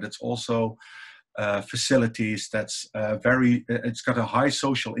mobility, but it's also facilities. That's it's got a high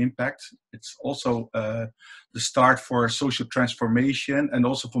social impact. It's also the start for social transformation and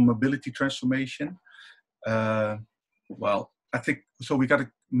also for mobility transformation. Well, I think so. We got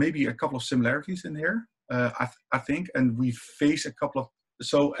maybe a couple of similarities in here. I think, and we face a couple of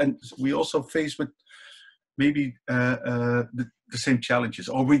and we also face with maybe the same challenges,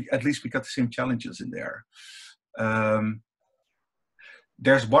 or at least we got the same challenges in there.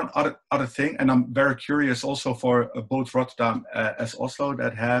 There's one other thing, and I'm very curious also for both Rotterdam as Oslo,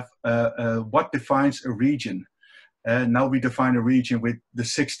 that have what defines a region. Now we define a region with the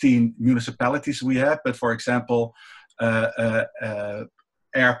 16 municipalities we have, but for example,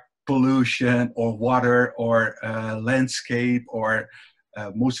 air pollution or water or landscape or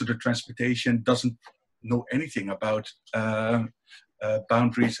most of the transportation doesn't know anything about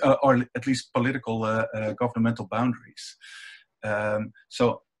boundaries, or at least political governmental boundaries.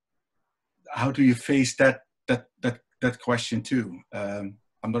 So how do you face that question too?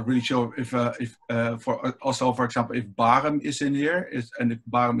 I'm not really sure if for example, if Bærum is in here, and if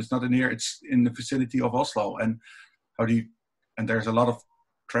Bærum is not in here, it's in the vicinity of Oslo, and how do you? And there's a lot of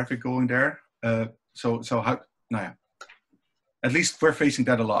traffic going there. So how? Nou ja. At least we're facing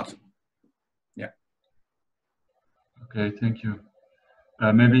that a lot. Yeah. Okay, thank you.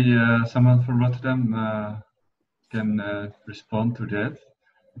 Maybe someone from Rotterdam can respond to that.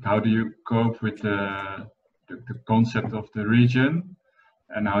 How do you cope with the concept of the region,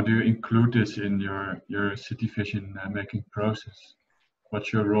 and how do you include this in your city vision making process?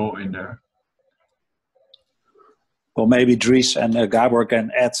 What's your role in there? Well, maybe Dries and Gabor can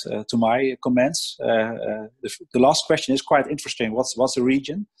add to my comments. The last question is quite interesting. What's a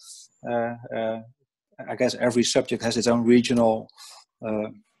region? I guess every subject has its own regional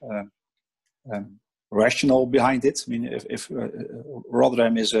rationale behind it. I mean, if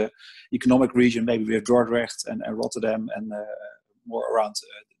Rotterdam is an economic region, maybe we have Dordrecht and Rotterdam and more around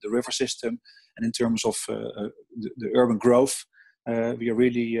the river system. And in terms of the urban growth, we are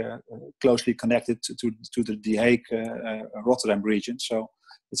really closely connected to the Hague Rotterdam region. So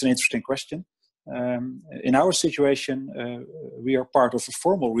it's an interesting question. In our situation, we are part of a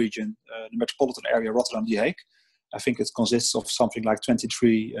formal region, the metropolitan area Rotterdam-The Hague. I think it consists of something like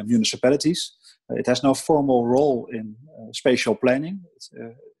 23 municipalities. It has no formal role in spatial planning.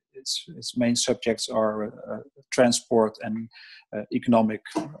 Its main subjects are transport and economic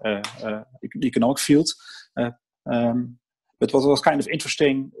field. But what was kind of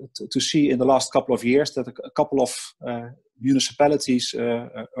interesting to see in the last couple of years, that a couple of municipalities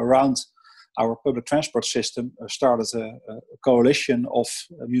around our public transport system started a coalition of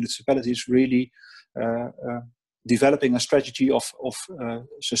municipalities really developing a strategy of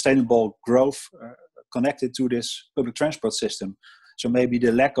sustainable growth connected to this public transport system. So maybe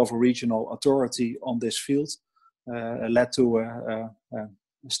the lack of a regional authority on this field led to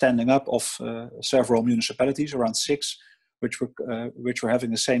standing up of several municipalities, around 6, which were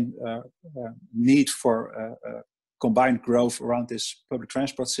having the same need for combined growth around this public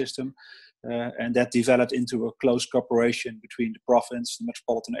transport system. And that developed into a close cooperation between the province, the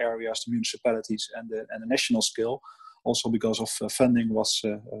metropolitan areas, the municipalities, and the national scale. Also because of funding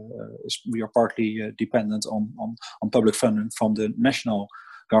we are partly dependent on public funding from the national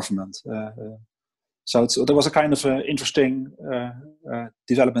government. So there was a kind of interesting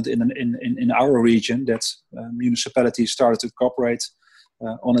development in our region, that municipalities started to cooperate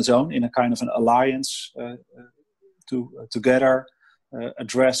on its own in a kind of an alliance to together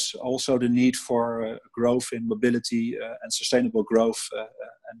address also the need for growth in mobility and sustainable growth,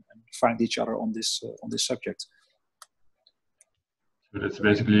 and find each other on this subject. So that's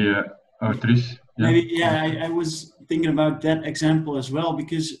basically Dries. Yeah. Maybe, I was thinking about that example as well,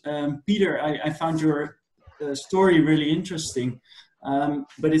 because Peter, I found your story really interesting,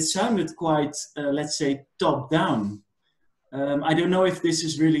 but it sounded quite, let's say, top-down. I don't know if this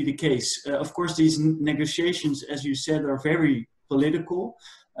is really the case. Of course, these negotiations, as you said, are very political.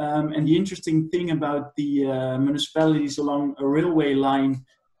 And the interesting thing about the municipalities along a railway line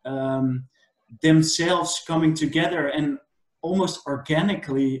themselves coming together and almost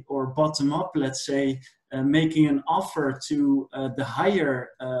organically or bottom up, let's say, making an offer to the higher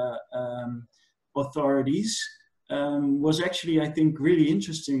authorities was actually, I think, really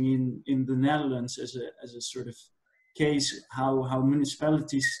interesting in the Netherlands as a sort of case how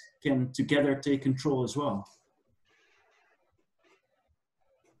municipalities can together take control as well.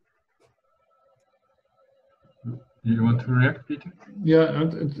 You want to react, Peter? Yeah,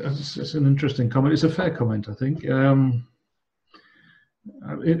 it's an interesting comment. It's a fair comment, I think.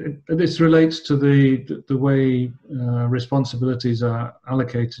 This relates to the way responsibilities are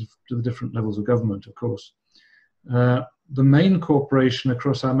allocated to the different levels of government, of course. The main corporation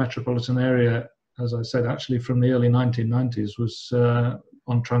across our metropolitan area, as I said, actually from the early 1990s, was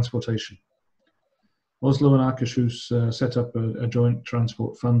on transportation. Oslo and Akershus set up a joint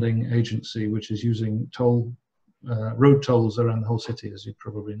transport funding agency, which is using road tolls around the whole city, as you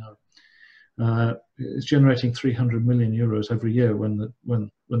probably know. It's generating 300 million euros every year when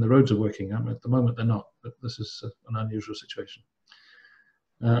the roads are working. At the moment, they're not, but this is an unusual situation.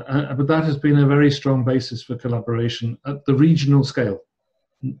 But that has been a very strong basis for collaboration at the regional scale.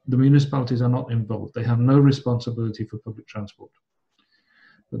 The municipalities are not involved. They have no responsibility for public transport.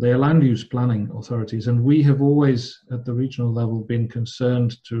 But they are land use planning authorities, and we have always, at the regional level, been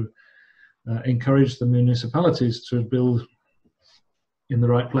concerned to encourage the municipalities to build in the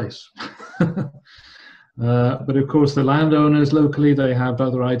right place. But of course, the landowners locally, they have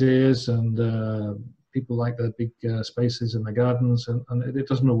other ideas, and people like their big spaces in the gardens, and it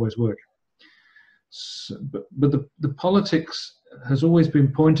doesn't always work. So, but the politics has always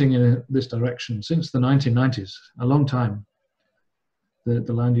been pointing in this direction since the 1990s, a long time.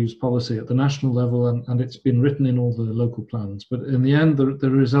 The land use policy at the national level, and it's been written in all the local plans. But in the end, the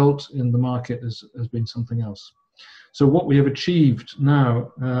result in the market has been something else. So what we have achieved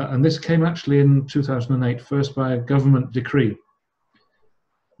now, and this came actually in 2008, first by a government decree.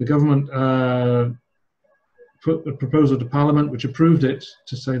 The government put a proposal to Parliament, which approved it,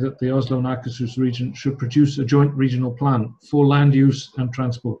 to say that the Oslo and Akershus region should produce a joint regional plan for land use and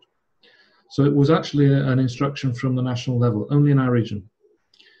transport. So it was actually an instruction from the national level, only in our region,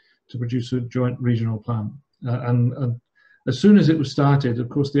 to produce a joint regional plan. And as soon as it was started, of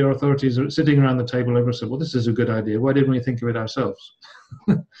course, the authorities are sitting around the table. Everyone said, well, this is a good idea. Why didn't we think of it ourselves?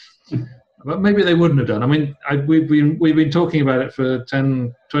 But maybe they wouldn't have done. I mean, we've been talking about it for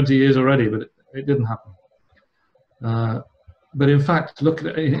 10, 20 years already, but it didn't happen. But in fact, look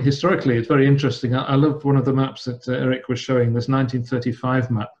at it, historically, it's very interesting. I love one of the maps that Eric was showing, this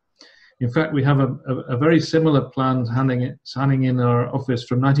 1935 map. In fact, we have a very similar plan hanging in our office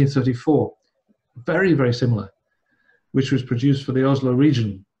from 1934, very, very similar, which was produced for the Oslo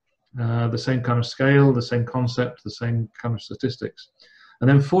region. The same kind of scale, the same concept, the same kind of statistics. And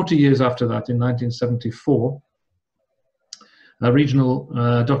then 40 years after that, in 1974, a regional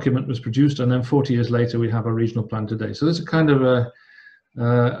document was produced, and then 40 years later, we have a regional plan today. So there's a kind of a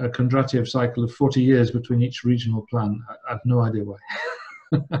Kondratiev cycle of 40 years between each regional plan. I have no idea why.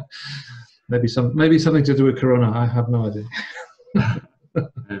 maybe something to do with Corona. I have no idea.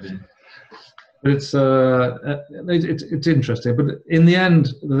 Maybe. But it's interesting. But in the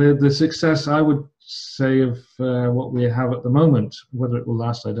end, the success, I would say, of what we have at the moment, whether it will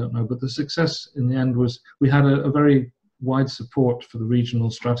last, I don't know. But the success in the end was we had a very wide support for the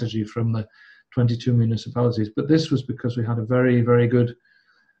regional strategy from the 22 municipalities. But this was because we had a very, very good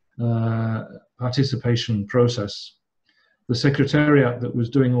participation process. The secretariat that was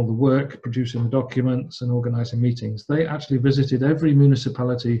doing all the work, producing the documents and organizing meetings, they actually visited every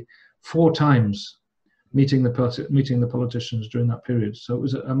municipality 4 times, meeting the politicians during that period. So it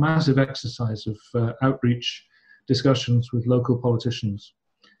was a massive exercise of outreach discussions with local politicians.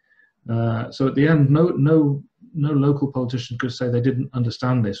 So at the end, no local politician could say they didn't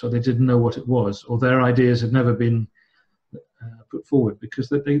understand this, or they didn't know what it was, or their ideas had never been put forward, because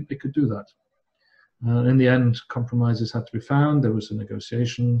they could do that. In the end, compromises had to be found. There was some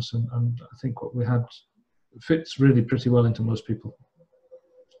negotiations, and I think what we had fits really pretty well into most people.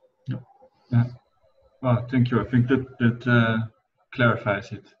 Yeah. Yeah. Well, thank you. I think that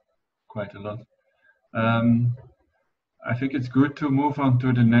clarifies it quite a lot. I think it's good to move on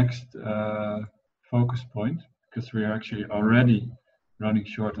to the next focus point, because we are actually already running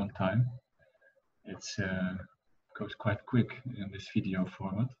short on time. It goes quite quick in this video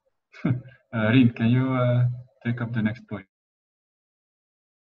format. Rien, can you take up the next point?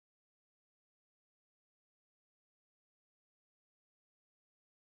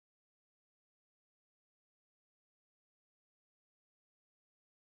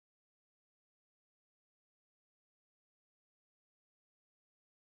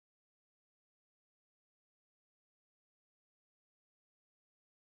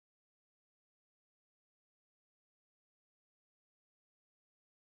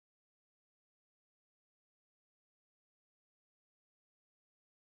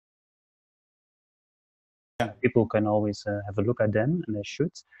 people can always have a look at them, and they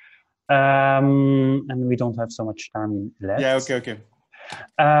should. And we don't have so much time left. Yeah, okay.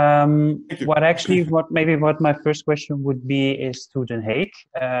 What my first question would be is to Den Haag,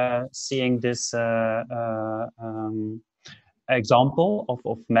 seeing this example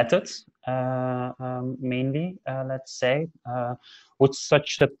of methods, mainly, let's say, would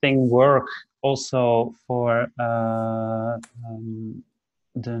such a thing work also for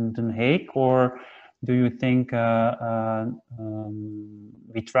Den Haag, or do you think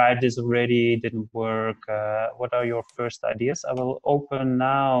we tried this already, didn't work? What are your first ideas? I will open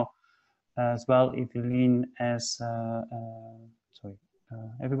now as well, Evelien, as sorry,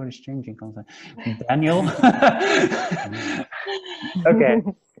 everybody's changing content. Daniel. Okay,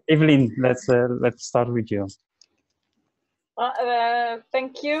 Evelien, let's start with you.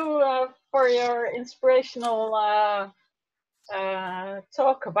 Thank you for your inspirational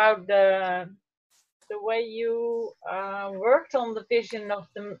talk about the way you worked on the vision of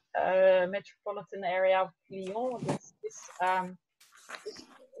the metropolitan area of Lyon.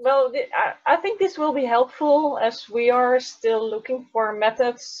 I think this will be helpful as we are still looking for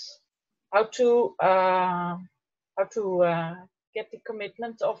methods how to get the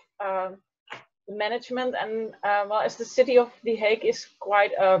commitment of the management, and as the city of The Hague is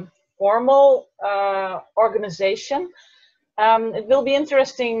quite a formal organization. It will be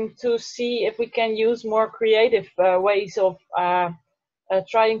interesting to see if we can use more creative ways of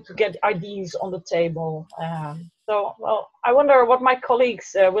trying to get ideas on the table. I wonder what my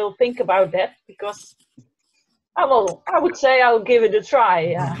colleagues will think about that, because I would say I'll give it a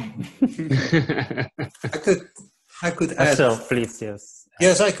try. I could add. So, please, yes.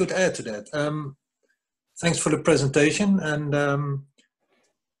 Yes, I could add to that. Thanks for the presentation, and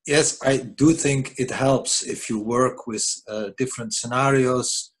yes, I do think it helps if you work with different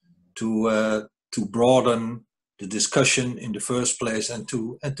scenarios to broaden the discussion in the first place, and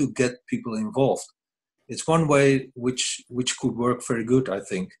to get people involved. It's one way which could work very good, I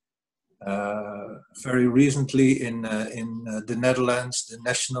think. Very recently in the Netherlands, the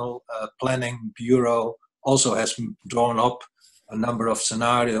National Planning Bureau also has drawn up a number of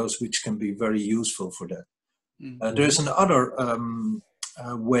scenarios which can be very useful for that. There's another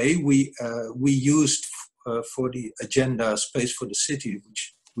way we used for the agenda Space for the City,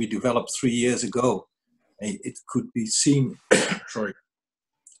 which we developed 3 years ago. It could be seen sorry,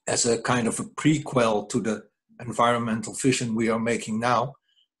 as a kind of a prequel to the environmental vision we are making now.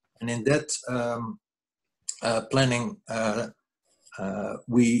 And in that planning,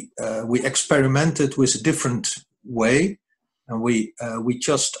 we experimented with a different way, and we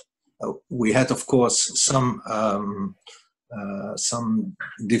had, of course, some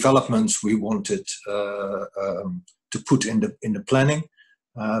developments we wanted to put in the planning,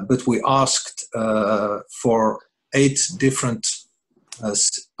 but we asked for 8 different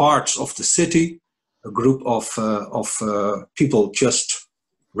parts of the city, a group of people, just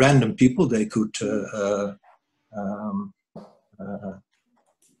random people. They could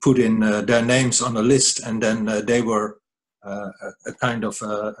put in their names on a list, and then they were a kind of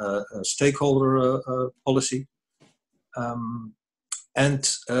a stakeholder policy. And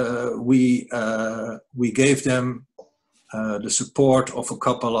we gave them the support of a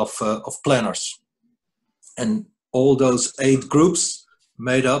couple of planners, and all those 8 groups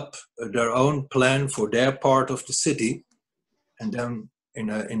made up their own plan for their part of the city. And then in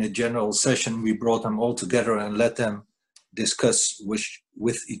a general session, we brought them all together and let them discuss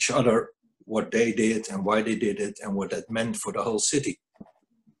with each other what they did and why they did it and what that meant for the whole city.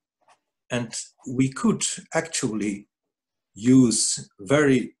 And we could actually use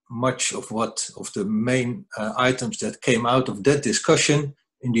very much of the main items that came out of that discussion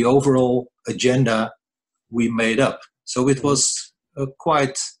in the overall agenda we made up. So it was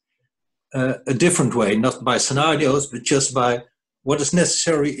quite a different way, not by scenarios, but just by what is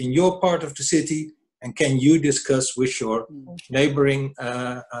necessary in your part of the city, and can you discuss with your neighboring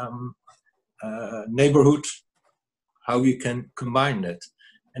neighborhood how you can combine that.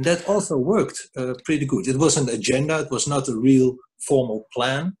 And that also worked pretty good. It was an agenda, it was not a real formal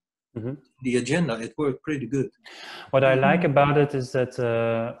plan. The agenda, it worked pretty good. What I like about it is that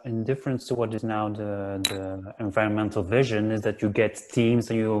in difference to what is now the environmental vision, is that you get teams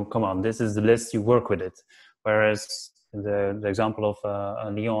and you, come on, this is the list, you work with it. Whereas the example of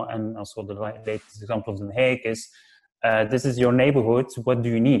Lyon, and also the latest example of Den Haag, is this is your neighborhood, what do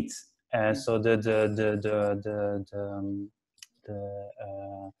you need? So the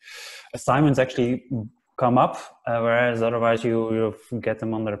assignments actually come up, whereas otherwise you get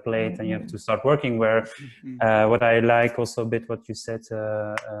them on their plate and you have to start working. Where what I like also a bit what you said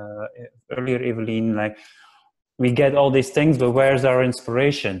earlier, Evelien, like we get all these things, but where's our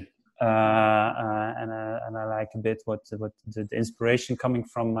inspiration? And I like a bit what the inspiration coming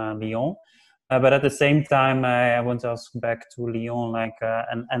from Lyon. But at the same time, I want to ask back to Lyon, like,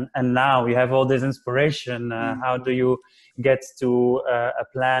 and now you have all this inspiration. How do you get to a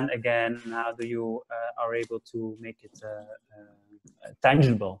plan again? How do you are able to make it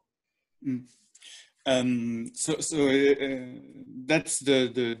tangible? So that's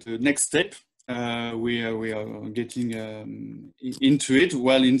the next step. We are getting into it.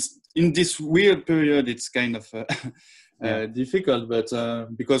 Well, in this weird period, it's kind of difficult, but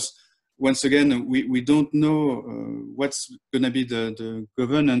because once again, we don't know what's going to be the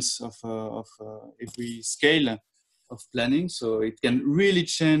governance of every scale of planning. So it can really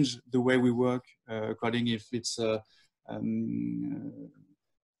change the way we work according if it's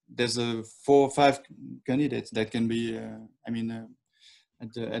there's 4 or 5 candidates that can be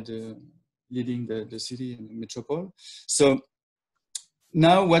at the leading the city and the metropole. So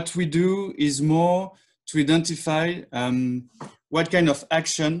now what we do is more to identify what kind of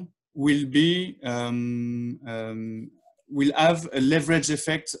action will be will have a leverage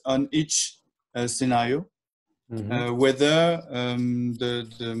effect on each scenario. Whether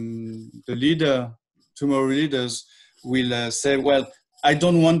the leader, tomorrow leaders, will say, well, I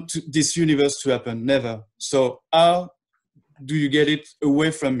don't want this universe to happen, never. So how do you get it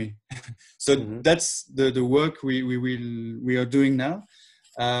away from me? So that's the work we are doing now,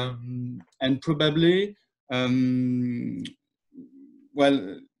 and probably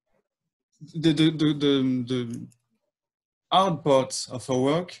well, the hard part of our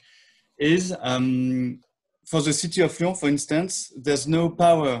work is for the city of Lyon, for instance, there's no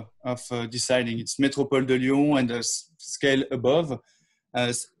power of deciding. It's Métropole de Lyon and a scale above.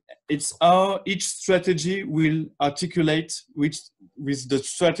 It's how each strategy will articulate with the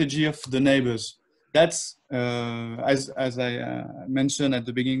strategy of the neighbors. That's, as I mentioned at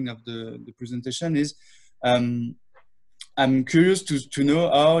the beginning of the presentation, is I'm curious to know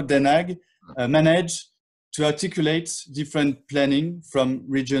how Den Haag manage to articulate different planning from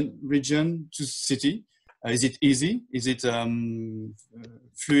region to city. Is it easy? Is it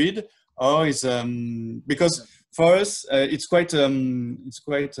fluid? Or is because for us it's quite a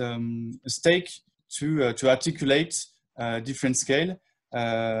stake to articulate different scale,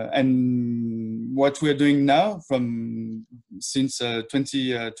 and what we're doing now since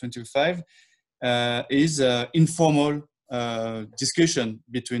 2025 is informal discussion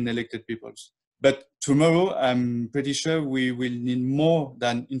between elected peoples. But tomorrow, I'm pretty sure we will need more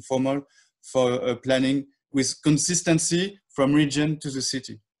than informal for planning with consistency from region to the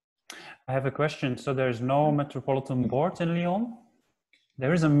city. I have a question. So there's no metropolitan board in Lyon?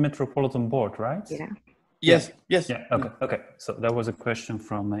 There is a metropolitan board, right? Yeah. Yes. Yes. Yeah. Okay. Okay. So that was a question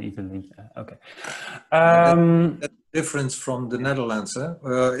from Evelyn. Okay. That's difference from the Netherlands.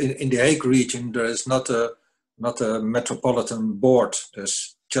 In the Hague region, there is not a metropolitan board.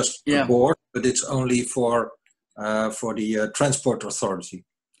 There's just a board, but it's only for the transport authority.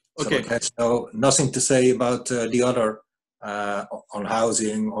 Okay. So it has nothing to say about the other on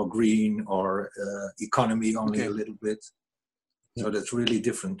housing or green or economy, only a little bit. So that's really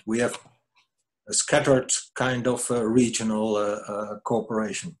different. We have a scattered kind of regional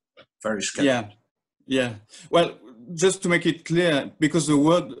cooperation, very scattered. Yeah. Well, just to make it clear, because the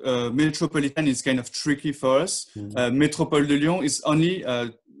word metropolitan is kind of tricky for us, Métropole de Lyon is only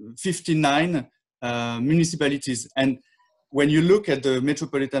 59 municipalities. And when you look at the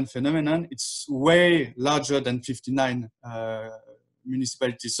metropolitan phenomenon, it's way larger than 59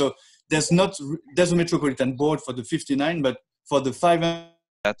 municipalities. So there's a metropolitan board for the 59, but for the 5.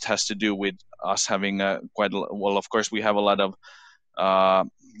 That has to do with us having well, of course, we have a lot of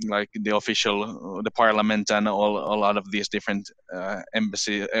like the parliament and a lot of these different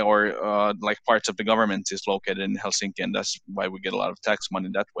embassy or like parts of the government is located in Helsinki, and that's why we get a lot of tax money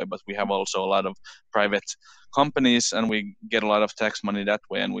that way. But we have also a lot of private companies, and we get a lot of tax money that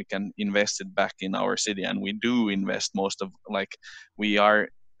way, and we can invest it back in our city, and we do invest most of, like, we are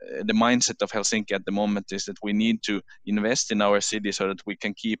the mindset of Helsinki at the moment is that we need to invest in our city so that we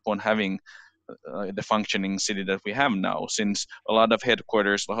can keep on having the functioning city that we have now, since a lot of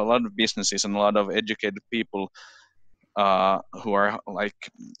headquarters, a lot of businesses and a lot of educated people who are like,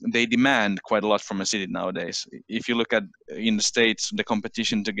 they demand quite a lot from a city nowadays. If you look at in the States, the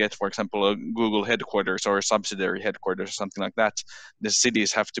competition to get, for example, a Google headquarters or a subsidiary headquarters or something like that, the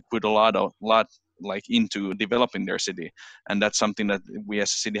cities have to put a lot like into developing their city, and that's something that we as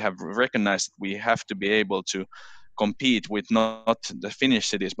a city have recognized. We have to be able to compete with not the Finnish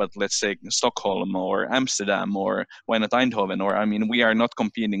cities, but let's say Stockholm or Amsterdam, or why not Eindhoven? Or I mean, we are not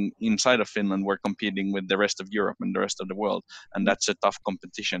competing inside of Finland, we're competing with the rest of Europe and the rest of the world. And that's a tough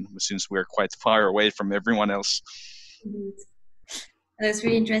competition since we're quite far away from everyone else. That's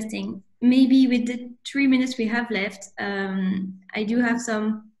really interesting. Maybe with the 3 minutes we have left, I do have some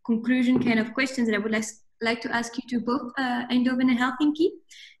conclusion kind of questions that I would like to ask you to both Eindhoven and Helsinki.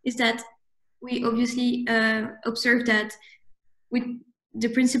 Is that we obviously observe that with the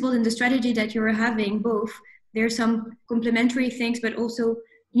principle and the strategy that you're having both, there are some complementary things, but also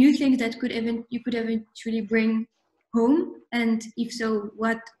new things that you could eventually bring home. And if so,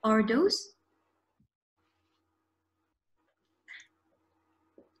 what are those?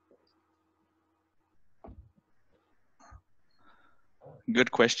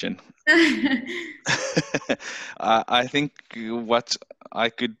 Good question. I think what I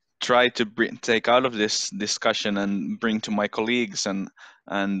could try to take out of this discussion and bring to my colleagues and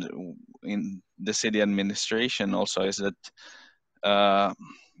in the city administration also is that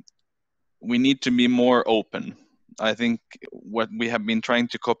we need to be more open. I think what we have been trying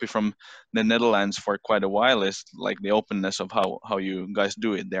to copy from the Netherlands for quite a while is like the openness of how you guys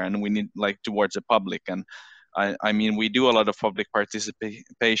do it there, and we need like towards the public. And I mean, we do a lot of public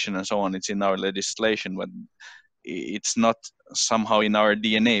participation and so on. It's in our legislation, but it's not somehow in our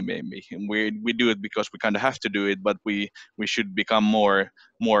DNA. Maybe we do it because we kind of have to do it, but we should become more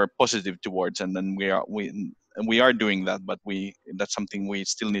positive towards. And then we are doing that, but that's something we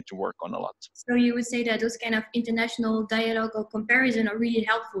still need to work on a lot. So you would say that those kind of international dialogue or comparison are really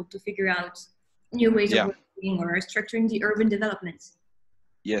helpful to figure out new ways of working or structuring the urban developments.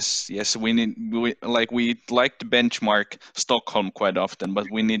 Yes, we like to benchmark Stockholm quite often, but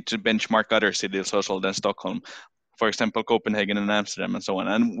we need to benchmark other cities also than Stockholm. For example, Copenhagen and Amsterdam and so on.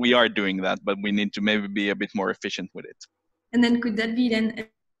 And we are doing that, but we need to maybe be a bit more efficient with it. And then could that be then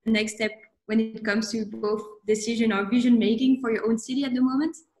a next step when it comes to both decision or vision making for your own city at the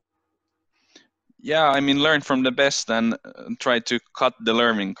moment? Yeah, I mean, learn from the best and try to cut the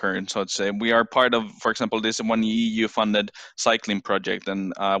learning curve, so to say. We are part of, for example, this one EU-funded cycling project,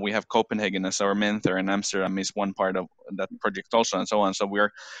 and we have Copenhagen as our mentor, and Amsterdam is one part of that project also, and so on. So we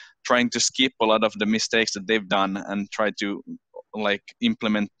are trying to skip a lot of the mistakes that they've done and try to like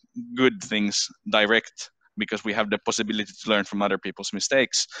implement good things direct, because we have the possibility to learn from other people's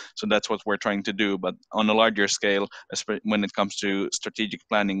mistakes. So that's what we're trying to do. But on a larger scale, when it comes to strategic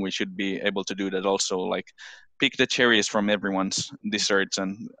planning, we should be able to do that also, like pick the cherries from everyone's desserts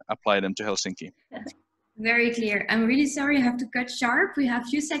and apply them to Helsinki. Very clear. I'm really sorry I have to cut sharp. We have a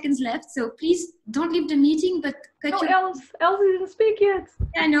few seconds left, so please don't leave the meeting, but cut your... Else didn't speak yet.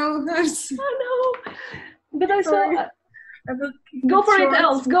 I know. I know. But I saw... Go for it,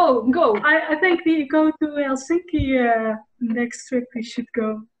 Els. Go. I think we go to Helsinki next trip. We should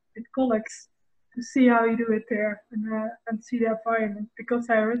go with colleagues to see how you do it there and see the environment, because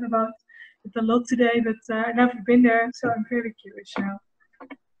I read about it a lot today, but I've never been there, so I'm very curious now.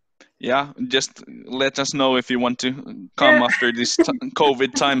 Yeah, just let us know if you want to come after these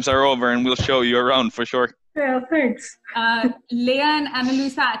COVID times are over, and we'll show you around for sure. Yeah, thanks. Leah and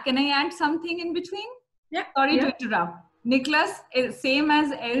Annalisa, can I add something in between? Yeah. Sorry to interrupt. Nicholas, same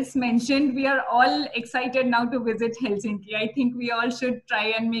as Els mentioned, we are all excited now to visit Helsinki. I think we all should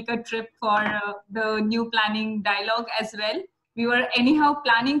try and make a trip for the new planning dialogue as well. We were anyhow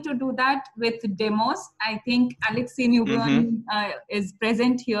planning to do that with demos. I think Alexei Newburn is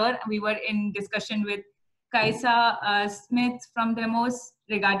present here. We were in discussion with Kaisa Smith from Demos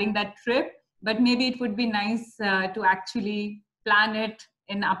regarding that trip, but maybe it would be nice to actually plan it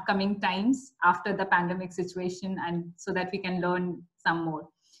in upcoming times after the pandemic situation, and so that we can learn some more.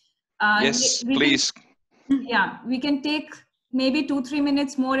 Yes, please. Yeah, we can take maybe 2-3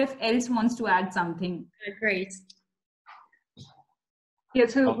 minutes more if Els wants to add something. Great. Yeah,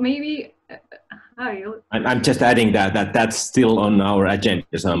 so maybe I'm just adding that's still on our agenda.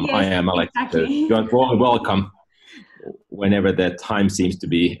 So yes, I am Alex. Exactly. You are all welcome whenever the time seems to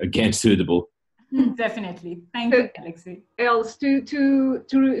be again suitable. Definitely. Thank you, Alexei. Els, to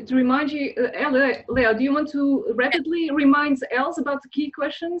remind you, Leah, do you want to rapidly remind Els about the key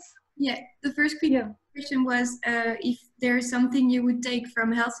questions? Yeah, the first question was if there's something you would take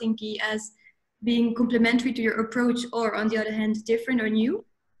from Helsinki as being complementary to your approach, or on the other hand, different or new.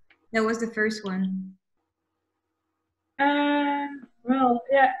 That was the first one. Well,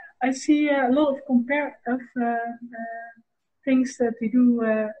 yeah, I see a lot of comparative things that we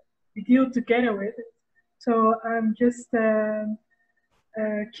do. We deal together with it. So I'm just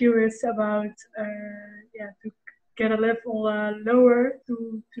curious about to get a level lower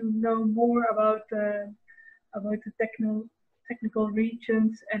to know more about about the technical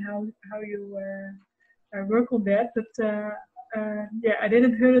regions and how you work on that. But yeah, I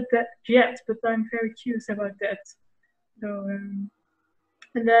didn't hear that yet, but I'm very curious about that. So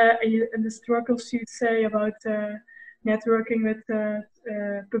and the struggles you say about networking with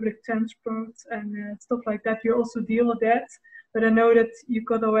public transport and stuff like that, you also deal with that. But I know that you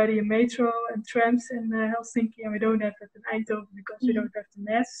got already a metro and trams in Helsinki, and we don't have it in Eindhoven because we don't have the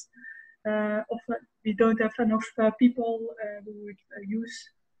mass. Often we don't have enough people who would use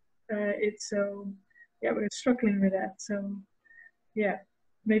it. So yeah, we're struggling with that. So yeah,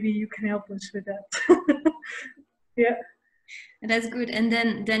 maybe you can help us with that. Yeah. That's good. And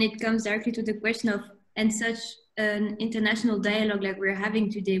then it comes directly to the question of, and such an international dialogue like we're having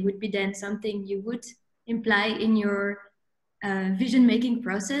today would be then something you would imply in your vision making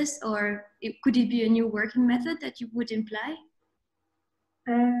process, or could it be a new working method that you would imply?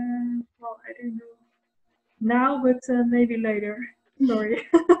 Well, I don't know now, but maybe later. Sorry.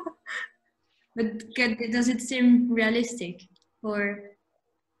 But does it seem realistic, or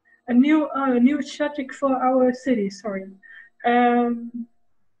a new subject for our city? Sorry.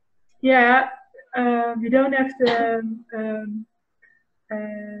 Yeah, we don't have the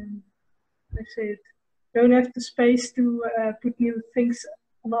let's say it. Don't have the space to put new things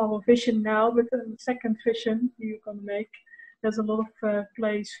on our vision now, but the second vision you're gonna make, there's a lot of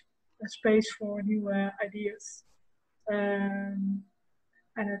space for new ideas, and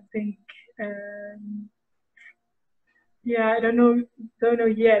I think yeah, I don't know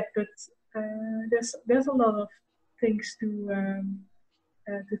yet, but there's a lot of things to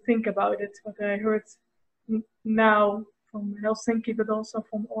think about it. What I heard now from Helsinki, but also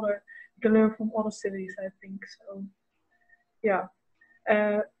from other, you can learn from other cities, I think. So yeah.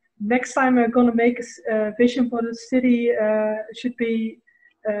 Next time I'm gonna make a vision for the city should be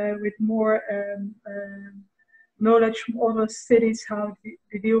with more knowledge from other cities, how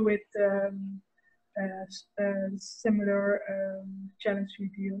they deal with similar challenge we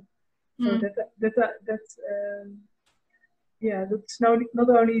deal. So that's yeah, that's not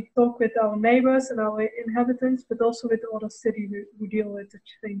only talk with our neighbors and our inhabitants, but also with other cities who deal with the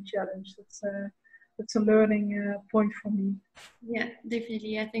same challenge. That's a learning point for me. Yeah,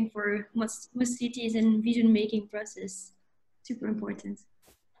 definitely. I think for most cities and vision making process, super important.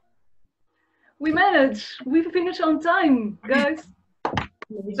 We managed. We finished on time, guys.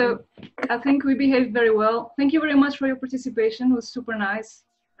 So I think we behaved very well. Thank you very much for your participation. It was super nice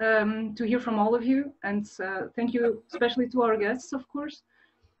to hear from all of you. And thank you especially to our guests, of course.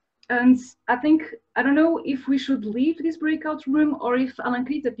 And I think, I don't know if we should leave this breakout room or if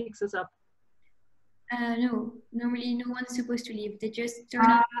Alan-Krita picks us up. No, normally no one's supposed to leave. They just turn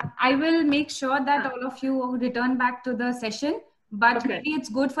up. I will make sure that all of you return back to the session. But maybe it's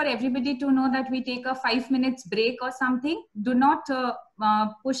good for everybody to know that we take a 5 minutes break or something. Do not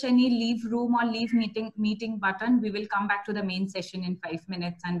push any leave room or leave meeting button. We will come back to the main session in 5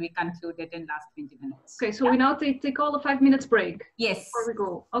 minutes and we conclude it in last 20 minutes. Okay, so we now take all a 5 minutes break. Yes. Before we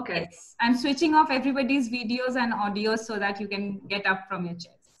go. Okay. Yes. I'm switching off everybody's videos and audios so that you can get up from your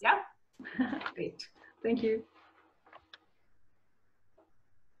chairs. Yeah? Great. Thank you.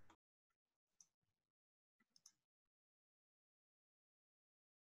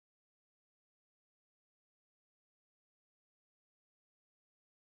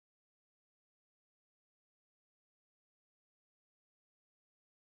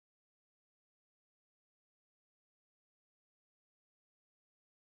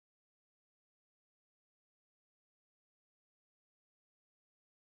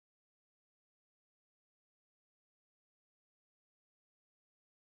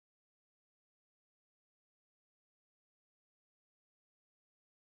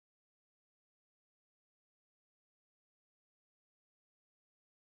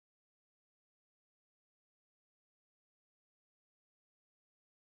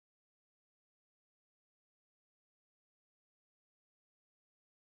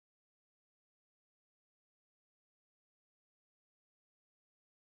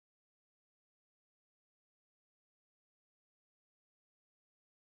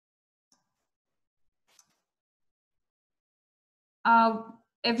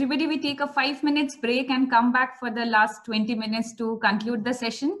 Everybody, we take a 5 minutes break and come back for the last 20 minutes to conclude the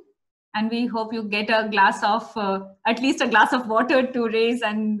session. And we hope you get a glass of, at least a glass of water to raise,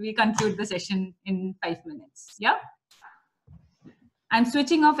 and we conclude the session in 5 minutes. Yeah? I'm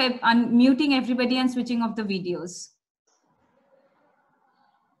switching off, unmuting everybody and switching off the videos.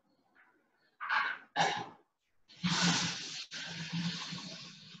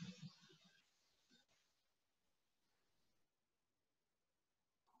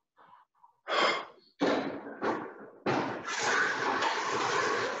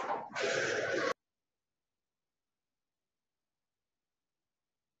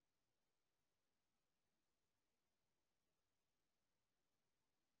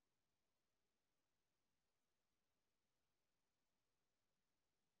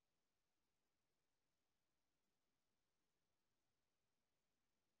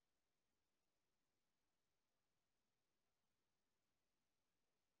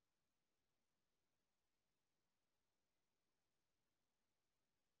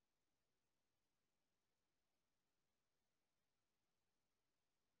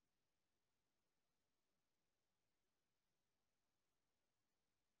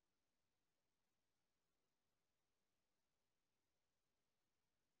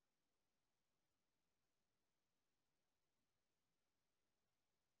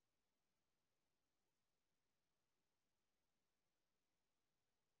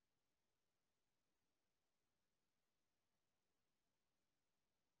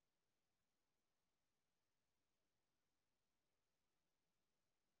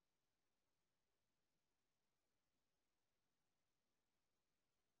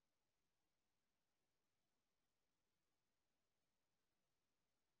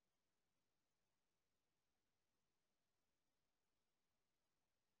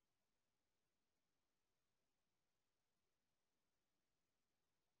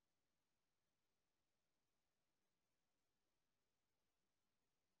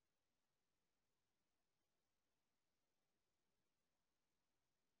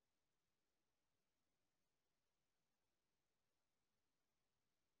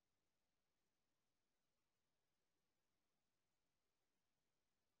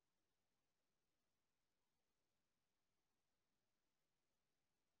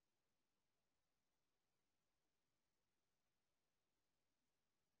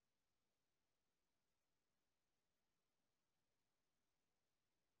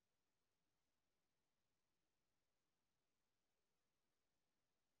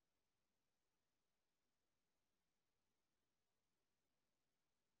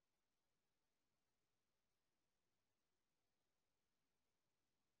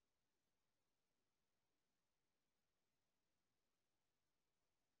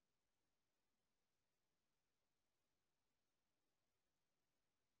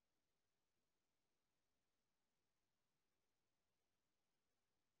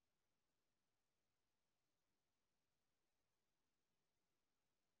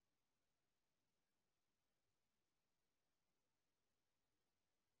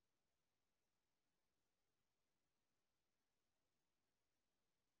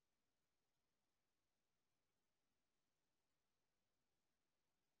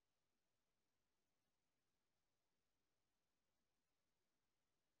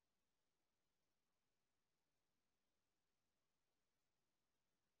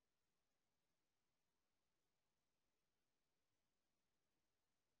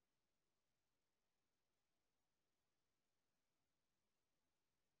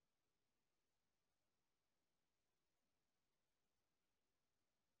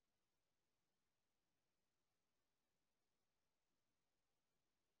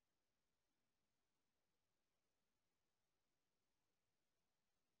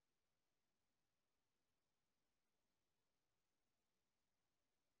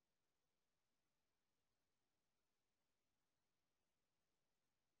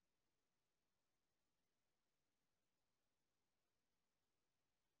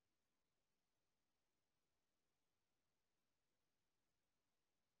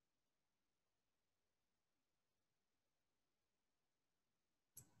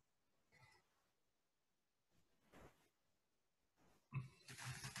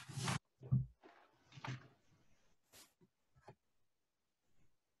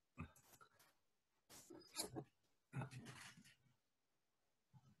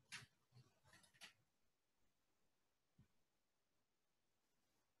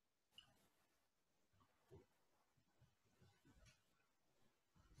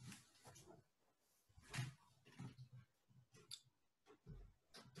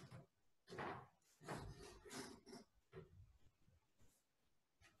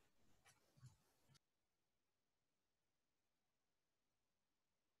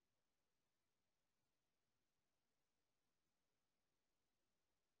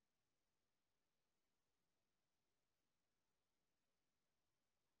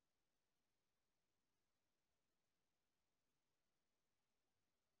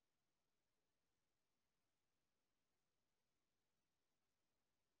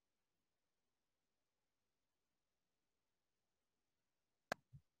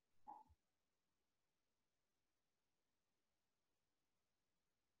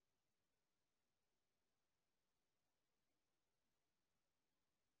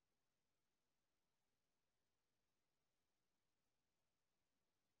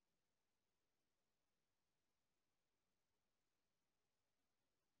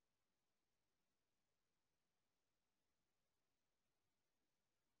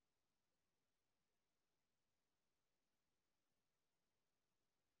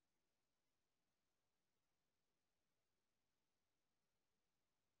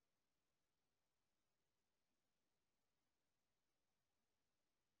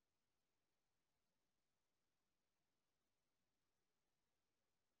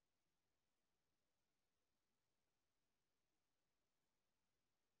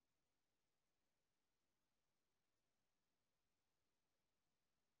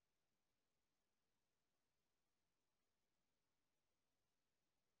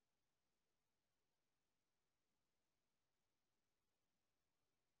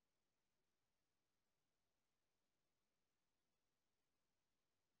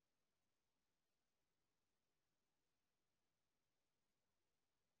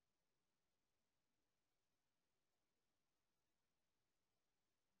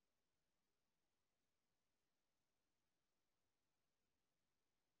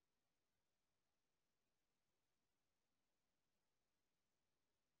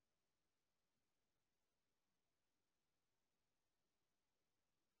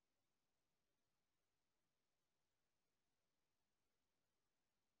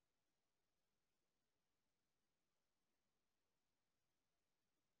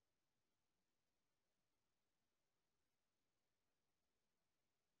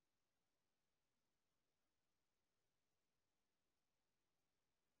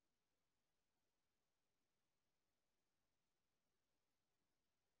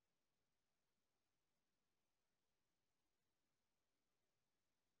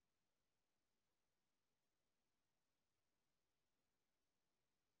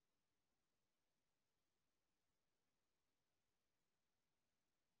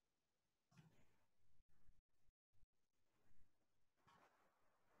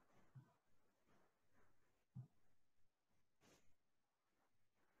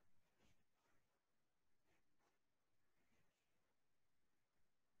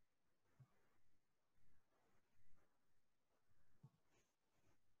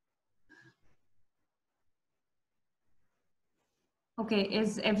 Okay,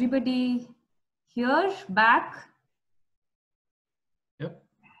 is everybody here, back? Yep.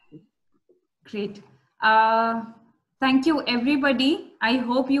 Great. Thank you, everybody. I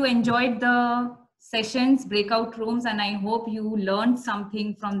hope you enjoyed the sessions, breakout rooms, and I hope you learned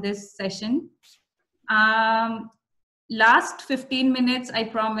something from this session. Last 15 minutes, I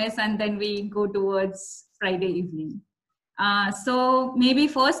promise, and then we go towards Friday evening. So maybe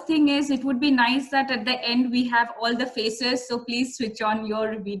first thing is, it would be nice that at the end we have all the faces. So please switch on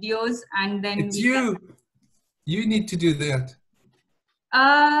your videos, and then it's you. You need to do that.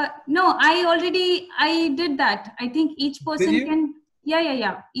 No, I did that. I think each person can,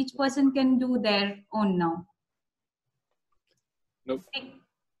 yeah. Each person can do their own now. Nope.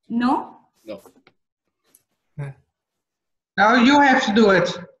 No? No. Now you have to do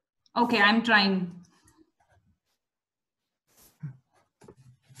it. Okay, I'm trying.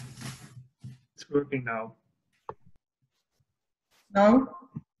 It's working now. No?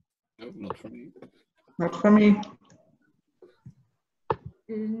 No, not for me. Not for me.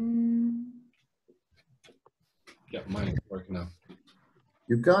 Yeah, mine is working now.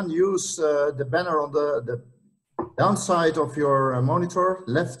 You can use the banner on the downside of your monitor,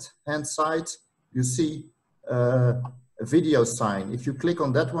 left-hand side. You see a video sign. If you click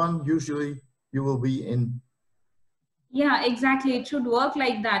on that one, usually you will be in. Yeah, exactly. It should work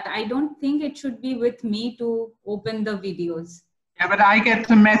like that. I don't think it should be with me to open the videos. Yeah, but I get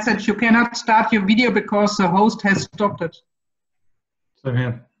the message you cannot start your video because the host has stopped it. Same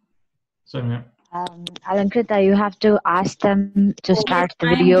here. Same here. Alankrita, you have to ask them to start the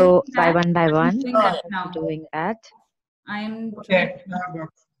video by one. I'm doing that now. Doing that. I'm okay.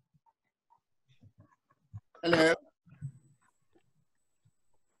 Hello.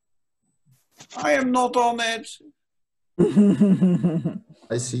 I am not on it.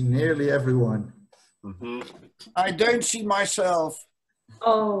 I see nearly everyone. I don't see myself.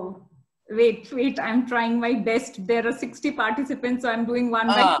 Oh, wait, I'm trying my best. There are 60 participants, so I'm doing one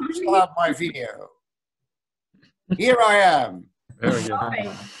by one. Start my video. Here I am. Very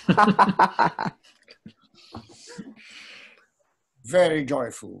good. Very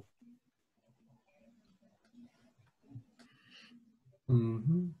joyful.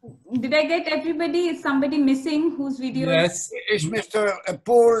 Did I get everybody? Is somebody missing whose video? Yes. Is Mr.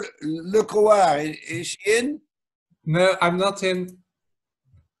 Paul Lecroix is in? No, I'm not in.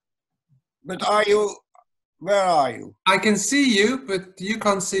 But are you? Where are you? I can see you, but you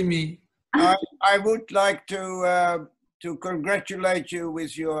can't see me. I would like to congratulate you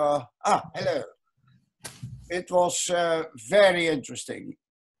with your. Hello. It was very interesting.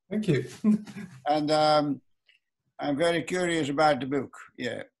 Thank you. And I'm very curious about the book.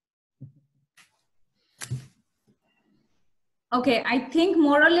 Yeah. Okay, I think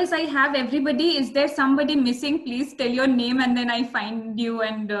more or less I have everybody. Is there somebody missing? Please tell your name and then I find you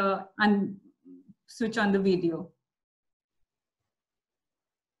and switch on the video.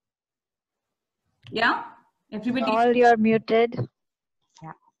 Yeah? Everybody? All you're muted.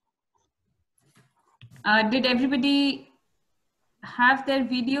 Yeah. Did everybody have their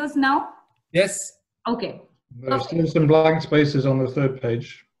videos now? Yes. Okay. There's still some blank spaces on the third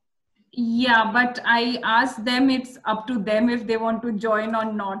page. Yeah, but I asked them, it's up to them if they want to join or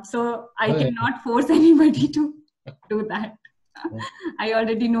not. So I cannot force anybody to do that. I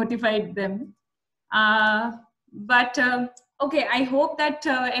already notified them. Okay, I hope that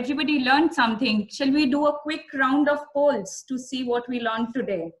everybody learned something. Shall we do a quick round of polls to see what we learned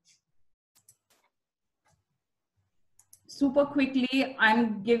today? Super quickly,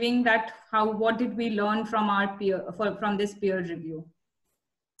 I'm giving that what did we learn from our from this peer review?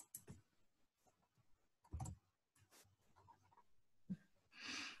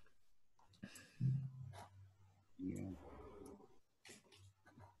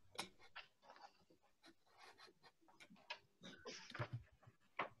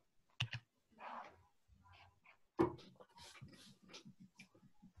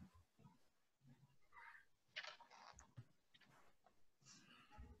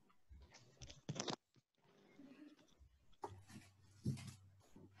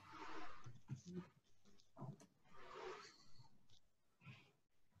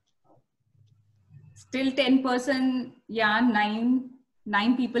 Still 10%, yeah,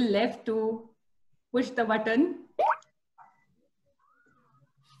 nine people left to push the button.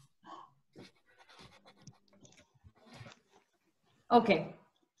 Okay.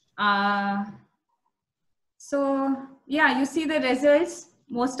 So yeah, you see the results.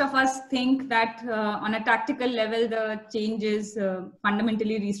 Most of us think that on a tactical level, the change is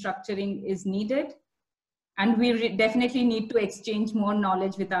fundamentally restructuring is needed. And we definitely need to exchange more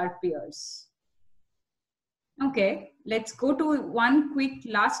knowledge with our peers. Okay, let's go to one quick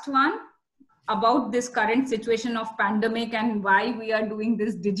last one about this current situation of pandemic and why we are doing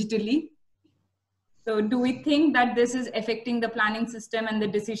this digitally. So do we think that this is affecting the planning system and the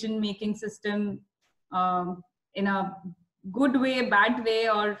decision-making system in a good way, bad way,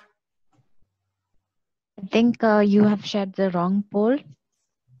 or? I think you have shared the wrong poll.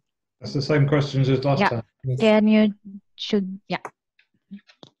 That's the same questions as last time. Can you yeah.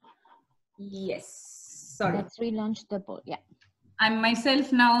 Yes, sorry. Let's relaunch the poll, yeah. I'm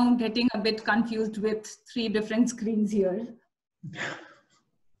myself now getting a bit confused with 3 different screens here.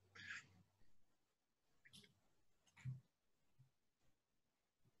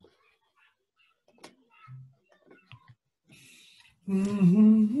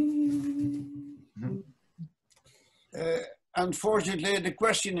 Unfortunately, the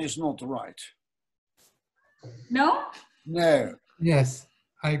question is not right. No? No. Yes,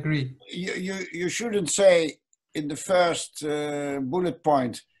 I agree. You shouldn't say in the first bullet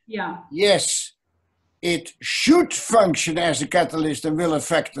point, yeah, yes, it should function as a catalyst and will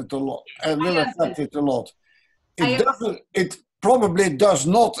affect it a lot. It probably does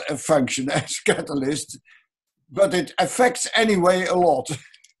not function as a catalyst, but it affects anyway a lot.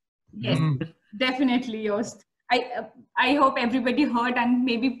 Yes, definitely, Joost. I hope everybody heard and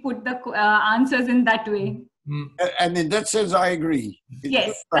maybe put the answers in that way. And in that sense, I agree.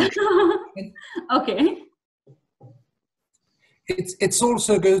 Yes. Okay. It's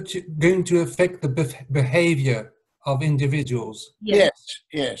also going to affect the behavior of individuals. Yes,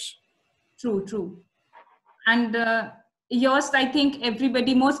 yes. True. And Joost, I think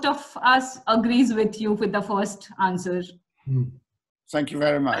most of us agrees with you with the first answer. Thank you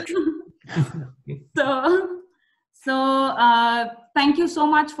very much. So thank you so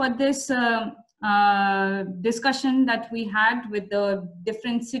much for this discussion that we had with the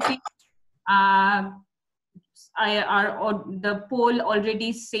different cities. The poll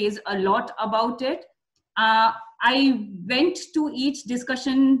already says a lot about it. I went to each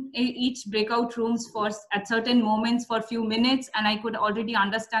discussion, each breakout rooms at certain moments for a few minutes, and I could already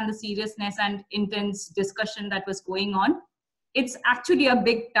understand the seriousness and intense discussion that was going on. It's actually a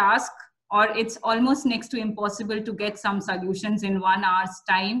big task, or it's almost next to impossible to get some solutions in 1 hour's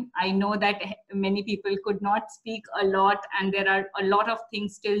time. I know that many people could not speak a lot, and there are a lot of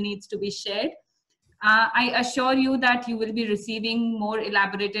things still needs to be shared. I assure you that you will be receiving more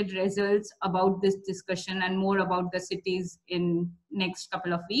elaborated results about this discussion and more about the cities in next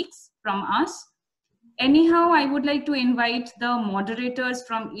couple of weeks from us. Anyhow, I would like to invite the moderators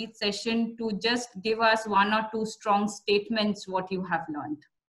from each session to just give us 1 or 2 strong statements what you have learned.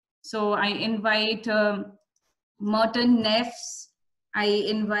 So I invite Merton Neffs, I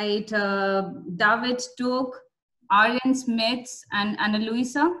invite David Took, Arjen Smits, and Anna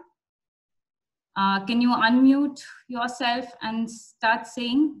Luisa. Can you unmute yourself and start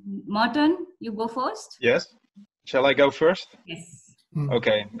saying? Merton, you go first. Yes. Shall I go first? Yes.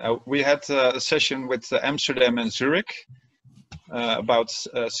 Okay. We had a session with Amsterdam and Zurich about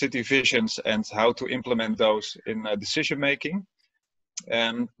city visions and how to implement those in decision making.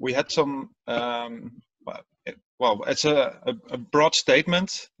 And we had some, well, it's a broad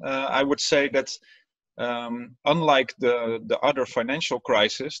statement. I would say that unlike the other financial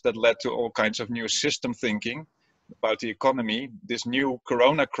crisis that led to all kinds of new system thinking about the economy, this new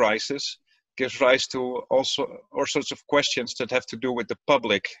corona crisis gives rise to also all sorts of questions that have to do with the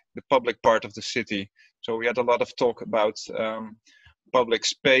public part of the city. So we had a lot of talk about public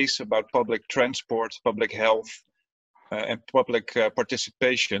space, about public transport, public health, and public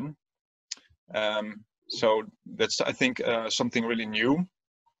participation. So that's, I think, something really new.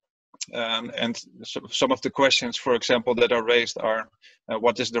 And some of the questions, for example, that are raised are,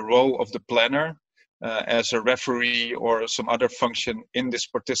 what is the role of the planner as a referee or some other function in this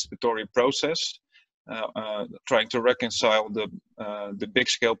participatory process, trying to reconcile the big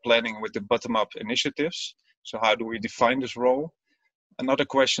scale planning with the bottom-up initiatives. So how do we define this role? Another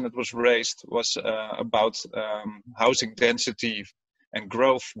question that was raised was about housing density and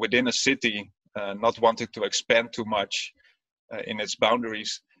growth within a city, not wanting to expand too much in its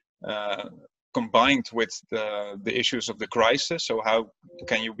boundaries, combined with the issues of the crisis. So how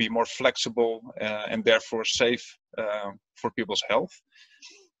can you be more flexible and therefore safe for people's health?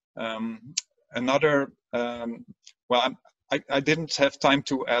 Another, well, I didn't have time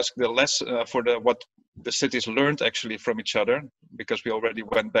to ask what the cities learned actually from each other, because we already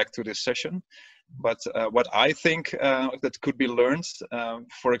went back to this session. But what I think that could be learned,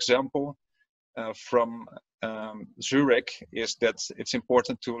 for example, from Zurich, is that it's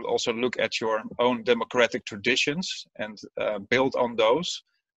important to also look at your own democratic traditions and build on those,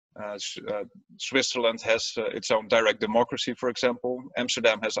 Switzerland has its own direct democracy, for example.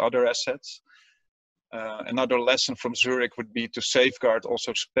 Amsterdam has other assets. Another lesson from Zurich would be to safeguard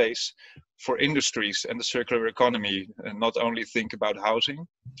also space for industries and the circular economy, and not only think about housing.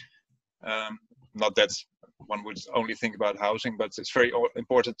 Not that one would only think about housing, but it's very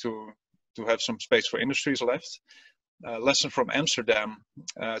important to have some space for industries left. Lesson from Amsterdam,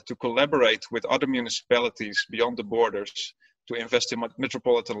 to collaborate with other municipalities beyond the borders to invest in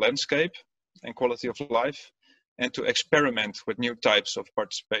metropolitan landscape and quality of life, and to experiment with new types of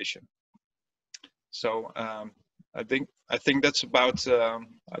participation. So I think that's about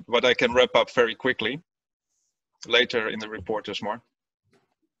what I can wrap up very quickly. Later in the report there's more.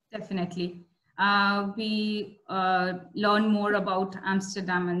 Definitely. We learn more about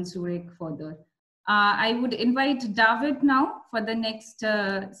Amsterdam and Zurich further. I would invite David now for the next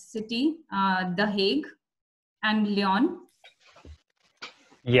city, The Hague and Lyon.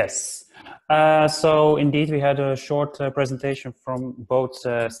 Yes. So indeed, we had a short presentation from both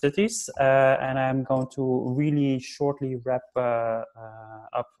cities, and I'm going to really shortly wrap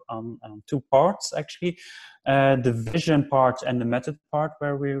up on two parts, actually. The vision part and the method part,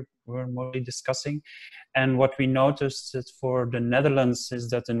 where we were mostly discussing. And what we noticed is for the Netherlands is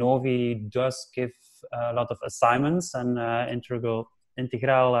that the Novi does give a lot of assignments and integral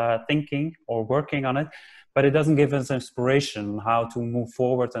thinking or working on it, but it doesn't give us inspiration how to move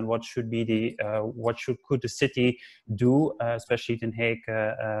forward and what should be the could the city do, especially Den Haag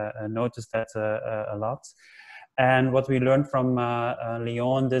noticed that a lot. And what we learned from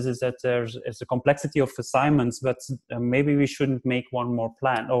Lyon, this is that there's a complexity of assignments, but maybe we shouldn't make one more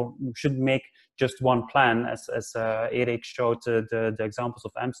plan, or we shouldn't make just one plan, as Erik showed the examples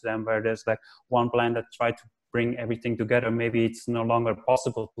of Amsterdam, where there's like one plan that tried to bring everything together. Maybe it's no longer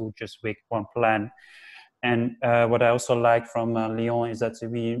possible to just make one plan. And what I also like from Lyon is that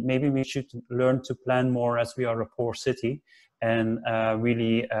maybe we should learn to plan more as we are a poor city, and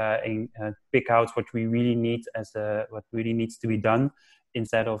really pick out what we really need as what really needs to be done,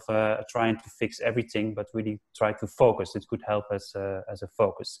 instead of trying to fix everything, but really try to focus. It could help us as a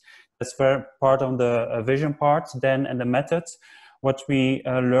focus. That's part on the vision part. Then, and the methods. What we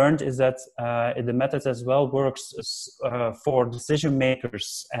learned is that the method as well works for decision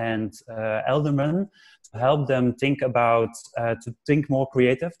makers and aldermen, to help them think about, to think more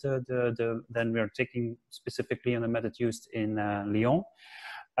creative than we are taking specifically on the method used in Lyon.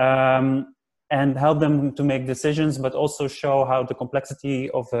 And help them to make decisions, but also show how the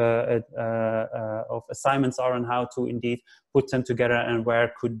complexity of assignments are, and how to indeed put them together, and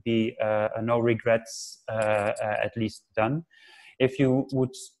where could be no regrets at least done. If you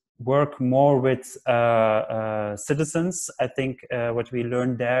would work more with citizens, I think what we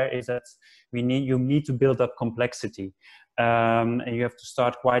learned there is that you need to build up complexity. And you have to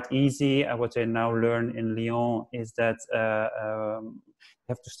start quite easy. What I now learn in Lyon is that you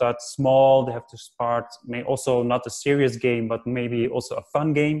have to start small. They have to start, also not a serious game, but maybe also a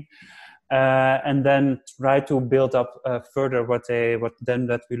fun game. And then try to build up further. What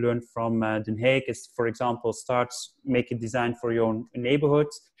that we learned from Den Haag is, for example, make a design for your own neighborhood.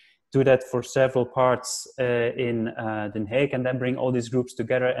 Do that for several parts in Den Haag, and then bring all these groups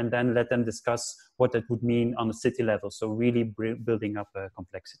together, and then let them discuss what that would mean on the city level. So really building up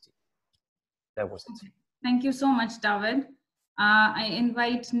complexity. That was it. Thank you so much, David. I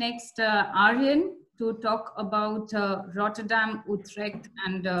invite next Arjen to talk about Rotterdam, Utrecht,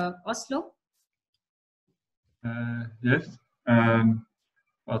 and Oslo. Yes.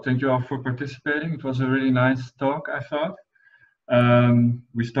 Well, thank you all for participating. It was a really nice talk, I thought.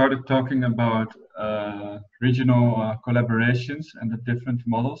 We started talking about regional collaborations and the different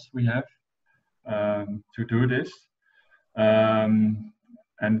models we have to do this.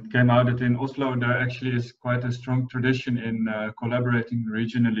 And came out that in Oslo there actually is quite a strong tradition in collaborating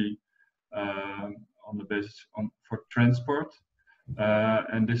regionally on the basis for transport.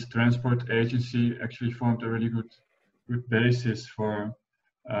 And this transport agency actually formed a really good basis for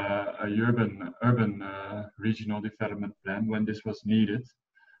a urban regional development plan when this was needed.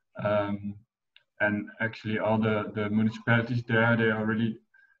 And actually all the municipalities there, they are really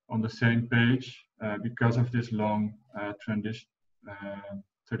on the same page because of this long tradition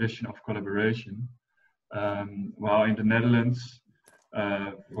of collaboration. While in the Netherlands,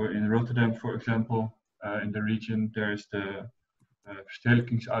 in Rotterdam, for example, in the region, there is the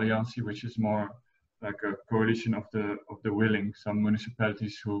Verstedelijkingsalliantie, which is more like a coalition of the willing, some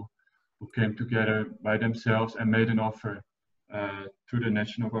municipalities who came together by themselves and made an offer to the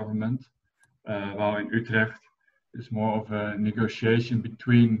national government. While in Utrecht, it's more of a negotiation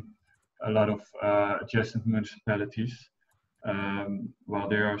between a lot of adjacent municipalities. while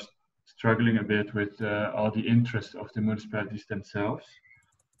they are struggling a bit with all the interest of the municipalities themselves.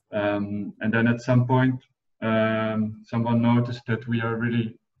 And then at some point, someone noticed that we are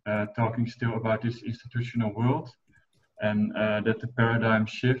really talking still about this institutional world, and that the paradigm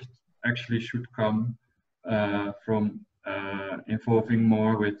shift actually should come from involving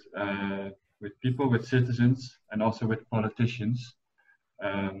more with people, with citizens, and also with politicians.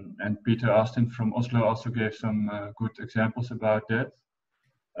 And Peter Austin from Oslo also gave some good examples about that,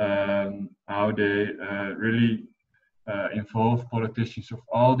 how they really involve politicians of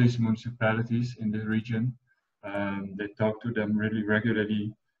all these municipalities in the region. They talk to them really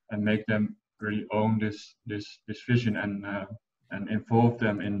regularly and make them really own this vision and involve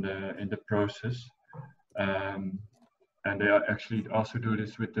them in the process. And they actually also do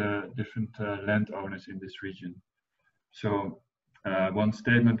this with the different landowners in this region. So one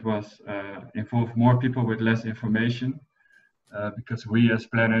statement was involve more people with less information, because we as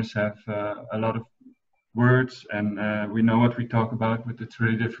planners have a lot of words and we know what we talk about, but it's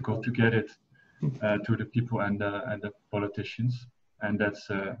really difficult to get it to the people and the politicians, and that's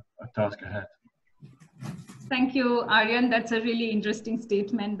a task ahead. Thank you, Aryan. That's a really interesting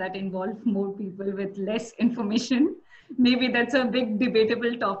statement, that involve more people with less information. Maybe that's a big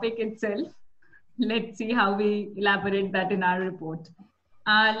debatable topic itself. Let's see how we elaborate that in our report.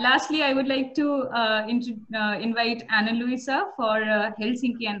 Lastly, I would like to invite Anna-Luisa for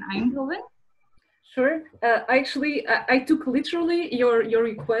Helsinki and Eindhoven. Sure. Actually, I took literally your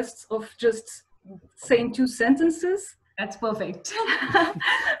requests of just saying 2 sentences. That's perfect.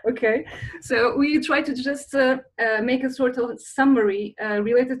 Okay. So we try to just make a sort of summary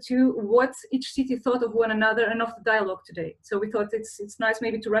related to what each city thought of one another and of the dialogue today. So we thought it's nice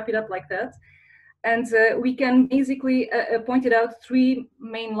maybe to wrap it up like that. And we can basically pointed out 3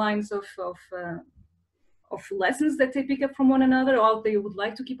 main lines of lessons that they pick up from one another, or how they would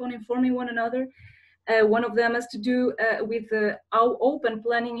like to keep on informing one another. One of them has to do with how open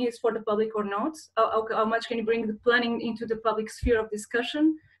planning is for the public or not. How much can you bring the planning into the public sphere of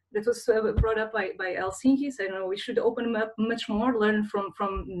discussion? That was brought up by Helsinki. So I don't know, we should open them up much more, learn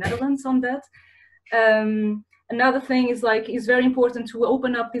from Netherlands on that. Another thing is it's very important to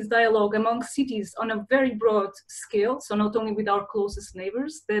open up this dialogue among cities on a very broad scale. So not only with our closest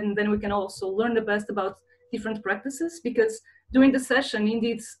neighbors, then we can also learn the best about different practices, because during the session,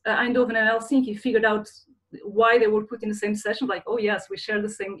 indeed, Eindhoven and Helsinki figured out why they were put in the same session, like, oh yes, we share the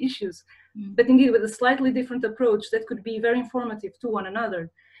same issues, but indeed with a slightly different approach that could be very informative to one another.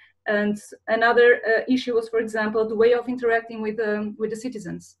 And another issue was, for example, the way of interacting with the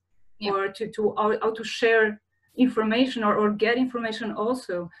citizens, or how to share information or get information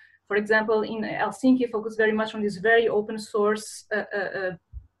also. For example, in Helsinki, focus very much on this very open source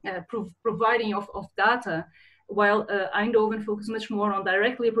providing of data, while Eindhoven focus much more on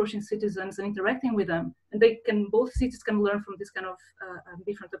directly approaching citizens and interacting with them. And both cities can learn from this kind of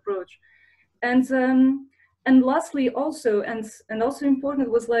different approach. And lastly, also, and also important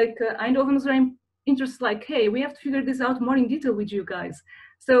was Eindhoven was very interested, hey, we have to figure this out more in detail with you guys.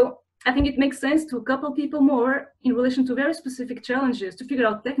 So I think it makes sense to couple people more in relation to very specific challenges, to figure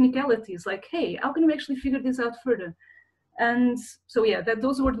out technicalities, hey, how can we actually figure this out further? And so yeah,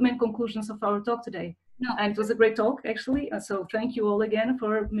 those were the main conclusions of our talk today. No. And it was a great talk, actually. So thank you all again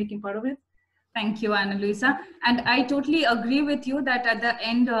for making part of it. Thank you, Anna-Luisa. And I totally agree with you that at the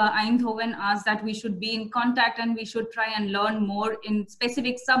end, Eindhoven asked that we should be in contact and we should try and learn more in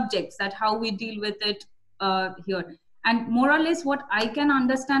specific subjects, that how we deal with it here. And more or less what I can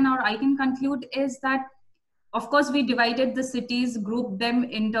understand or I can conclude is that, of course, we divided the cities, grouped them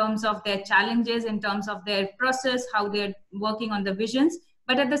in terms of their challenges, in terms of their process, how they're working on the visions.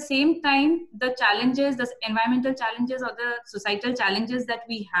 But at the same time, the challenges, the environmental challenges or the societal challenges that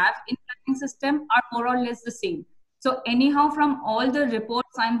we have in planning system are more or less the same. So anyhow, from all the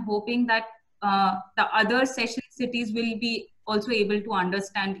reports, I'm hoping that the other session cities will be also able to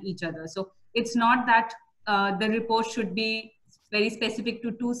understand each other. So it's not that the report should be very specific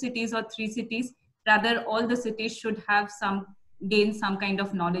to 2 cities or 3 cities. Rather, all the cities should have gain some kind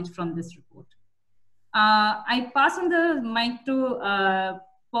of knowledge from this report. I pass on the mic to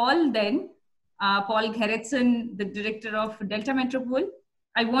Paul then. Paul Gerritsen, the director of Deltametropool.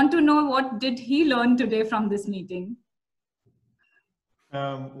 I want to know, what did he learn today from this meeting?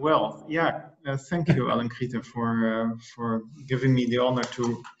 Well, yeah, thank you, Alan-Griete, for giving me the honor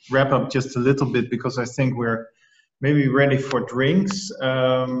to wrap up just a little bit, because I think we're maybe ready for drinks,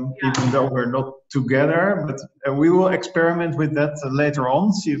 even though we're not together, but we will experiment with that later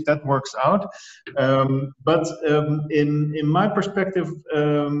on, see if that works out. But in my perspective,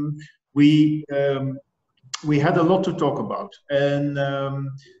 we we had a lot to talk about, and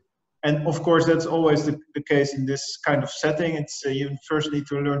of course that's always the case in this kind of setting. It's you first need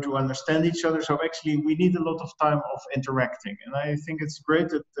to learn to understand each other. So actually we need a lot of time of interacting, and I think it's great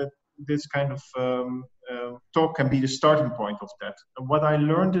that this kind of talk can be the starting point of that. What I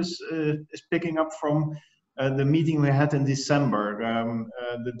learned is picking up from the meeting we had in December,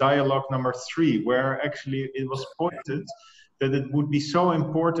 the dialogue number 3, where actually it was pointed that it would be so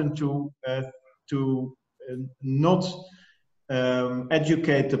important to not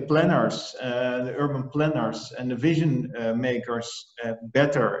educate the planners, the urban planners and the vision makers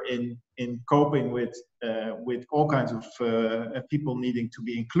better in coping with all kinds of people needing to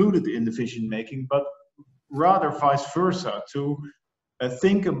be included in the vision making, but rather vice versa, to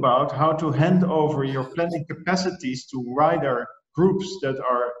think about how to hand over your planning capacities to wider groups that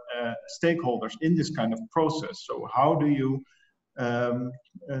are stakeholders in this kind of process. So how do you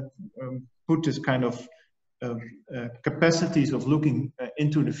put this kind of capacities of looking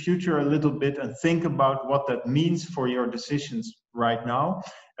into the future a little bit and think about what that means for your decisions right now.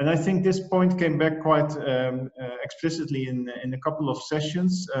 And I think this point came back quite explicitly in a couple of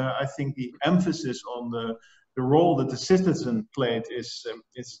sessions. I think the emphasis on the role that the citizen played is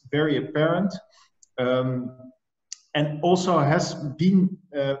very apparent, and also has been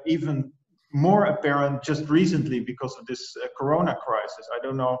even more apparent just recently because of this corona crisis. I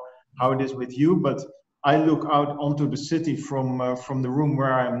don't know how it is with you, but I look out onto the city from the room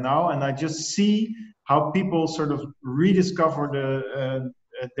where I am now, and I just see how people sort of rediscover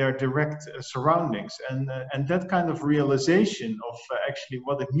their direct surroundings, and that kind of realization of actually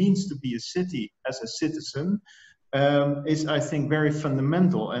what it means to be a city as a citizen is, I think, very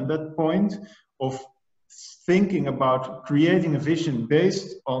fundamental. And that point of thinking about creating a vision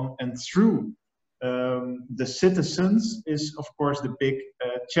based on and through the citizens is, of course, the big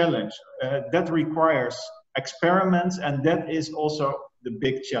challenge. That requires experiments, and that is also the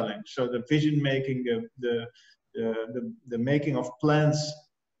big challenge. So the vision making, the making of plans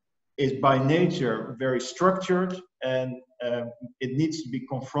is by nature very structured, and it needs to be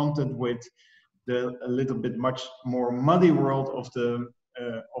confronted with a little bit much more muddy world of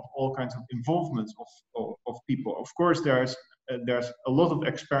all kinds of involvements of people. Of course, there's a lot of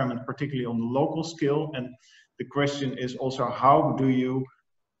experiment, particularly on the local scale, and the question is also how do you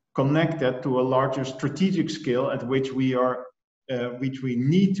connect that to a larger strategic scale at which we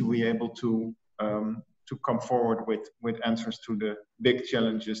need to be able to come forward with answers to the big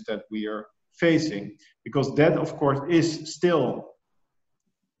challenges that we are facing, because that, of course, is still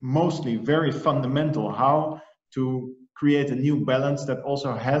mostly very fundamental, how to create a new balance that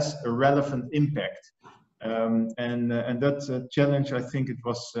also has a relevant impact. And that's a challenge. I think it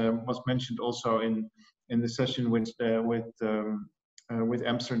was mentioned also in the session with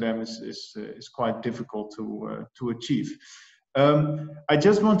Amsterdam is quite difficult to achieve. I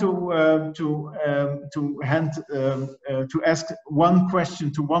just want to ask one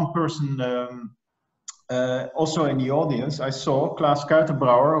question to one person also in the audience. I saw Klaas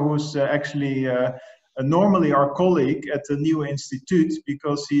Kuitenbrouwer, who's actually normally our colleague at the Nieuwe Instituut,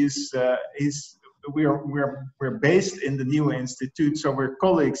 because we're based in the Nieuwe Instituut, so we're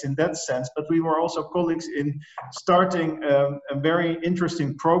colleagues in that sense, but we were also colleagues in starting a very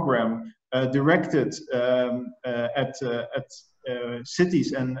interesting program directed at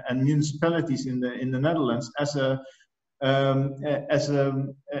cities and municipalities in the Netherlands as an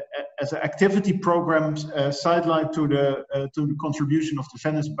activity program sidelined to the contribution of the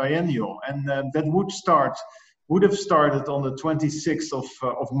Venice Biennial, and that would have started on the 26th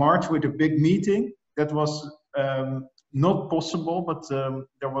of March with a big meeting. That was not possible, but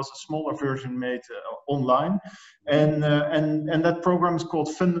there was a smaller version made online, and that program is called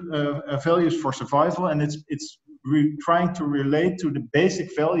Values for Survival, and it's trying to relate to the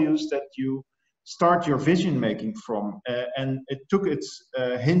basic values that you start your vision making from, and it took its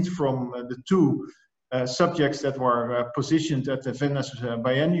hint from the two subjects that were positioned at the Venice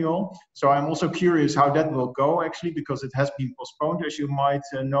Biennial. So I'm also curious how that will go, actually, because it has been postponed, as you might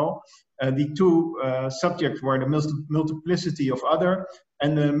know. The two subjects were the multiplicity of other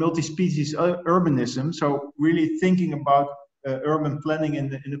and the multi-species urbanism. So really thinking about urban planning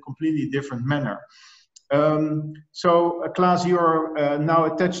in a completely different manner. So Klaas, you're now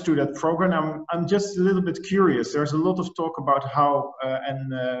attached to that program. I'm just a little bit curious. There's a lot of talk about how,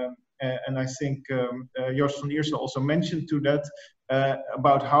 and I think Joost van Iersel also mentioned to that,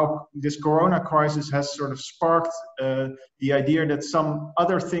 about how this corona crisis has sort of sparked the idea that some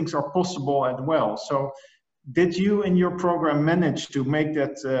other things are possible as well. So did you in your program manage to make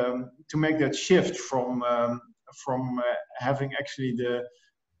that shift from having actually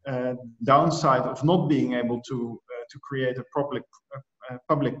downside of not being able to create a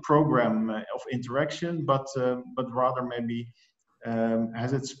public program of interaction, but rather maybe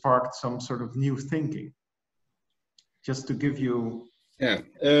has it sparked some sort of new thinking? Just to give you. Yeah.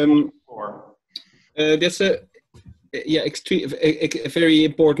 That's a very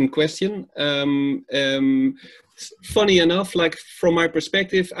important question. Funny enough, like from my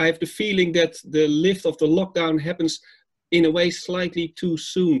perspective, I have the feeling that the lift of the lockdown happens in a way slightly too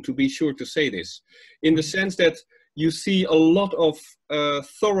soon to be sure to say this, in the sense that you see a lot of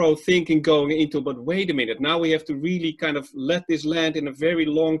thorough thinking going into, but wait a minute, now we have to really kind of let this land in a very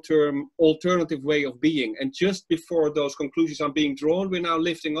long-term alternative way of being. And just before those conclusions are being drawn, we're now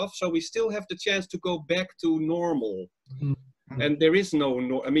lifting off. So we still have the chance to go back to normal. Mm-hmm. And there is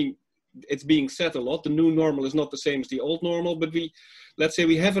I mean, it's being said a lot, the new normal is not the same as the old normal, but let's say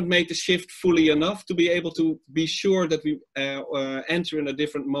we haven't made the shift fully enough to be able to be sure that we enter in a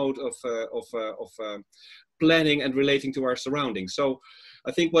different mode of planning and relating to our surroundings. So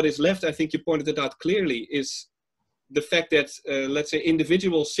I think what is left, I think you pointed it out clearly, is the fact that, let's say,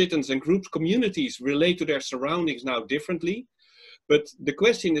 individual citizens and groups, communities relate to their surroundings now differently. But the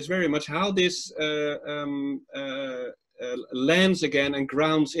question is very much how this lands again and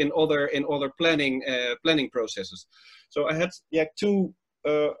grounds in other planning processes. So I had two,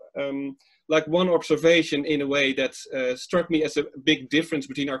 like one observation in a way that struck me as a big difference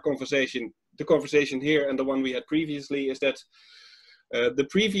between our conversation, the conversation here and the one we had previously, is that the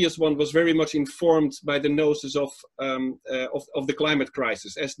previous one was very much informed by the gnosis of the climate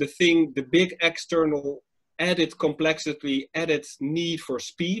crisis as the big external added complexity, added need for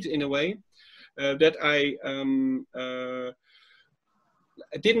speed in a way that I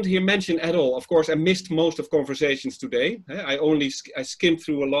didn't hear mention at all. Of course, I missed most of conversations today. I skimmed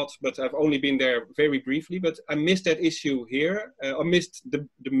through a lot, but I've only been there very briefly. But I missed that issue here. I missed the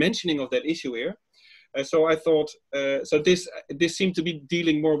mentioning of that issue here. So I thought, so this seemed to be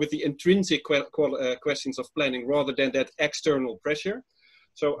dealing more with the intrinsic questions of planning rather than that external pressure.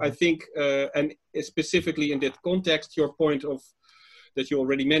 So I think, and specifically in that context, your point of that you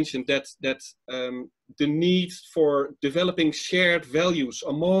already mentioned, that the need for developing shared values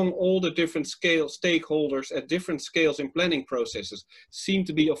among all the different stakeholders at different scales in planning processes seem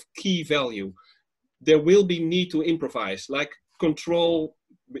to be of key value. There will be need to improvise, like control.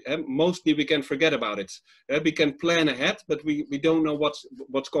 Mostly we can forget about it. We can plan ahead, but we don't know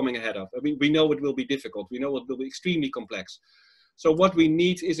what's coming ahead of. We know it will be difficult. We know it will be extremely complex. So what we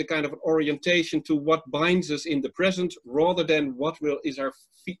need is a kind of an orientation to what binds us in the present rather than what is our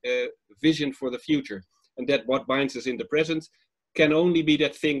vision for the future. And that what binds us in the present can only be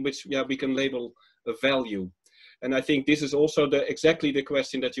that thing which we can label a value. And I think this is also exactly the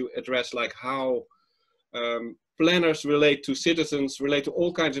question that you address, like how planners relate to citizens, relate to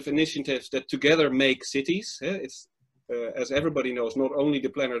all kinds of initiatives that together make cities. It's, as everybody knows, not only the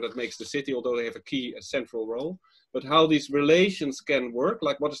planner that makes the city, although they have a central role, but how these relations can work,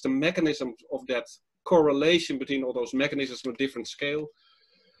 like what is the mechanism of that correlation between all those mechanisms on a different scale.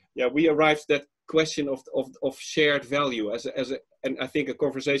 Yeah, we arrived at that question of shared value and I think a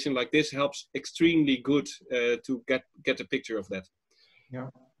conversation like this helps extremely good to get a picture of that. Yeah.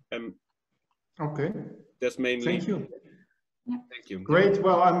 Okay. That's mainly. Thank you. Thank you. Great.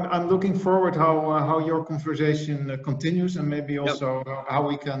 Well, I'm looking forward how your conversation continues, and maybe also how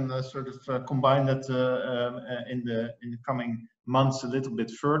we can sort of combine that in the coming months a little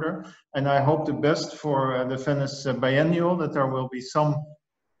bit further. And I hope the best for the Venice Biennial, that there will be some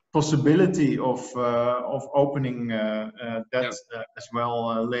possibility of opening that as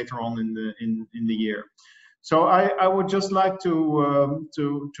well later on in the year. So I would just like to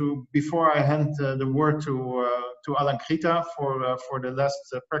before I hand the word to Alankrita for the last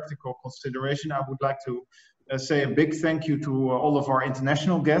practical consideration, I would like to say a big thank you to all of our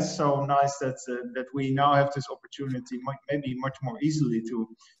international guests. So nice that we now have this opportunity, maybe much more easily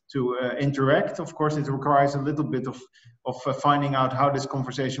to interact. Of course, it requires a little bit of finding out how this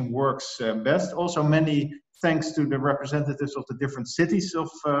conversation works best. Also, many thanks to the representatives of the different cities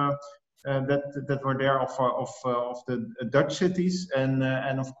that were there of the Dutch cities, and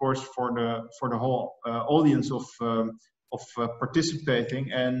of course for the whole audience of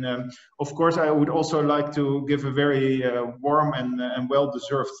participating. And of course, I would also like to give a very warm and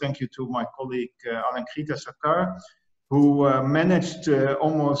well-deserved thank you to my colleague Alankrita Sakar, who managed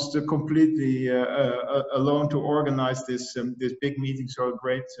almost completely alone to organize this big meeting. So a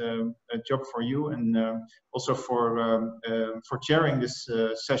great job for you, and also for chairing this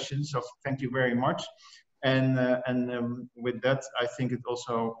session. So thank you very much. And with that, I think it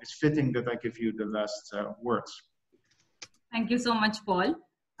also is fitting that I give you the last words. Thank you so much, Paul.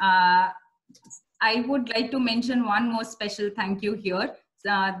 I would like to mention one more special thank you here.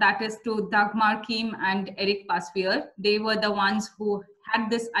 That is to Dagmar Kim and Eric Pasvier. They were the ones who had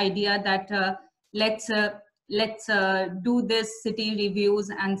this idea that let's do this city reviews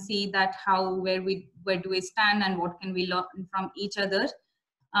and see that where do we stand and what can we learn from each other.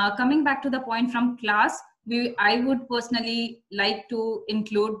 Coming back to the point from class, I would personally like to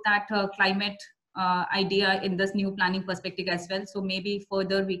include that climate idea in this new planning perspective as well. So maybe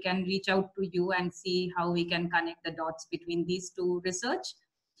further we can reach out to you and see how we can connect the dots between these two research.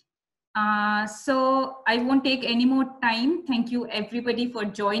 So I won't take any more time. Thank you everybody for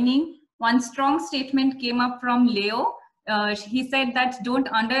joining. One strong statement came up from Leo. He said that don't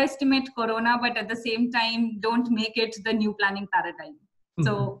underestimate Corona, but at the same time, don't make it the new planning paradigm.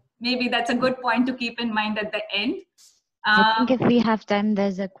 So maybe that's a good point to keep in mind at the end. I think if we have time,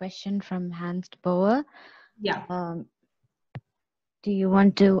 there's a question from Hans Bauer. Yeah. Do you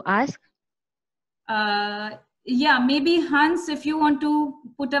want to ask? Yeah, maybe Hans, if you want to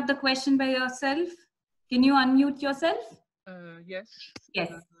put up the question by yourself, can you unmute yourself? Yes.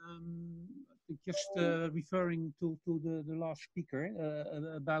 Yes. Just referring to the last speaker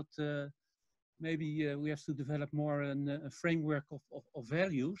about maybe we have to develop more a framework of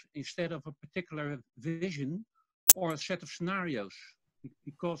values instead of a particular vision or a set of scenarios,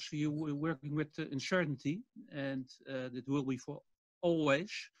 because you were working with uncertainty, and it will be for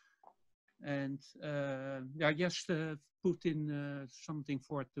always. And yeah, just put in something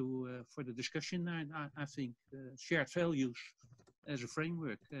for the discussion. I think shared values as a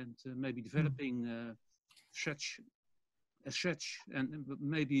framework, and maybe developing such, and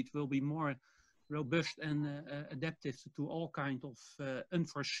maybe it will be more robust and adaptive to all kinds of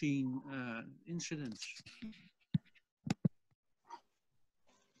unforeseen incidents.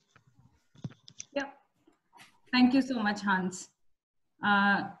 Yeah, thank you so much, Hans.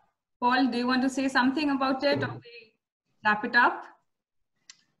 Paul, do you want to say something about it, or we wrap it up?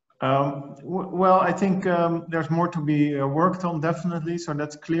 Well, I think there's more to be worked on, definitely. So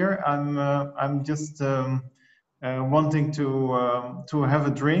that's clear. I'm just wanting to have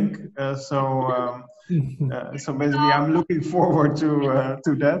a drink. So basically, I'm looking forward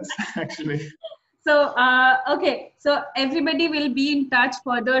to that, actually. So, okay, so everybody will be in touch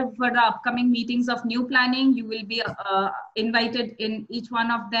further for the upcoming meetings of new planning. You will be invited in each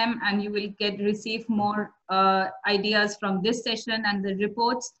one of them, and you will receive more ideas from this session and the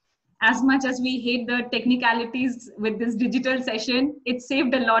reports. As much as we hate the technicalities with this digital session, it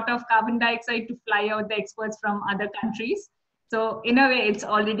saved a lot of carbon dioxide to fly out the experts from other countries. So in a way, it's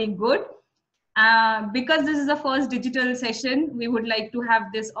already good. Because this is the first digital session, we would like to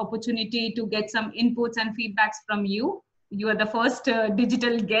have this opportunity to get some inputs and feedbacks from you. You are the first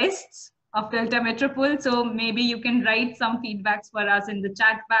digital guests of Deltametropool, so maybe you can write some feedbacks for us in the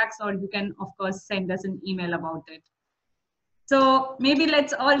chat box, or you can, of course, send us an email about it. So maybe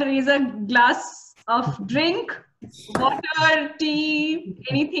let's all raise a glass of drink, water, tea,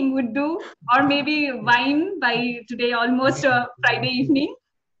 anything would do, or maybe wine by today, almost Friday evening.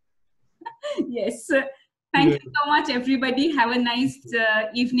 Yes. Thank you so much, everybody. Have a nice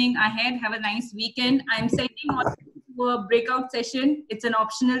evening ahead. Have a nice weekend. I'm sending on to a breakout session. It's an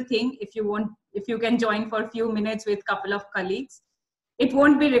optional thing if you want, if you can join for a few minutes with a couple of colleagues. It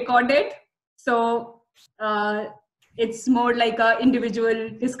won't be recorded. So it's more like an individual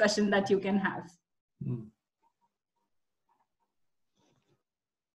discussion that you can have.